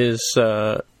is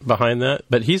behind that,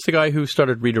 but he's the guy who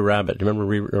started Reader Rabbit. Do you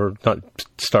remember, or not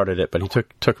started it, but he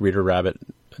took Reader Rabbit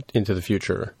into the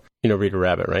future. Reader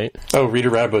Rabbit, right? Oh,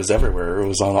 Reader Rabbit was everywhere. It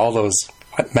was on all those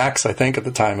Macs, I think, at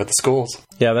the time at the schools.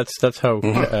 Yeah, that's how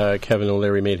Kevin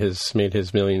O'Leary made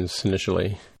his millions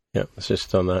initially. Yeah, it's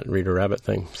just on that Reader Rabbit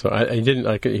thing. So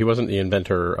he wasn't the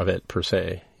inventor of it per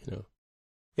se.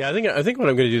 Yeah, I think what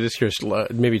I'm going to do this year is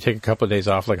maybe take a couple of days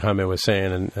off, like Jaime was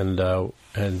saying, and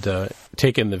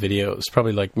take in the videos.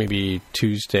 Probably like maybe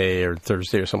Tuesday or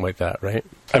Thursday or something like that, right?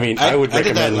 I mean, I would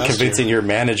recommend convincing your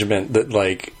management that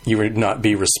like you would not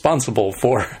be responsible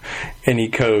for any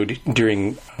code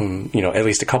during at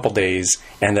least a couple days,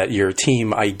 and that your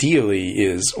team ideally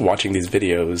is watching these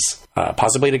videos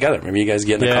possibly together. Maybe you guys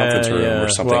get in a conference room or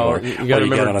something, or you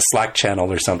get on a Slack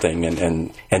channel or something,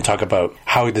 and talk about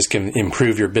how this can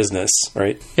improve your business,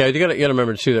 right? Yeah, you got to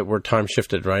remember too that we're time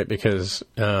shifted, right? Because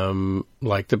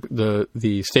like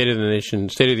the State of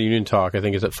the Union talk, I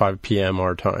think is at 5 p.m.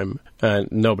 our time, and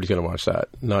nobody's going to watch that.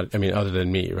 Other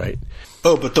than me, right?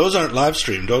 Oh, but those aren't live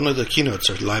streamed. Only the keynotes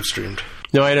are live streamed.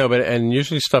 No, I know, and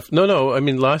usually stuff. No. I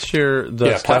mean, last year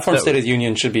Platform State of the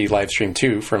Union should be live streamed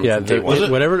too from day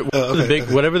one. Whatever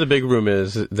the big room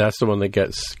is, that's the one that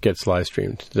gets live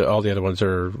streamed. All the other ones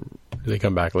they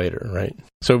come back later, right?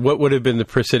 So what would have been the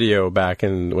Presidio back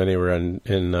when they were in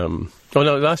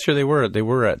last year they were at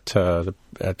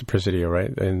the Presidio, right?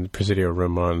 In the Presidio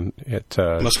room at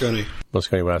Moscone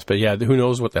West. But yeah, who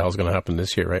knows what the hell's going to happen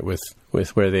this year, right? With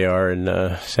where they are in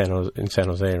San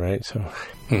Jose, right? So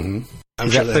I'm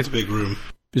sure that's a big room.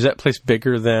 Is that place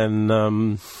bigger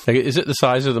than? Is it the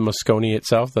size of the Moscone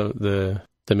itself? The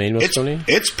main Moscone?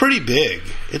 It's pretty big.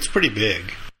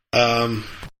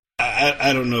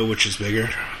 I don't know which is bigger.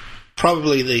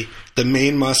 probably the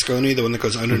main Moscone, the one that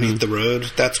goes underneath the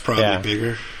road. That's probably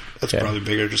bigger. That's probably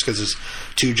bigger just because there's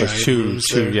two giant rooms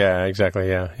there. Yeah, exactly.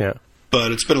 Yeah.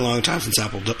 But it's been a long time since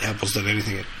Apple's done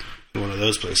anything at one of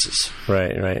those places.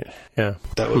 Right. Yeah.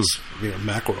 That was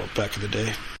Macworld back in the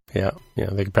day. Yeah.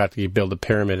 They could practically build a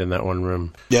pyramid in that one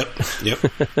room. Yep.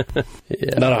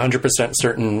 Not 100%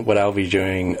 certain what I'll be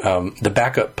doing. The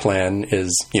backup plan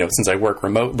is, since I work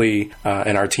remotely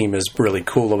and our team is really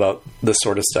cool about this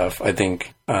sort of stuff, I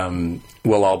think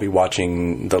we'll all be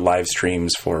watching the live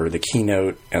streams for the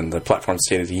keynote and the Platform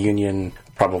State of the Union,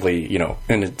 probably,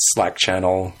 in a Slack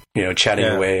channel, chatting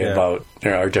away about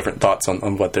our different thoughts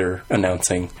on what they're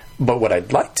announcing. But what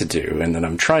I'd like to do, and then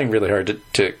I'm trying really hard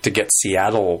to get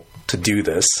Seattle to do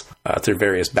this through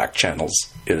various back channels,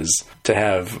 is to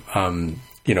have,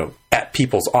 at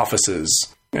people's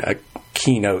offices,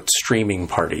 keynote streaming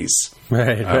parties.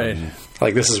 Right.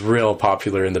 Like, this is real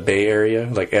popular in the Bay Area.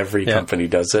 Like, every company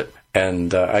does it.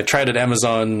 And I tried at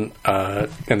Amazon,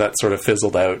 and that sort of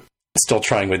fizzled out. Still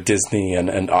trying with Disney and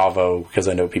Avvo, because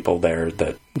I know people there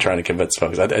that I'm trying to convince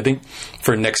folks. I think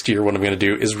for next year, what I'm going to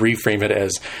do is reframe it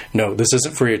as, no, this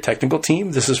isn't for your technical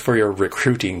team. This is for your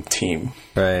recruiting team.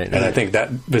 Right. And I think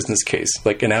that business case,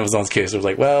 like in Amazon's case, it was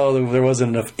like, well, there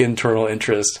wasn't enough internal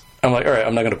interest. I'm like, all right,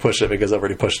 I'm not going to push it because I've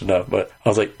already pushed enough. But I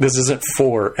was like, this isn't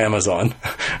for Amazon.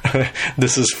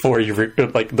 This is for your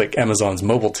like Amazon's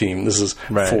mobile team. This is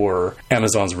for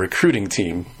Amazon's recruiting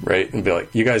team, right? And be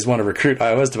like, you guys want to recruit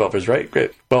iOS developers, right?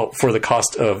 Great. Well, for the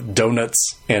cost of donuts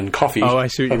and coffee. Oh, I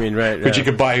see what you mean, right? Which you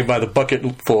could buy by the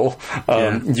bucket full.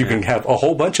 You can have a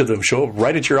whole bunch of them show up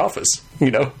right at your office,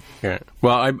 Yeah.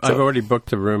 Well, I've already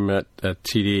booked a room at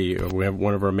TD. We have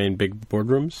one of our main big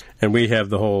boardrooms, and we have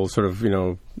the whole sort of,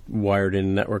 wired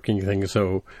in networking thing.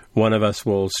 So one of us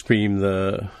will stream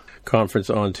the conference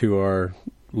onto our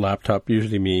laptop,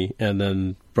 usually me, and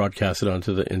then broadcast it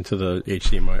into the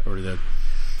HDMI or the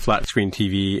flat screen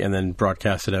TV, and then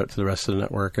broadcast it out to the rest of the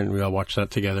network, and we all watch that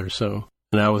together. So,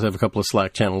 and I always have a couple of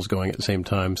Slack channels going at the same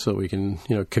time, so we can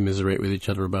commiserate with each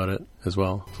other about it as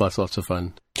well. So that's lots of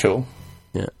fun. Cool.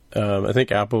 Yeah. I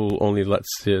think Apple only lets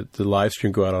the live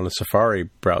stream go out on a Safari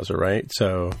browser, right?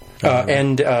 So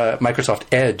and Microsoft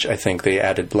Edge, I think they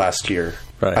added last year.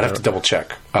 Right. I'd have to double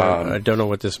check. I don't know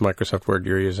what this Microsoft word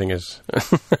you're using is.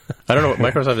 I don't know what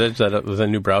Microsoft Edge was a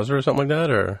new browser or something like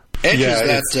that, or Edge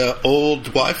is that old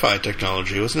Wi-Fi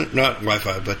technology, wasn't it? Not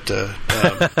Wi-Fi, but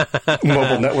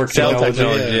mobile network technology.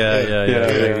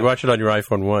 Yeah. You watch it on your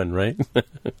iPhone 1, right?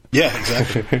 Yeah,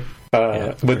 exactly.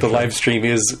 But the live stream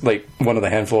is like one of the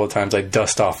handful of times I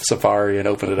dust off Safari and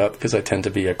open it up because I tend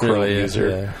to be a Chrome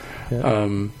user.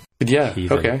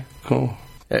 Okay, cool.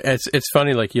 It's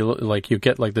funny, like you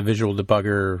get like the visual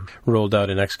debugger rolled out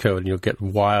in Xcode, and you'll get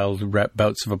wild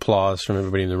bouts of applause from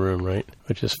everybody in the room, right?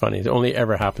 Which is funny. It only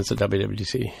ever happens at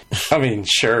WWDC. I mean,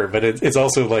 sure, but it's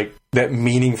also like that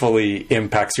meaningfully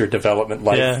impacts your development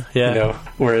life. Yeah.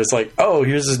 Whereas like, oh,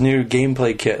 here's this new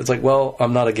gameplay kit. It's like, well,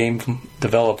 I'm not a game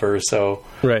developer, so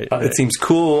it seems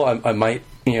cool. I might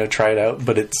try it out,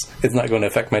 but it's not going to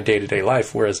affect my day-to-day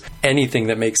life. Whereas anything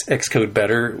that makes Xcode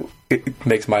better, it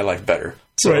makes my life better.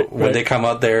 So when they come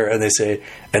out there and they say,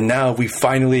 and now we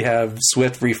finally have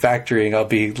Swift refactoring, I'll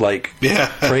be like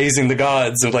praising the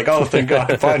gods of like, oh, thank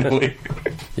God, finally.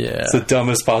 Yeah. It's the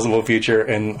dumbest possible feature,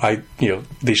 and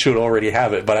they should already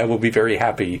have it, but I will be very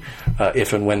happy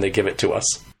if and when they give it to us.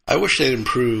 I wish they'd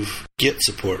improve Git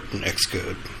support in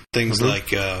Xcode. Things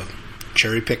like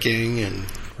cherry picking and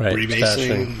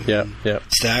rebasing,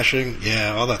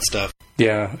 stashing, all that stuff.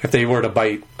 Yeah, if they were to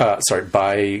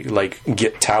buy like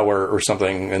Git Tower or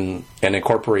something and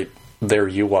incorporate their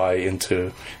UI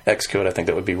into Xcode, I think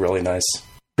that would be really nice.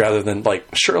 Rather than like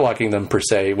Sherlocking them per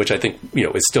se, which I think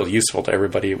is still useful to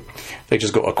everybody. They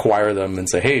just go acquire them and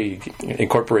say, hey,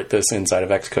 incorporate this inside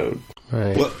of Xcode.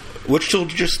 Right. Which tool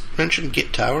did you just mention?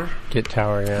 Git Tower? Git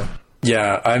Tower, yeah.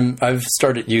 Yeah, I've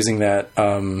started using that.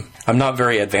 I'm not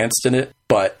very advanced in it,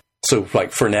 but so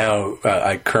like for now,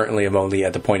 I currently am only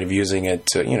at the point of using it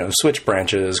to switch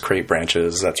branches, create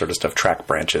branches, that sort of stuff, track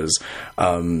branches.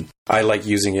 I like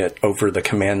using it over the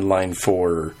command line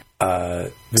for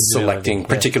selecting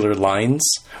particular lines.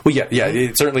 Well,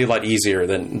 it's certainly a lot easier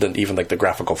than even like the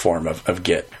graphical form of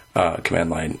Git command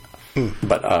line.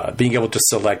 But being able to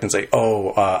select and say,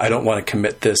 I don't want to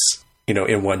commit this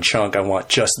in one chunk. I want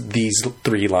just these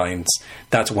 3 lines.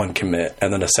 That's one commit,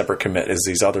 and then a separate commit is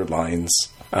these other lines.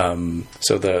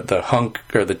 So the hunk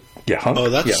or the hunk. Oh,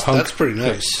 that's pretty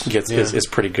nice. Is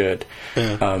pretty good.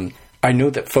 Yeah. I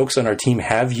know that folks on our team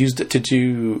have used it to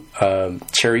do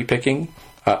cherry picking.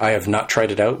 I have not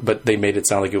tried it out, but they made it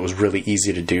sound like it was really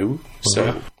easy to do.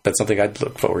 So that's something I'd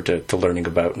look forward to learning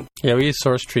about. Yeah, we use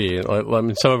SourceTree. I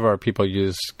mean, some of our people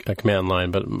use a command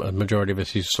line, but a majority of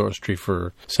us use SourceTree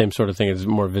for same sort of thing. It's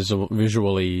more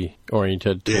visually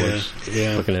oriented towards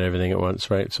looking at everything at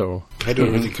once, right? So I do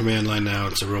everything command line now.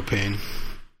 It's a real pain.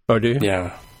 Oh, do you?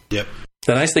 Yeah. Yep.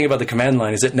 The nice thing about the command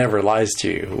line is it never lies to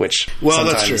you, which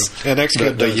sometimes that's true. And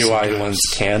Xcode the UI ones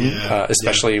can,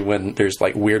 especially when there's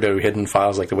like weirdo hidden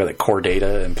files like the way that core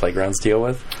data and playgrounds deal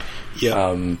with.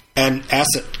 Yeah. And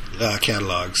asset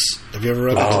catalogs. Have you ever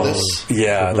run into this?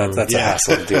 Yeah, that's a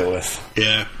hassle to deal with.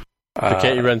 Yeah. But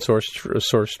can't you run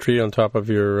SourceTree on top of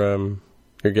your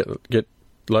Git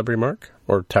library mark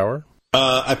or tower?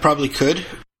 I probably could.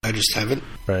 I just haven't.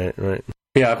 Right.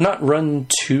 Yeah, I've not run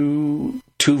two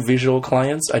visual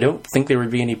clients. I don't think there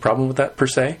would be any problem with that per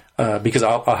se, because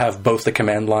I'll have both the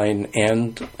command line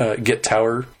and Git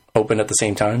tower open at the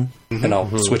same time, and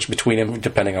I'll switch between them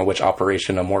depending on which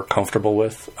operation I'm more comfortable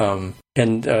with. And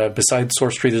besides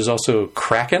SourceTree, there's also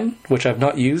Kraken, which I've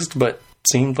not used, but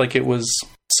seemed like it was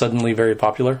suddenly very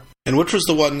popular. And which was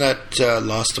the one that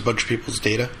lost a bunch of people's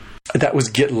data? That was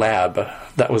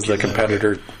GitLab. That was the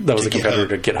competitor. Okay. That was the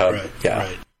competitor to GitHub. Right, yeah.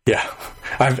 Right. Yeah.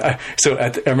 I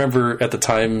remember at the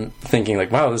time thinking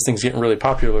like, wow, this thing's getting really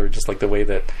popular, just like the way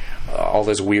that all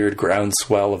this weird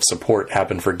groundswell of support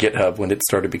happened for GitHub when it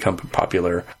started to become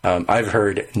popular. I've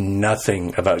heard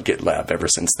nothing about GitLab ever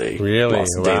since they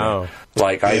lost data. Wow.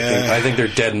 Like, I think they're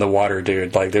dead in the water,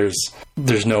 dude. Like,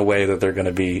 there's no way that they're going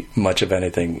to be much of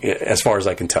anything, as far as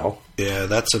I can tell. Yeah,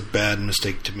 that's a bad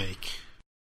mistake to make.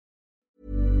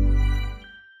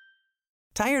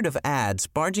 Tired of ads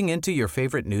barging into your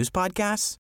favorite news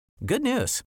podcasts? Good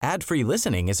news. Ad-free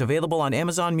listening is available on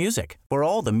Amazon Music for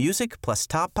all the music plus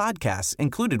top podcasts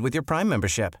included with your Prime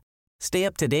membership. Stay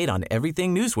up to date on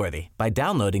everything newsworthy by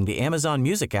downloading the Amazon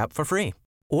Music app for free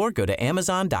or go to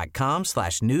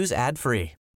amazon.com/news ad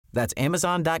free. That's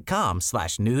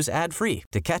amazon.com/news ad free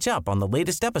to catch up on the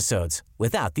latest episodes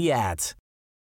without the ads.